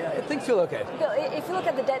rates. So things feel okay. Bill, if you look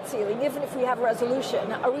at the debt ceiling, even if we have a resolution,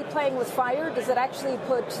 are we playing with fire? Does it actually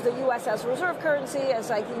put the U.S. as reserve currency, as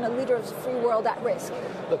leader of the free world, at risk?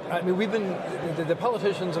 Look, I mean, the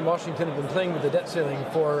politicians in Washington have been playing with the debt ceiling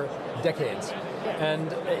for decades, and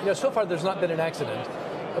so far there's not been an accident.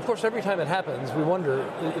 Of course, every time it happens, we wonder,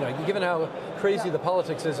 given how crazy the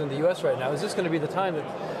politics is in the U.S. right now, is this going to be the time that...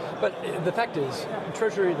 But the fact is,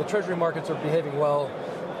 the Treasury markets are behaving well,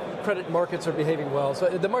 credit markets are behaving well, so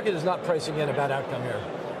the market is not pricing in a bad outcome here.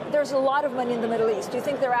 There's a lot of money in the Middle East. Do you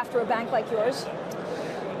think they're after a bank like yours?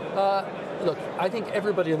 Look, I think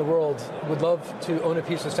everybody in the world would love to own a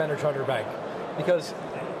piece of Standard Chartered Bank, because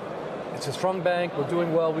It's a strong bank. We're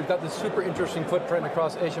doing well. We've got this super interesting footprint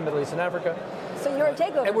across Asia, Middle East, and Africa. So you're a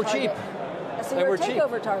takeover and we're target. cheap. So you're a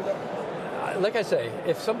takeover target. Like I say,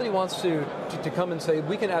 if somebody wants to come and say,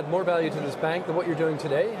 we can add more value to this bank than what you're doing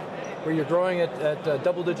today, where you're growing at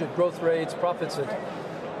double-digit growth rates, profits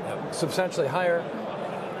at substantially higher,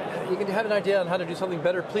 you can have an idea on how to do something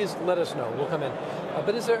better, please let us know. We'll come in.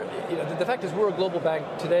 But is there, the fact is we're a global bank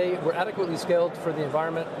today. We're adequately scaled for the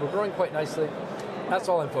environment. We're growing quite nicely. That's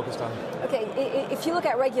all I'm focused on. Okay, if you look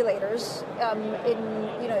at regulators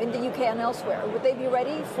in the UK and elsewhere, would they be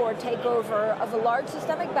ready for a takeover of a large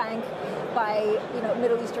systemic bank by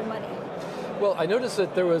Middle Eastern money? Well, I noticed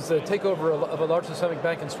that there was a takeover of a large systemic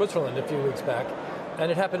bank in Switzerland a few weeks back, and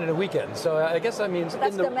it happened in a weekend. So I guess that means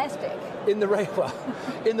domestic. In the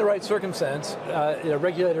right circumstance,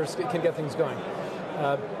 regulators can get things going.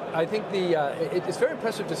 I think it's very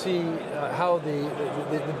impressive to see how the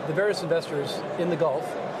various investors in the Gulf.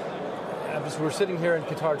 We're sitting here in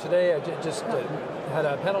Qatar today. I just had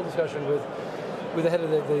a panel discussion with the head of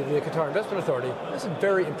the Qatar Investment Authority. This is a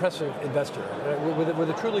very impressive investor with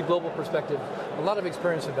a truly global perspective, a lot of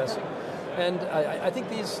experience investing. And I think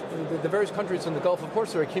the various countries in the Gulf, of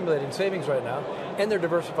course, are accumulating savings right now, and they're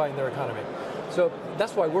diversifying their economy. So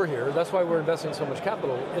that's why we're here. That's why we're investing so much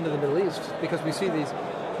capital into the Middle East, because we see these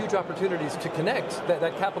huge opportunities to connect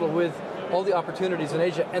that capital with all the opportunities in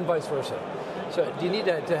Asia and vice versa. So do you need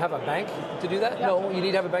to have a bank to do that? Yep. No, you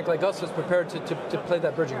need to have a bank like us that's prepared to play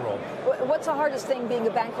that bridging role. What's the hardest thing being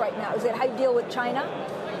a bank right now? Is it how you deal with China?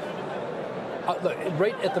 Look,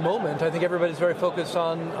 right at the moment, I think everybody's very focused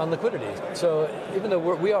on liquidity. So even though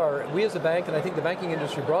we as a bank, and I think the banking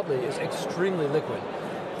industry broadly, is extremely liquid,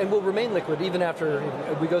 and will remain liquid even after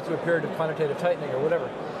we go through a period of quantitative tightening or whatever.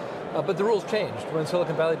 But the rules changed when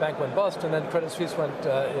Silicon Valley Bank went bust, and then Credit Suisse went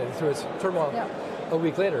through its turmoil a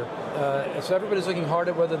week later. So everybody's looking hard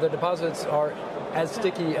at whether the deposits are as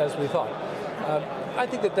sticky as we thought. I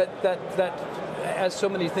think that as so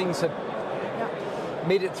many things have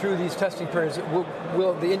made it through these testing periods,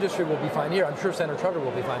 the industry will be fine here. I'm sure Standard Chartered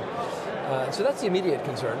will be fine. So that's the immediate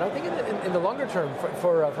concern. I think in the longer term,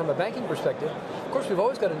 from a banking perspective, of course, we've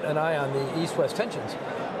always got an eye on the East-West tensions.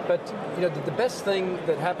 But the best thing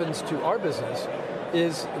that happens to our business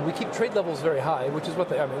is we keep trade levels very high, which is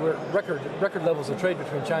we're record levels of trade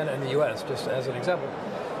between China and the U.S., just as an example.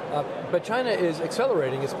 But China is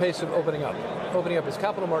accelerating its pace of opening up its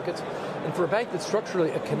capital markets, and for a bank that's structurally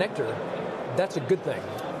a connector, that's a good thing.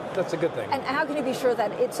 That's a good thing. And how can you be sure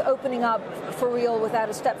that it's opening up for real without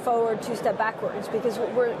a step forward, two step backwards? Because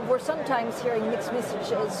we're sometimes hearing mixed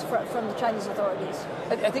messages from the Chinese authorities.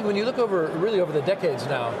 I think when you look over the decades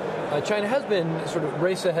now, China has been sort of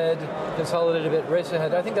race ahead, consolidate a bit, race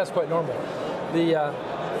ahead. I think that's quite normal.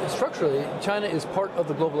 Structurally, China is part of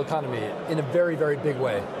the global economy in a very, very big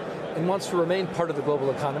way, and wants to remain part of the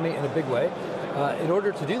global economy in a big way. In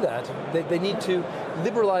order to do that, they need to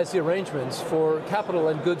liberalize the arrangements for capital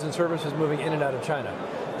and goods and services moving in and out of China.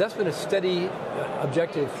 That's been a steady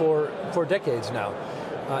objective for decades now.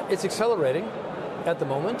 It's accelerating at the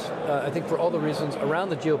moment, I think for all the reasons around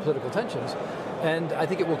the geopolitical tensions, and I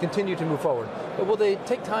think it will continue to move forward. But will they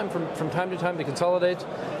take time from time to time to consolidate?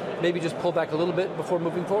 Maybe just pull back a little bit before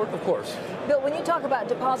moving forward? Of course. Bill, when you talk about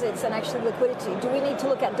deposits and actually liquidity, do we need to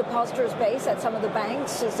look at depositors' base at some of the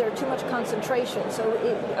banks? Is there too much concentration? So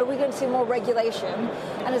are we going to see more regulation?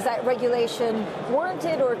 And is that regulation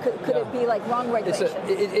warranted, or could it be like wrong regulation?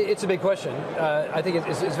 It's a big question. I think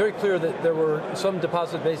it's very clear that there were some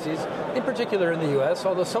deposit bases, in particular in the U.S.,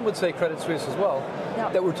 although some would say Credit Suisse as well,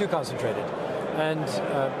 that were too concentrated.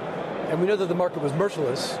 And we know that the market was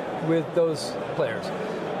merciless with those players.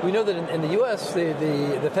 We know that in the U.S.,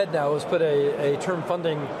 the Fed now has put a term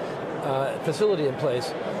funding facility in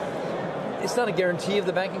place. It's not a guarantee of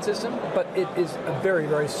the banking system, but it is a very,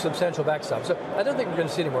 very substantial backstop. So I don't think we're going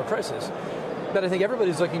to see any more crisis. But I think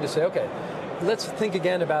everybody's looking to say, okay, let's think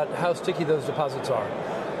again about how sticky those deposits are.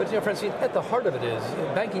 But, Francine, at the heart of it is,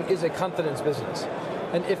 banking is a confidence business.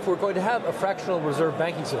 And if we're going to have a fractional reserve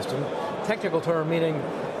banking system, technical term meaning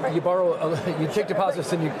you borrow, you take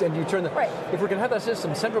deposits and you turn them. If we're going to have that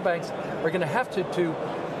system, central banks are going to have to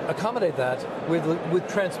accommodate that with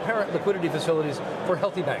transparent liquidity facilities for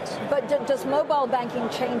healthy banks. But does mobile banking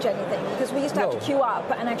change anything? Because we used to have to queue up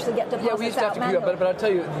and actually get deposits out. Yeah, we used to have to queue up, but I'll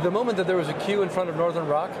tell you, the moment that there was a queue in front of Northern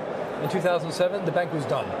Rock in 2007, the bank was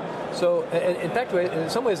done. So, in fact, in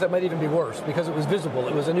some ways that might even be worse because it was visible.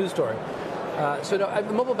 It was a news story.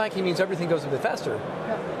 Mobile banking means everything goes a bit faster.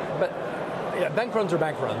 But bank runs are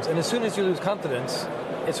bank runs, and as soon as you lose confidence,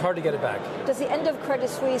 it's hard to get it back. Does the end of Credit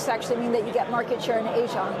Suisse actually mean that you get market share in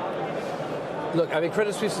Asia? Look, I mean,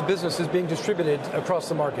 Credit Suisse's business is being distributed across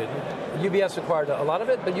the market. UBS acquired a lot of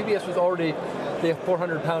it, but UBS was already the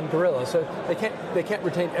 400-pound gorilla, so they can't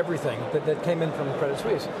retain everything that came in from Credit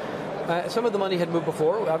Suisse. Some of the money had moved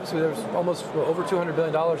before. Obviously, there was almost over $200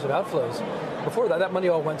 billion of outflows. Before that, that money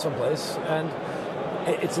all went someplace, and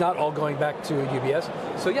it's not all going back to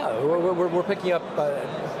UBS. So yeah, we're picking up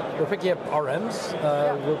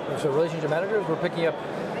RMs, so relationship managers. We're picking up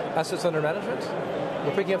assets under management.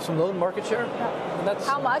 We're picking up some loan market share. And that's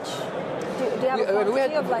how much? Do you have a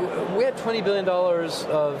quantity of like? We had $20 billion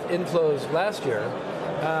of inflows last year,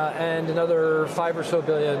 and another $5 or so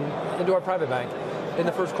billion into our private bank in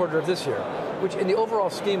the first quarter of this year, which in the overall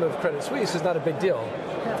scheme of Credit Suisse is not a big deal.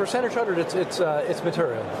 Yeah. For Standard Chartered, it's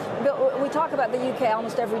material. But we talk about the UK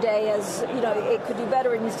almost every day as, you know, it could do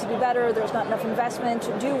better, it needs to be better, there's not enough investment.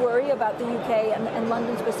 Do you worry about the UK and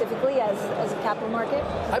London specifically as a capital market?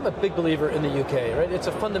 I'm a big believer in the UK, right? It's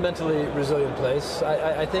a fundamentally resilient place.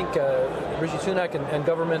 I think Rishi Sunak and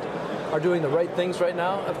government are doing the right things right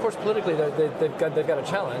now. Of course, politically, they've got a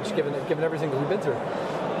challenge given everything that we've been through.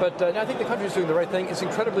 But I think the country's doing the right thing. It's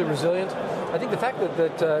incredibly resilient. I think the fact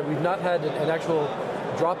that we've not had an actual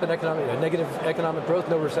drop in negative economic growth,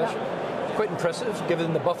 no recession, quite impressive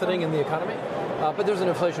given the buffeting in the economy. But there's an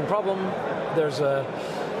inflation problem.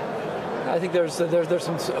 I think there's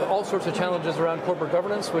some all sorts of challenges around corporate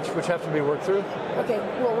governance which have to be worked through. Okay,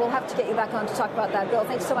 well, we'll have to get you back on to talk about that, Bill.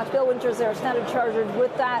 Thanks so much. Bill Winters there, Standard Chartered.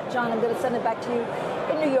 With that, John, I'm going to send it back to you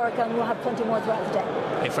in New York, and we'll have plenty more throughout the day.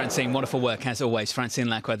 Hey, Francine, wonderful work as always. Francine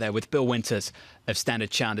Lacqua there with Bill Winters of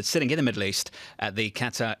Standard Chartered, sitting in the Middle East at the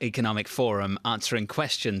Qatar Economic Forum, answering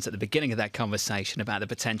questions at the beginning of that conversation about the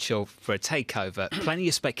potential for a takeover. Plenty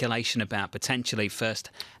of speculation about potentially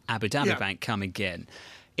first Abu Dhabi Bank coming in.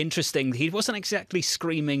 Interesting, he wasn't exactly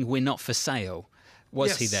screaming, "We're not for sale."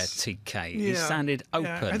 Was he there, TK? He sounded open.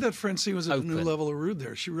 I thought Francine was at a new level of rude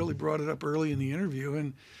there. She really brought it up early in the interview,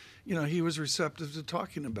 and you know, he was receptive to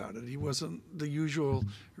talking about it. He wasn't the usual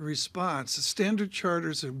response. Standard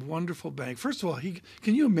Charter's a wonderful bank. First of all,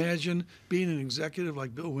 can you imagine being an executive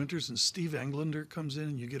like Bill Winters and Steve Englander comes in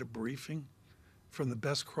and you get a briefing from the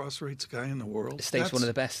best cross rates guy in the world? Steve's one of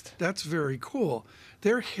the best. That's very cool.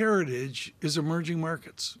 Their heritage is emerging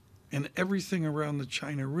markets and everything around the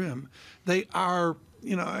China Rim. They are,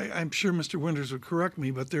 you know, I'm sure Mr. Winters would correct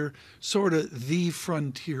me, but they're sort of the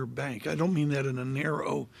frontier bank. I don't mean that in a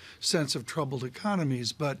narrow sense of troubled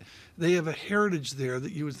economies, but they have a heritage there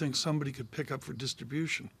that you would think somebody could pick up for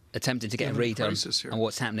distribution. Attempted to get a read on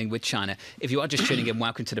what's happening with China. If you are just tuning in,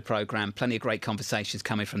 welcome to the programme. Plenty of great conversations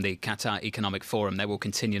coming from the Qatar Economic Forum. They will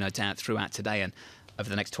continue, no doubt, throughout today and over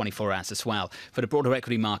the next 24 hours as well. For the broader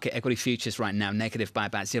equity market, equity futures right now negative by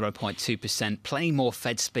about 0.2%. Plenty more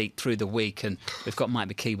Fed speak through the week, and we've got Mike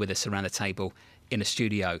McKee with us around the table in the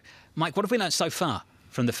studio. Mike, what have we learned so far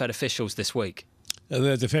from the Fed officials this week?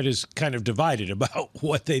 The Fed is kind of divided about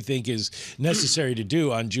what they think is necessary to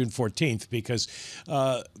do on June 14th, because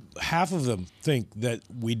half of them think that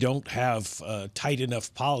we don't have tight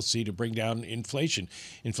enough policy to bring down inflation.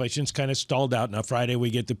 Inflation's kind of stalled out. Now, Friday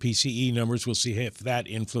we get the PCE numbers. We'll see if that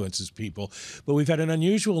influences people. But we've had an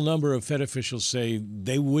unusual number of Fed officials say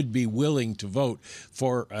they would be willing to vote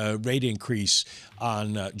for a rate increase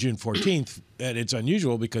on June 14th. And it's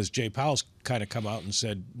unusual because Jay Powell's kind of come out and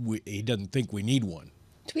said he doesn't think we need one.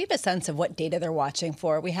 Do we have a sense of what data they're watching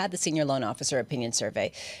for? We had the senior loan officer opinion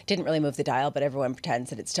survey. Didn't really move the dial, but everyone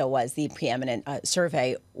pretends that it still was the preeminent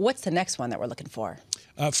survey. What's the next one that we're looking for?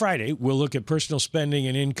 Friday, we'll look at personal spending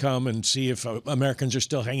and income and see if Americans are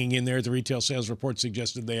still hanging in there. The retail sales report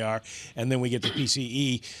suggested they are. And then we get the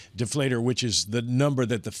PCE deflator, which is the number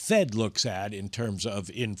that the Fed looks at in terms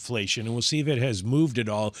of inflation. And we'll see if it has moved at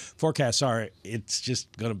all. Forecasts are it's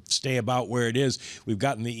just going to stay about where it is. We've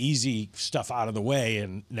gotten the easy stuff out of the way,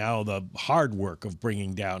 and now the hard work of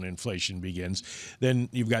bringing down inflation begins. Then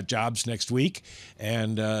you've got jobs next week.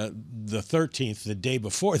 And the 13th, the day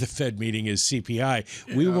before the Fed meeting, is CPI.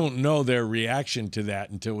 We won't know their reaction to that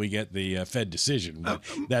until we get the Fed decision. But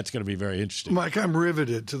that's going to be very interesting. Mike, I'm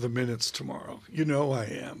riveted to the minutes tomorrow. You know I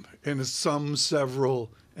am. And it's some,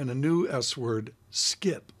 several, and a new S word,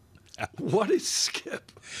 skip. What is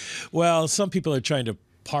skip? Well, some people are trying to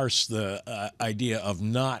parse the idea of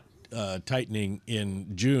not tightening in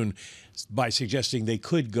June by suggesting they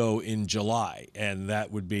could go in July, and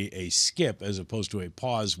that would be a skip as opposed to a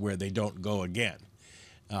pause where they don't go again.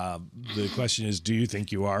 The question is, do you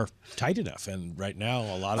think you are tight enough? And right now,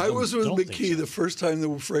 a lot of them don't think so. I was with McKee the first time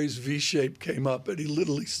the phrase V-shape came up, and he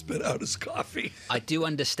literally spit out his coffee. I do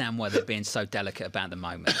understand why they're being so delicate about the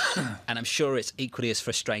moment. And I'm sure it's equally as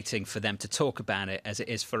frustrating for them to talk about it as it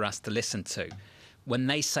is for us to listen to. when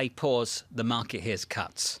they say pause, the market hears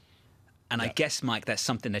cuts. And I guess, Mike, that's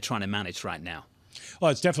something they're trying to manage right now.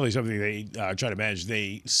 Well, it's definitely something they try to manage.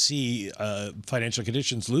 They see financial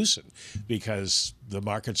conditions loosen because the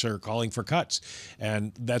markets are calling for cuts.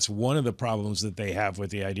 And that's one of the problems that they have with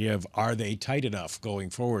the idea of, are they tight enough going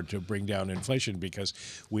forward to bring down inflation? Because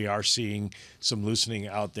we are seeing some loosening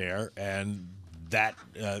out there, and that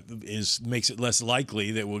makes it less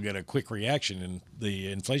likely that we'll get a quick reaction in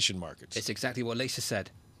the inflation markets. It's exactly what Lisa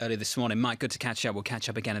said earlier this morning. Mike, good to catch up. We'll catch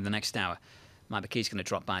up again in the next hour. Mike McKee's going to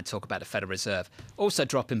drop by and talk about the Federal Reserve. Also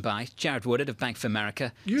dropping by, Jared Woodard of Bank of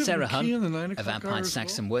America, Sarah Hunt of Alpine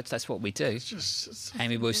Saxon Woods. That's what we do.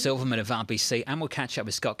 Amy Wu Silverman of RBC. And we'll catch up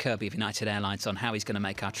with Scott Kirby of United Airlines on how he's going to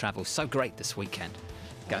make our travel so great this weekend.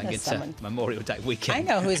 Going into Memorial Day weekend.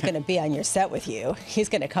 I know who's going to be on your set with you. He's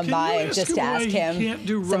going to come by and just ask him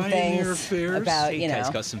some things about, you know. He's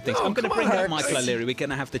got some things. I'm going to bring up Michael O'Leary. We're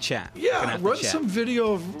going to have the chat. Yeah, run some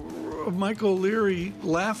video of Michael O'Leary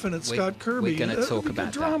laughing at Scott Kirby. We're going to talk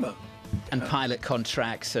about drama. And pilot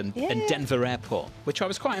contracts and Denver Airport, which I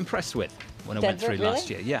was quite impressed with when I went through last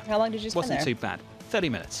year. Yeah. How long did you spend Wasn't there? too bad. 30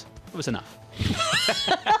 minutes. It was enough.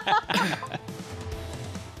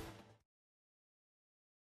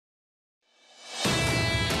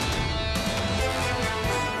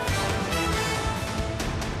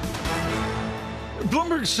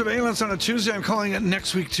 Bloomberg Surveillance on a Tuesday. I'm calling it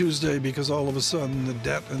next week Tuesday because all of a sudden the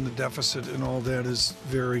debt and the deficit and all that is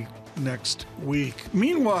very next week.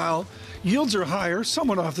 Meanwhile, yields are higher,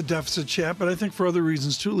 somewhat off the deficit chat, but I think for other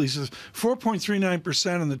reasons too, Lisa.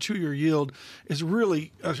 4.39% on the two-year yield is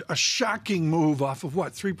really a shocking move off of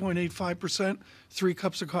what, 3.85%? 3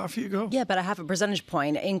 cups of coffee ago? Yeah, but a half a percentage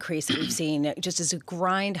point increase that we've seen just as a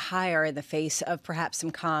grind higher in the face of perhaps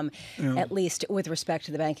some calm, at least with respect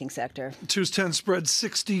to the banking sector. 2's10 spread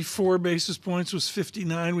 64 basis points was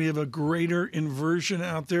 59. We have a greater inversion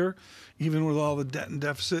out there, even with all the debt and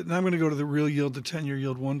deficit. And I'm going to go to the real yield, the 10-year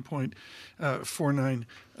yield,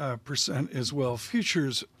 1.49% as well.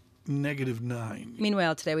 Futures -9.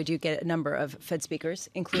 Meanwhile, today we do get a number of Fed speakers,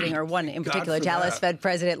 including our one in particular, Dallas Fed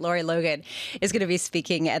President Lori Logan is going to be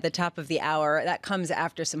speaking at the top of the hour. That comes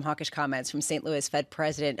after some hawkish comments from St. Louis Fed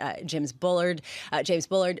President James Bullard.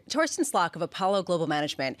 Torsten Slok of Apollo Global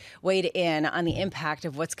Management weighed in on the impact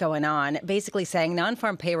of what's going on, basically saying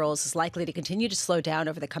non-farm payrolls is likely to continue to slow down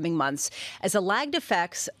over the coming months as the lagged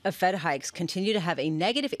effects of Fed hikes continue to have a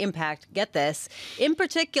negative impact, get this, in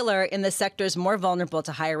particular in the sectors more vulnerable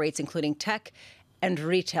to higher rates, including tech and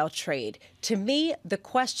retail trade. To me, the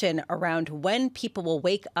question around when people will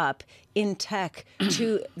wake up in tech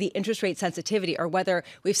to the interest rate sensitivity, or whether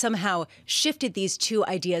we've somehow shifted these two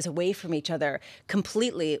ideas away from each other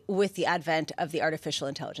completely with the advent of the artificial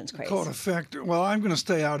intelligence craze. Call it a factor. Well, I'm going to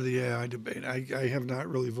stay out of the AI debate. I have not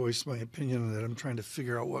really voiced my opinion on that. I'm trying to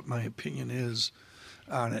figure out what my opinion is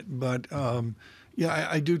on it. But yeah,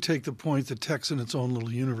 I do take the point that tech's in its own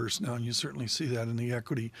little universe now, and you certainly see that in the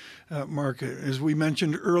equity market. As we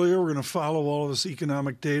mentioned earlier, we're going to follow all of this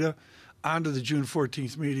economic data onto the June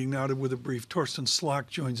 14th meeting. Now with a brief, Torsten Slok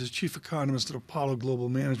joins as chief economist at Apollo Global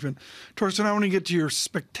Management. Torsten, I want to get to your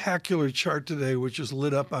spectacular chart today, which is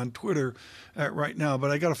lit up on Twitter right now,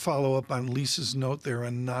 but I got to follow up on Lisa's note there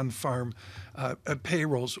on non-farm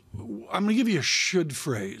payrolls. I'm going to give you a should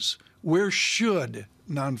phrase. Where should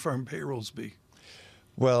non-farm payrolls be?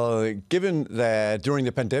 Well, given that during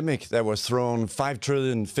the pandemic there was thrown 5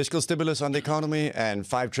 trillion fiscal stimulus on the economy and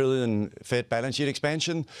 5 trillion Fed balance sheet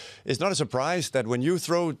expansion, it's not a surprise that when you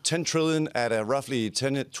throw 10 trillion at a roughly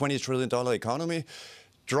 $20 trillion economy,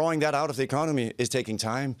 drawing that out of the economy is taking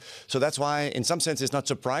time. So that's why, in some sense, it's not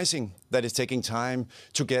surprising that it's taking time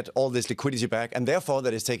to get all this liquidity back, and therefore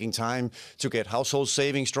that it's taking time to get household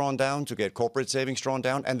savings drawn down, to get corporate savings drawn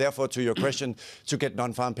down, and therefore, to your question, to get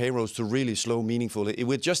non-farm payrolls to really slow meaningfully. It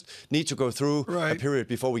would just need to go through a period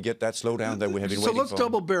before we get that slowdown that we have been waiting for. So let's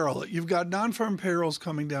double barrel it. You've got non-farm payrolls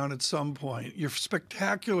coming down at some point. Your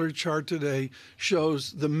spectacular chart today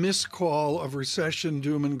shows the miscall of recession,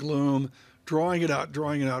 doom and gloom, drawing it out,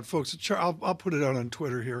 folks. I'll put it out on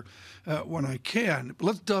Twitter here when I can. But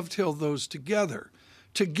let's dovetail those together.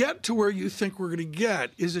 To get to where you think we're going to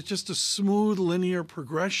get, is it just a smooth linear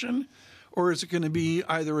progression, or is it going to be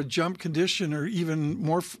either a jump condition or even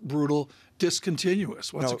more brutal,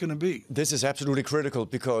 discontinuous? What's it going to be? This is absolutely critical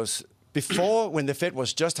because before, when the Fed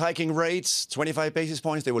was just hiking rates, 25 basis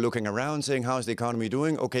points, they were looking around saying, how's the economy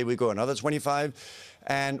doing? Okay, we go another 25.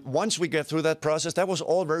 And once we get through that process, that was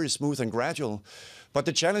all very smooth and gradual. But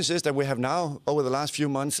the challenge is that we have now, over the last few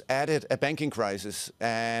months, added a banking crisis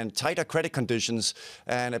and tighter credit conditions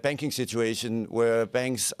and a banking situation where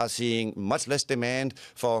banks are seeing much less demand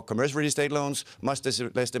for commercial real estate loans, much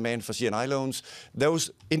less demand for C&I loans.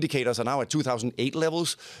 Those indicators are now at 2008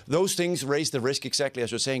 levels. Those things raise the risk, exactly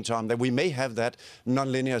as you're saying, Tom, that we may have that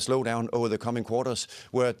nonlinear slowdown over the coming quarters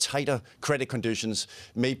where tighter credit conditions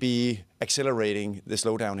may be accelerating the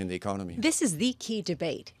slowdown in the economy. This is the key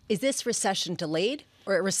debate. Is this recession delayed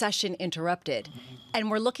or a recession interrupted?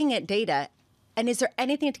 And we're looking at data. And is there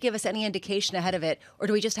anything to give us any indication ahead of it, or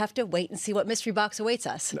do we just have to wait and see what mystery box awaits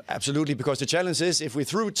us? Absolutely, because the challenge is if we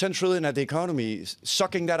threw 10 trillion at the economy,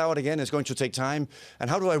 sucking that out again is going to take time. And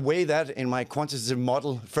how do I weigh that in my quantitative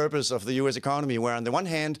model purpose of the U.S. economy, where on the one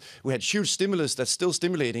hand, we had huge stimulus that's still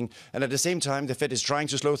stimulating, and at the same time, the Fed is trying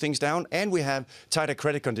to slow things down, and we have tighter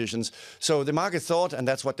credit conditions. So the market thought, and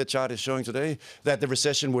that's what the chart is showing today, that the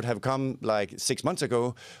recession would have come like 6 months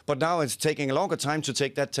ago. But now it's taking a longer time to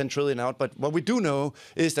take that 10 trillion out. But what we do know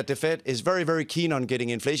is that the Fed is very, very keen on getting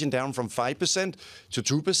inflation down from 5% to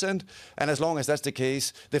 2%. And as long as that's the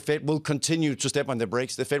case, the Fed will continue to step on the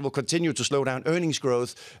brakes. The Fed will continue to slow down earnings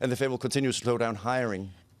growth, and the Fed will continue to slow down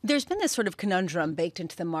hiring. There's been this sort of conundrum baked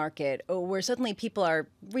into the market where suddenly people are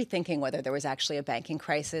rethinking whether there was actually a banking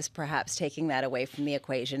crisis, perhaps taking that away from the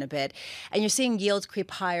equation a bit. And you're seeing yields creep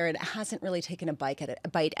higher, and it hasn't really taken a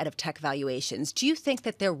bite out of tech valuations. Do you think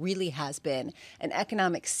that there really has been an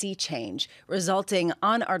economic sea change resulting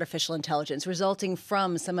on artificial intelligence, resulting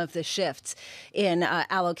from some of the shifts in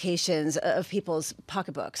allocations of people's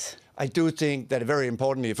pocketbooks? I do think that very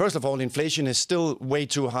importantly, first of all, inflation is still way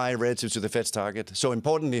too high relative to the Fed's target. So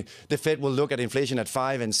importantly, the Fed will look at inflation at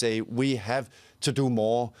 5 and say, we have to do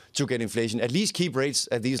more to get inflation, at least keep rates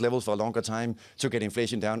at these levels for a longer time to get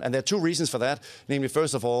inflation down. And there are two reasons for that. Namely,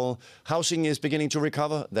 first of all, housing is beginning to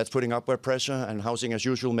recover. That's putting upward pressure, and housing, as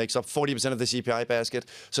usual, makes up 40% of the CPI basket.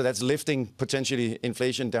 So that's lifting potentially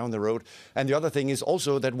inflation down the road. And the other thing is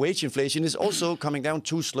also that wage inflation is also coming down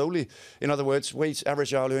too slowly. In other words,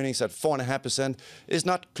 average hourly earnings at 4.5% is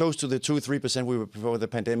not close to the 2-3% we were before the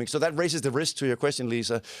pandemic. So that raises the risk, to your question,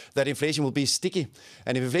 Lisa, that inflation will be sticky.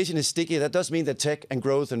 And if inflation is sticky, that does mean that tech and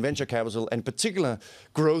growth and venture capital, and particular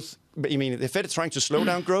growth, I mean, the Fed is trying to slow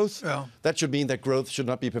down growth. Yeah. That should mean that growth should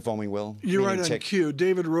not be performing well. You're right on tech. cue.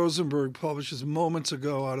 David Rosenberg publishes moments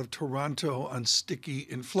ago out of Toronto on sticky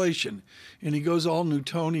inflation. And he goes all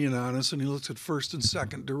Newtonian on us, and he looks at first and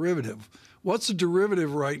second derivative. What's the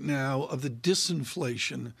derivative right now of the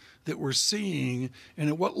disinflation that we're seeing, and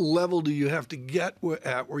at what level do you have to get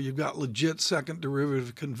at where you've got legit second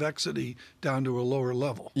derivative convexity down to a lower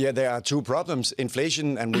level? Yeah, there are two problems.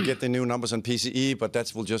 Inflation, and we'll get the new numbers on PCE, but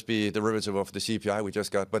that will just be a derivative of the CPI we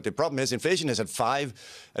just got. But the problem is inflation is at 5,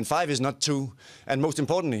 and 5 is not 2. And most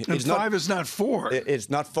importantly, and 5 is not 4.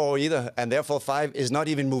 It's not 4 either, and therefore 5 is not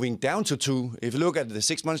even moving down to 2. If you look at the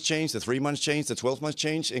 6 months change, the 3 months change, the 12 months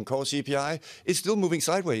change in core CPI, it's still moving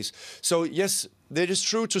sideways. So yes, it is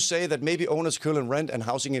true to say that maybe owner's equivalent rent and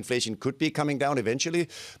housing inflation could be coming down eventually,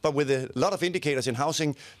 but with a lot of indicators in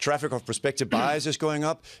housing, traffic of prospective buyers is going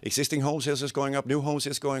up, existing home sales is going up, new home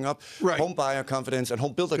sales is going up, home buyer confidence and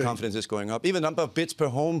home builder confidence is going up. Even the number of bids per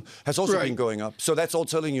home has also been going up. So that's all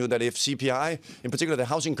telling you that if CPI, in particular the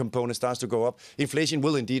housing component, starts to go up, inflation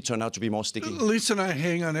will indeed turn out to be more sticky. Lisa and I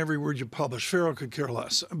hang on every word you publish. Ferro could care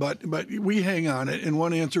less, but we hang on it, and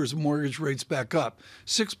one answer is mortgage rates back up.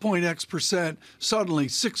 6.x%. Suddenly,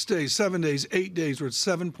 6 days, 7 days, 8 days, we're at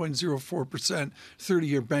 7.04%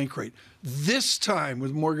 30-year bank rate. This time,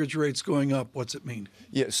 with mortgage rates going up, what's it mean?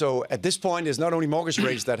 Yeah, so at this point, it's not only mortgage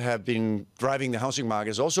rates that have been driving the housing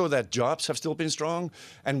market, it's also that jobs have still been strong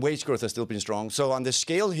and wage growth has still been strong. So on the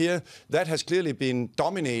scale here, that has clearly been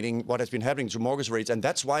dominating what has been happening to mortgage rates, and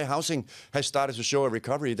that's why housing has started to show a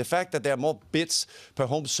recovery. The fact that there are more bids per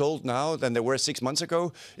home sold now than there were 6 months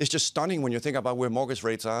ago is just stunning when you think about where mortgage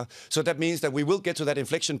rates are. So that means that we will get to that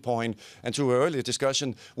inflection point, and to our earlier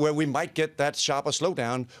discussion, where we might get that sharper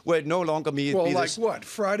slowdown, where it no longer like what,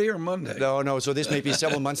 Friday or Monday? No. So this may be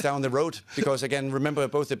several months down the road, because again, remember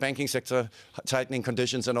both the banking sector tightening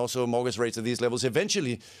conditions and also mortgage rates at these levels.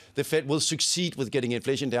 Eventually, the Fed will succeed with getting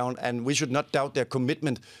inflation down, and we should not doubt their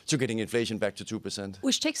commitment to getting inflation back to 2%.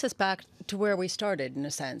 Which takes us back to where we started, in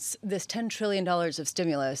a sense. This $10 trillion of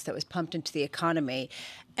stimulus that was pumped into the economy,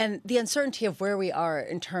 and the uncertainty of where we are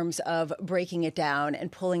in terms of breaking taking it down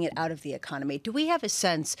and pulling it out of the economy. Do we have a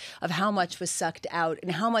sense of how much was sucked out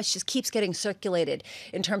and how much just keeps getting circulated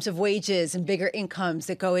in terms of wages and bigger incomes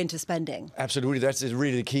that go into spending? Absolutely. That's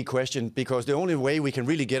really the key question, because the only way we can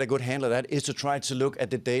really get a good handle of that is to try to look at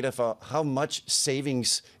the data for how much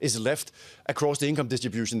savings is left across the income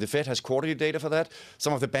distribution. The Fed has quarterly data for that.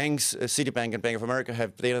 Some of the banks, Citibank and Bank of America,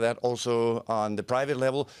 have data that also on the private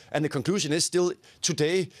level. And the conclusion is still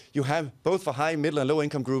today you have both for high, middle and low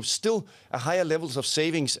income groups still a higher levels of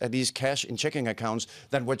savings at these cash in checking accounts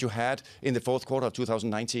than what you had in the fourth quarter of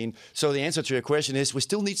 2019. So the answer to your question is we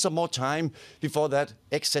still need some more time before that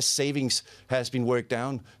excess savings has been worked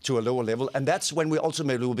down to a lower level. And that's when we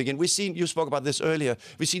ultimately will begin. We've seen, you spoke about this earlier,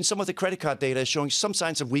 we've seen some of the credit card data showing some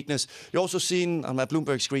signs of weakness. You also seen on my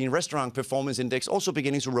Bloomberg screen, restaurant performance index also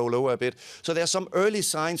beginning to roll over a bit. So there are some early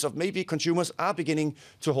signs of maybe consumers are beginning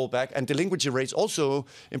to hold back, and delinquency rates also,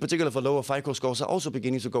 in particular for lower FICO scores, are also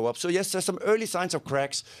beginning to go up. So yes, there's some early signs of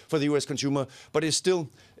cracks for the US consumer, but it's still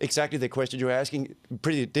exactly the question you're asking,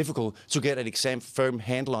 pretty difficult to get an firm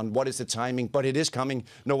handle on what is the timing, but it is coming.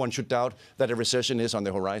 No one should doubt that a recession is on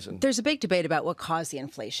the horizon. There's a big debate about what caused the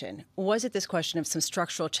inflation. Was it this question of some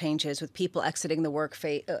structural changes with people exiting the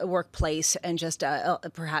workplace and just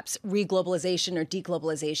perhaps reglobalization or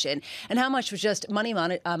deglobalization? And how much was just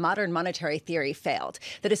modern monetary theory failed?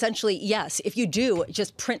 That essentially, yes, if you do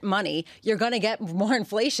just print money, you're going to get more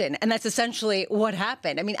inflation. And that's essentially what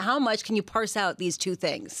happened. I mean, how much can you parse out these two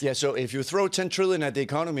things? Yeah, so if you throw 10 trillion at the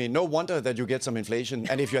economy, no wonder that you get some inflation.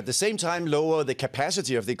 And if you at the same time lower the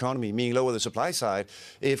capacity of the economy, meaning lower the supply side,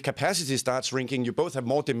 if capacity starts shrinking, you both have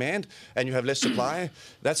more demand and you have less supply.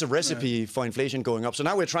 That's a recipe for inflation going up. So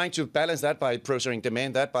now we're trying to balance that by pressuring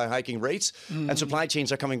demand, that by hiking rates, and supply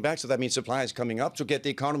chains are coming back. So that means supply is coming up to get the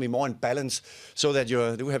economy more in balance, so that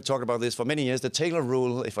we have talked about this for many years. The Taylor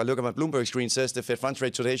rule, if I look at my Bloomberg screen, says the Fed funds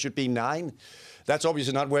rate today should be 9. That's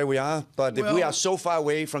obviously not where we are, but we are so far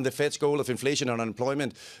away from the Fed's goal of inflation and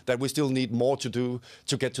unemployment that we still need more to do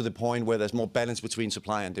to get to the point where there's more balance between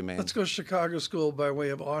supply and demand. Let's go Chicago School by way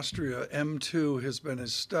of Austria. M2 has been a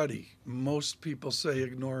study. Most people say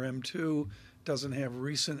ignore M2, doesn't have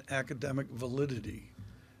recent academic validity.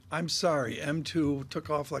 I'm sorry, M2 took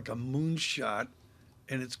off like a moonshot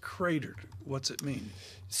and it's cratered. What's it mean?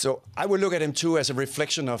 So I would look at M2 as a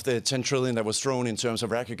reflection of the 10 trillion that was thrown in terms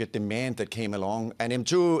of aggregate demand that came along. And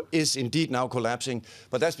M2 is indeed now collapsing,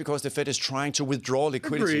 but that's because the Fed is trying to withdraw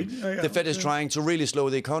liquidity. The Fed is trying to really slow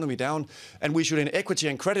the economy down. And we should, in equity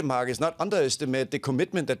and credit markets, not underestimate the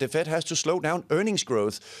commitment that the Fed has to slow down earnings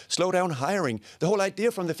growth, slow down hiring. The whole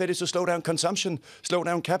idea from the Fed is to slow down consumption, slow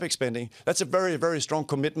down capex spending. That's a very, very strong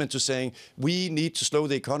commitment to saying we need to slow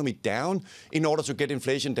the economy down in order to get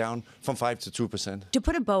inflation down from 5 to 2%. To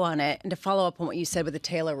put a bow on it, and to follow up on what you said with the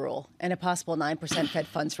Taylor rule and a possible 9% Fed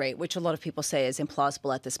funds rate, which a lot of people say is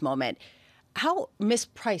implausible at this moment, how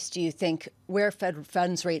mispriced do you think where Fed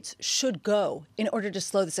funds rates should go in order to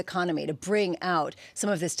slow this economy, to bring out some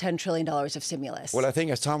of this $10 trillion of stimulus? Well, I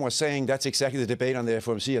think, as Tom was saying, that's exactly the debate on the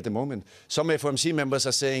FOMC at the moment. Some FOMC members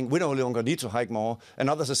are saying we no longer need to hike more, and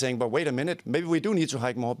others are saying, but wait a minute, maybe we do need to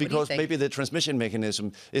hike more because maybe the transmission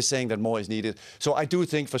mechanism is saying that more is needed. So I do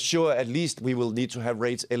think for sure at least we will need to have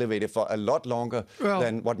rates elevated for a lot longer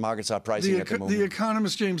than what markets are pricing at the moment. The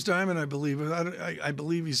economist James Dimon, I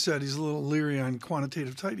believe he said he's a little leery on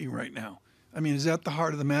quantitative tightening right now. I mean, is that the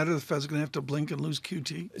heart of the matter? The Fed's going to have to blink and lose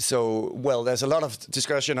QT? So, well, there's a lot of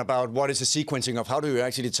discussion about what is the sequencing of how do you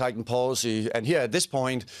actually tighten policy. And here at this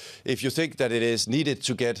point, if you think that it is needed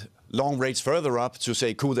to get long rates further up to,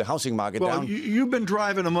 say, cool the housing market down. You've been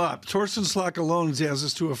driving them up. Torsten Slok alone has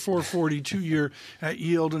us to a 4.42-year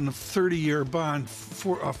yield and a 30-year bond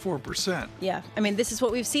for 4%. Yeah. I mean, this is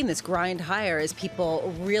what we've seen, this grind higher as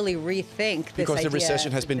people really rethink this because idea. The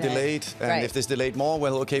recession has been delayed. And if it's delayed more,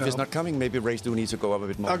 well, okay, if it's not coming, maybe rates do need to go up a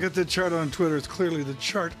bit more. I'll get the chart on Twitter. It's clearly the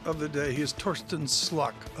chart of the day. Here's Torsten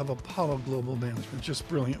Slok of Apollo Global Management. Just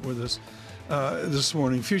brilliant with us this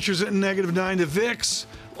morning. Futures at -9 to VIX.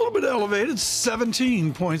 A little bit elevated,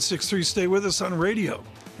 17.63. Stay with us on radio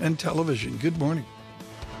and television. Good morning.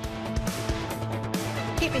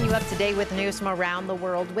 Keeping you up to date with news from around the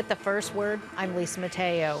world with the first word, I'm Lisa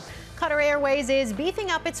Mateo. Qatar Airways is beefing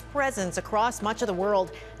up its presence across much of the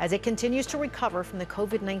world as it continues to recover from the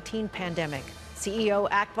COVID-19 pandemic. CEO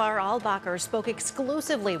Akbar Al-Bakr spoke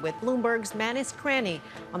exclusively with Bloomberg's Manis Krani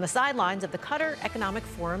on the sidelines of the Qatar Economic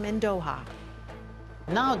Forum in Doha.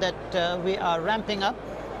 Now that we are ramping up,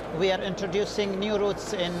 we are introducing new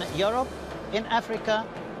routes in Europe, in Africa,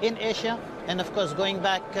 in Asia, and of course going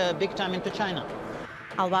back big time into China.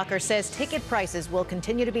 Al-Bakr says ticket prices will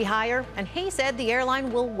continue to be higher, and he said the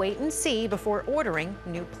airline will wait and see before ordering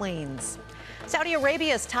new planes. Saudi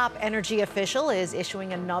Arabia's top energy official is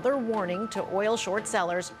issuing another warning to oil short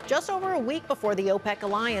sellers just over a week before the OPEC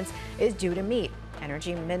alliance is due to meet.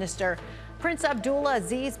 Energy Minister Prince Abdullah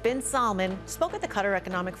Aziz bin Salman spoke at the Qatar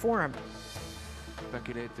Economic Forum.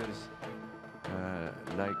 Speculators,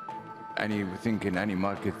 like anything in any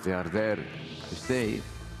market, they are there to stay.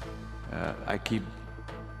 I keep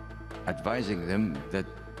advising them that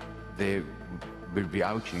they will be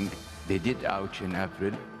ouching. They did ouch in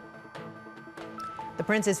April. The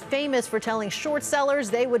prince is famous for telling short sellers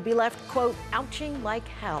they would be left, quote, ouching like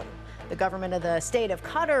hell. The government of the state of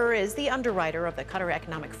Qatar is the underwriter of the Qatar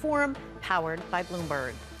Economic Forum, powered by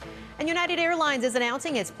Bloomberg. And United Airlines is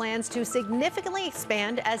announcing its plans to significantly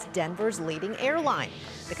expand as Denver's leading airline.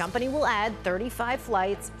 The company will add 35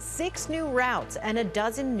 flights, 6 new routes, and a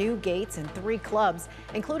dozen new gates and 3 clubs,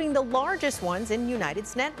 including the largest ones in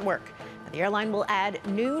United's network. The airline will add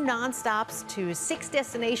new nonstops to 6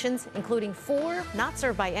 destinations, including 4 not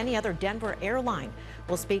served by any other Denver airline.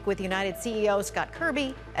 We'll speak with United CEO Scott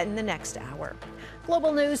Kirby in the next hour.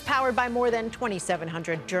 Global news powered by more than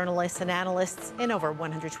 2,700 journalists and analysts in over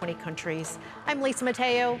 120 countries. I'm Lisa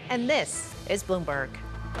Mateo, and this is Bloomberg.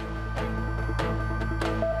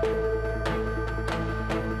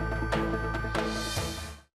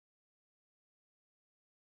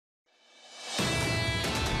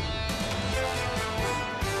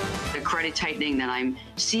 Credit tightening that I'm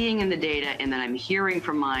seeing in the data and that I'm hearing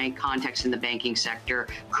from my contacts in the banking sector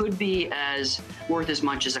could be worth as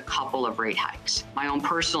much as a couple of rate hikes. My own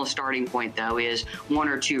personal starting point, though, is 1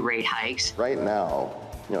 or 2 rate hikes. Right now,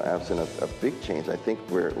 absent a big change, I think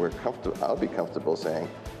we're comfortable. I'll be comfortable saying,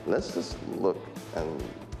 let's just look and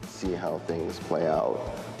see how things play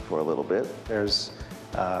out for a little bit. There's,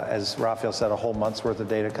 as Raphael said, a whole month's worth of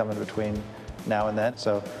data coming between now and then.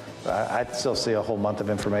 So I'd still see a whole month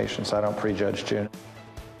of information, so I don't prejudge June.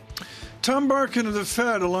 Tom Barkin of the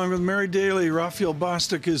Fed, along with Mary Daly, Raphael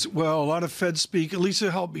Bostic as well. A lot of Fed speak.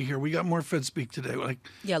 Lisa, help me here. We got more Fed speak today.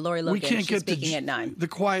 Yeah, Lori Logan, we can't get speaking at 9. The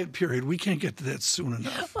quiet period. We can't get to that soon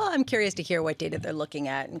enough. Well, I'm curious to hear what data they're looking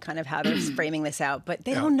at and kind of how they're framing this out. But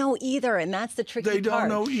they don't know either, and that's the tricky part. They don't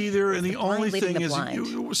know either, and the only thing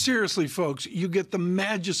is, seriously, folks, you get the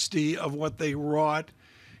majesty of what they wrought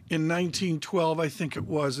in 1912, I think it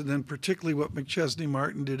was, and then particularly what McChesney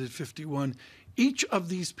Martin did at 51. Each of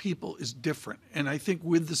these people is different, and I think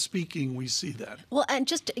with the speaking we see that. Well, and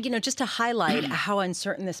just to highlight how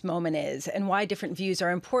uncertain this moment is and why different views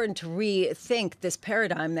are important to rethink this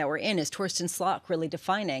paradigm that we're in, is Torsten Slok really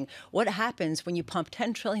defining what happens when you pump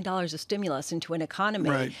 $10 trillion of stimulus into an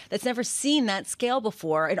economy that's never seen that scale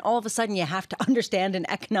before, and all of a sudden you have to understand an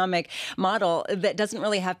economic model that doesn't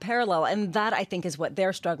really have parallel, and that I think is what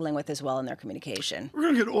they're struggling with as well in their communication. We're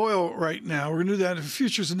going to get oil right now. We're going to do that.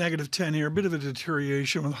 Futures a -10 here, a bit of a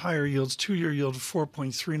deterioration with higher yields. 2-year yield of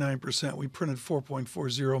 4.39%. We printed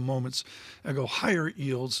 4.40 moments ago. Higher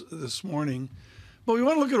yields this morning. But we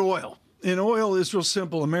want to look at oil. And oil is real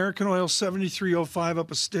simple. American oil, 73.05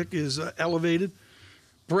 up a stick, is elevated.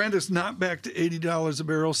 Brent is not back to $80 a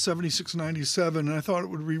barrel, 76.97. And I thought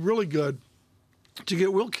it would be really good to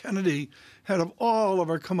get Will Kennedy, head of all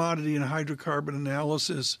of our commodity and hydrocarbon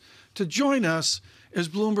analysis, to join us as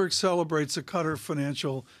Bloomberg celebrates the Qatar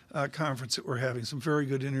Financial Conference that we're having. Some very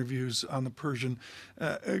good interviews on the Persian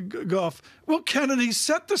Gulf. Will Kennedy,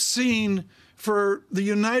 set the scene for the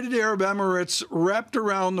United Arab Emirates wrapped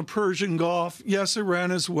around the Persian Gulf. Yes,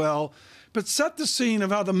 Iran as well. But set the scene of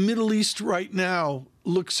how the Middle East right now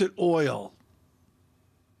looks at oil.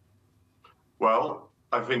 Well,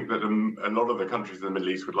 I think that a lot of the countries in the Middle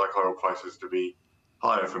East would like oil prices to be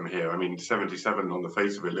higher from here. I mean, 77 on the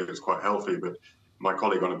face of it looks quite healthy, but my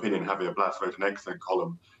colleague on Opinion, Javier Blas, wrote an excellent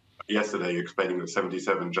column yesterday explaining that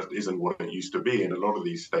 77 just isn't what it used to be. In a lot of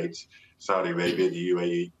these states, Saudi Arabia, the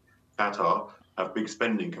UAE, Qatar, have big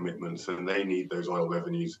spending commitments, and they need those oil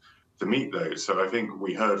revenues to meet those. So I think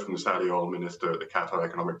we heard from the Saudi oil minister at the Qatar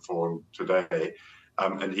Economic Forum today,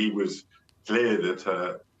 and he was clear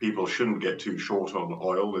that people shouldn't get too short on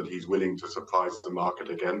oil, that he's willing to surprise the market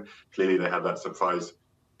again. Clearly, they had that surprise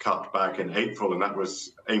cut back in April, and that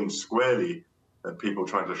was aimed squarely at people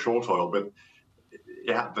trying to short oil. But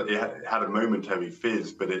it had a momentary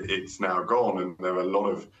fizz, but it's now gone, and there are a lot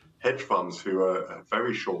of hedge funds who are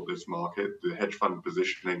very short this market. The hedge fund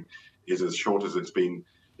positioning is as short as it's been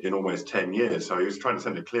in almost 10 years. So he was trying to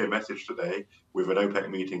send a clear message today, with an OPEC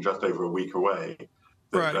meeting just over a week away,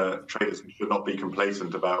 that traders should not be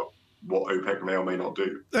complacent about what OPEC may or may not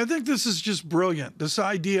do. I think this is just brilliant. This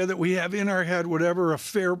idea that we have in our head whatever a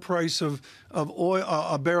fair price of oil,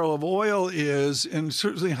 a barrel of oil is, and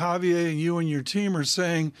certainly Javier and you and your team are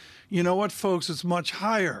saying, you know what, folks, it's much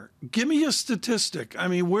higher. Give me a statistic. I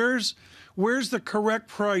mean, where's the correct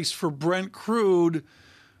price for Brent crude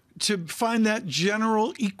to find that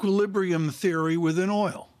general equilibrium theory within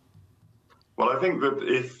oil? Well, I think that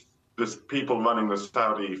if there's people running the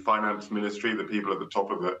Saudi finance ministry, the people at the top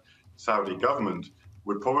of the Saudi government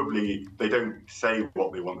would probably, they don't say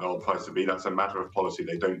what they want the oil price to be. That's a matter of policy.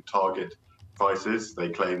 They don't target prices. They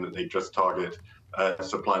claim that they just target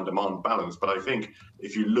supply and demand balance. But I think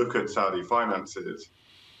if you look at Saudi finances,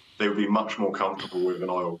 they would be much more comfortable with an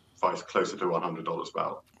oil price closer to $100 a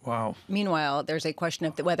barrel. Wow. Meanwhile, there's a question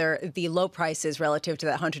of whether the low prices relative to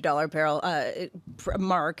that $100 barrel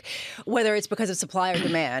mark, whether it's because of supply or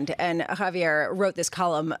demand. And Javier wrote this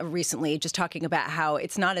column recently just talking about how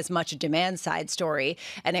it's not as much a demand side story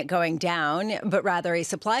and it going down, but rather a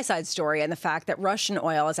supply side story, and the fact that Russian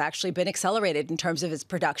oil has actually been accelerated in terms of its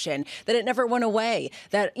production, that it never went away,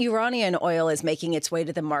 that Iranian oil is making its way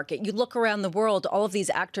to the market. You look around the world, all of these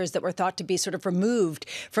actors that were thought to be sort of removed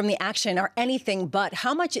from the action are anything but.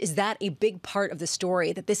 How much is that a big part of the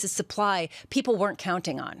story, that this is supply people weren't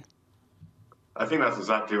counting on? I think that's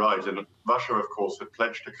exactly right. And Russia, of course, had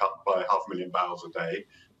pledged to cut by 500,000 barrels a day,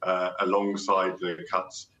 alongside the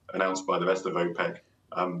cuts announced by the rest of OPEC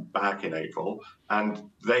back in April. And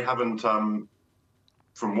they haven't, from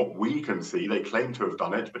what we can see, they claim to have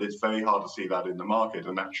done it, but it's very hard to see that in the market.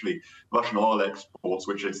 And actually, Russian oil exports,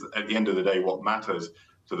 which is at the end of the day what matters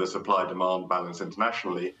to the supply-demand balance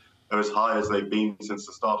internationally, are as high as they've been since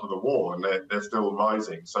the start of the war, and they're still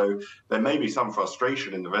rising. So there may be some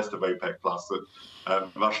frustration in the rest of OPEC Plus that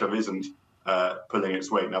Russia isn't pulling its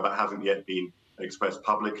weight. Now, that hasn't yet been expressed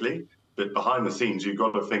publicly, but behind the scenes, you've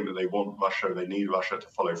got to think that they want Russia, they need Russia to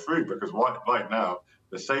follow through, because right now,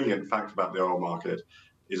 the salient fact about the oil market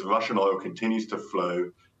is Russian oil continues to flow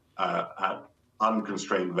at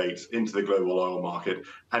unconstrained rates into the global oil market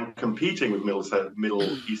and competing with Middle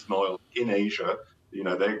Eastern oil in Asia. You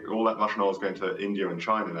know, all that Russian oil is going to India and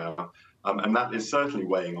China now. And that is certainly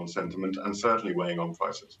weighing on sentiment and certainly weighing on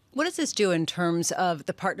prices. What does this do in terms of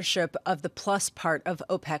the partnership of the plus part of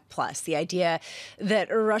OPEC Plus? The idea that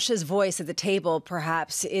Russia's voice at the table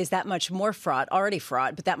perhaps is that much more fraught, already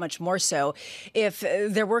fraught, but that much more so if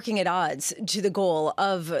they're working at odds to the goal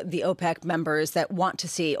of the OPEC members that want to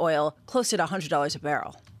see oil closer to $100 a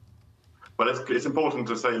barrel. Well, it's important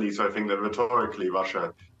to say, Lisa, I think that rhetorically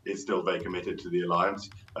Russia is still very committed to the alliance.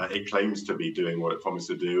 It claims to be doing what it promised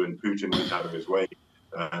to do, and Putin went out of his way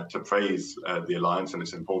to praise the alliance, and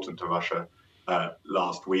it's important to Russia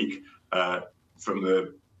last week. From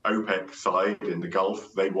the OPEC side in the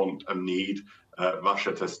Gulf, they want and need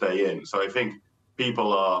Russia to stay in. So I think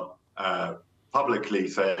people are publicly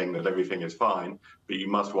saying that everything is fine, but you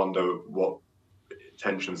must wonder what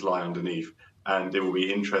tensions lie underneath. And it will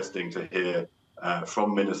be interesting to hear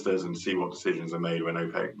from ministers and see what decisions are made when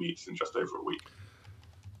OPEC meets in just over a week.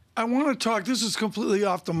 I want to talk, this is completely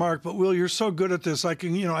off the mark, but Will, you're so good at this. I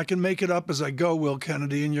can make it up as I go, Will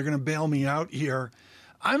Kennedy, and you're going to bail me out here.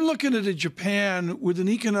 I'm looking at a Japan with an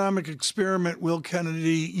economic experiment, Will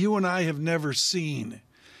Kennedy, you and I have never seen.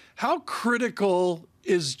 How critical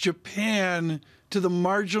is Japan to the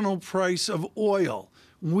marginal price of oil?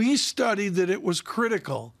 We studied that it was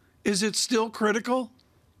critical. Is it still critical?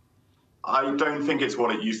 I don't think it's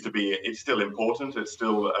what it used to be. It's still important. It's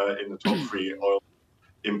still in the top 3 oil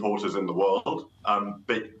importers in the world.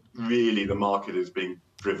 But really, the market is being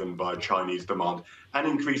driven by Chinese demand and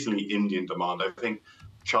increasingly Indian demand. I think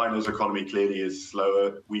China's economy clearly is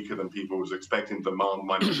slower, weaker than people was expecting. Demand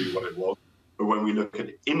might not be what it was. But when we look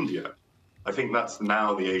at India, I think that's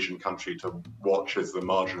now the Asian country to watch as the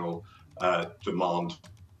marginal demand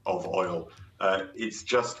of oil. It's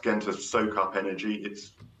just going to soak up energy.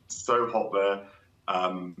 It's so hot there.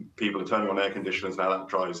 People are turning on air conditioners now. That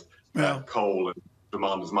drives coal and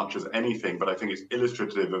demand as much as anything. But I think it's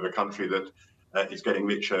illustrative of a country that is getting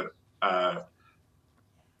richer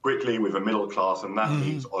quickly with a middle class, and that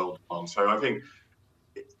means oil demand. So I think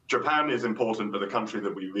Japan is important, but the country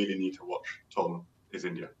that we really need to watch, Tom, is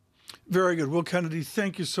India. Very good. Will Kennedy,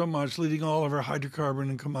 thank you so much, leading all of our hydrocarbon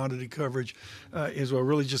and commodity coverage as well.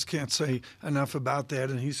 Really just can't say enough about that.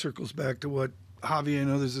 And he circles back to what Javier and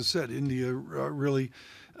others have said. India really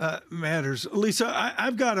matters. Lisa,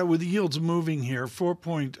 I've got it with the yields moving here.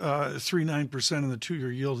 4.39% in the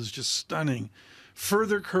 2-year yield is just stunning.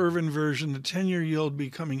 Further curve inversion, the 10-year yield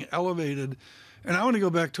becoming elevated. And I want to go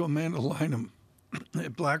back to Amanda Lynham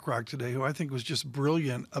at BlackRock today, who I think was just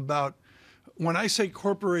brilliant about when I say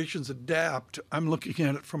corporations adapt, I'm looking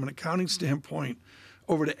at it from an accounting standpoint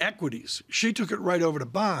over to equities. She took it right over to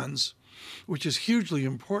bonds, which is hugely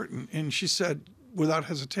important. And she said, without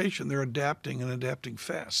hesitation, they're adapting and adapting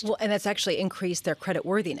fast. Well, and that's actually increased their credit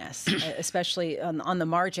worthiness, especially on the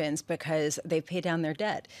margins, because they've paid down their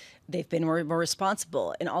debt. They've been more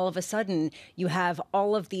responsible. And all of a sudden, you have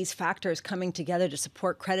all of these factors coming together to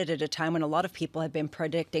support credit at a time when a lot of people have been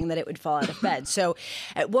predicting that it would fall out of bed. So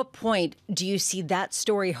at what point do you see that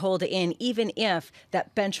story hold in, even if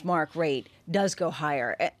that benchmark rate does go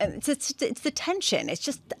higher? It's the tension. It's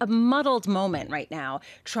just a muddled moment right now,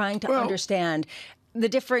 trying to understand the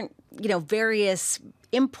different, various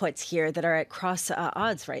inputs here that are at cross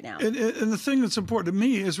odds right now. And the thing that's important to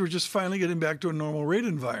me is we're just finally getting back to a normal rate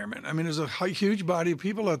environment. I mean, there's a huge body of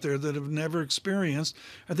people out there that have never experienced,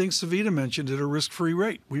 I think Savita mentioned it, a risk-free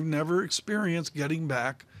rate. We've never experienced getting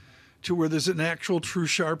back to where there's an actual true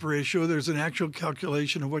Sharpe ratio, there's an actual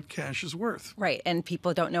calculation of what cash is worth. Right, and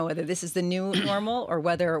people don't know whether this is the new normal or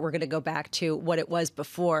whether we're going to go back to what it was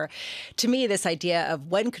before. To me, this idea of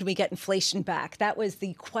when could we get inflation back, that was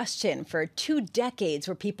the question for 2 decades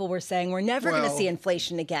where people were saying we're never going to see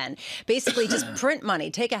inflation again. Basically, just print money,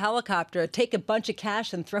 take a helicopter, take a bunch of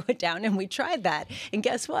cash and throw it down, and we tried that. And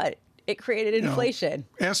guess what? It created inflation.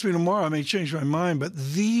 Ask me tomorrow, I may change my mind, but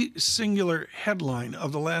the singular headline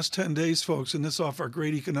of the last 10 days, folks, and this off our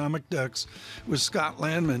great economic decks, was Scott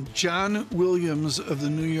Landman, John Williams of the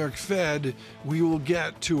New York Fed, we will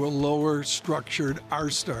get to a lower structured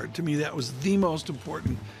R-star. To me, that was the most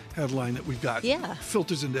important headline that we've got. Yeah.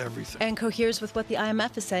 Filters into everything. And coheres with what the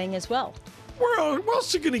IMF is saying as well. Where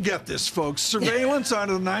else are you going to get this, folks? Surveillance on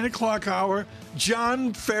the 9 o'clock hour.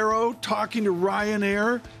 John Ferro talking to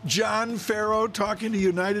Ryanair. John Ferro talking to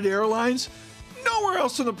United Airlines. Nowhere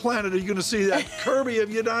else on the planet are you going to see that. Kirby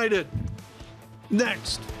of United.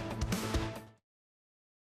 Next.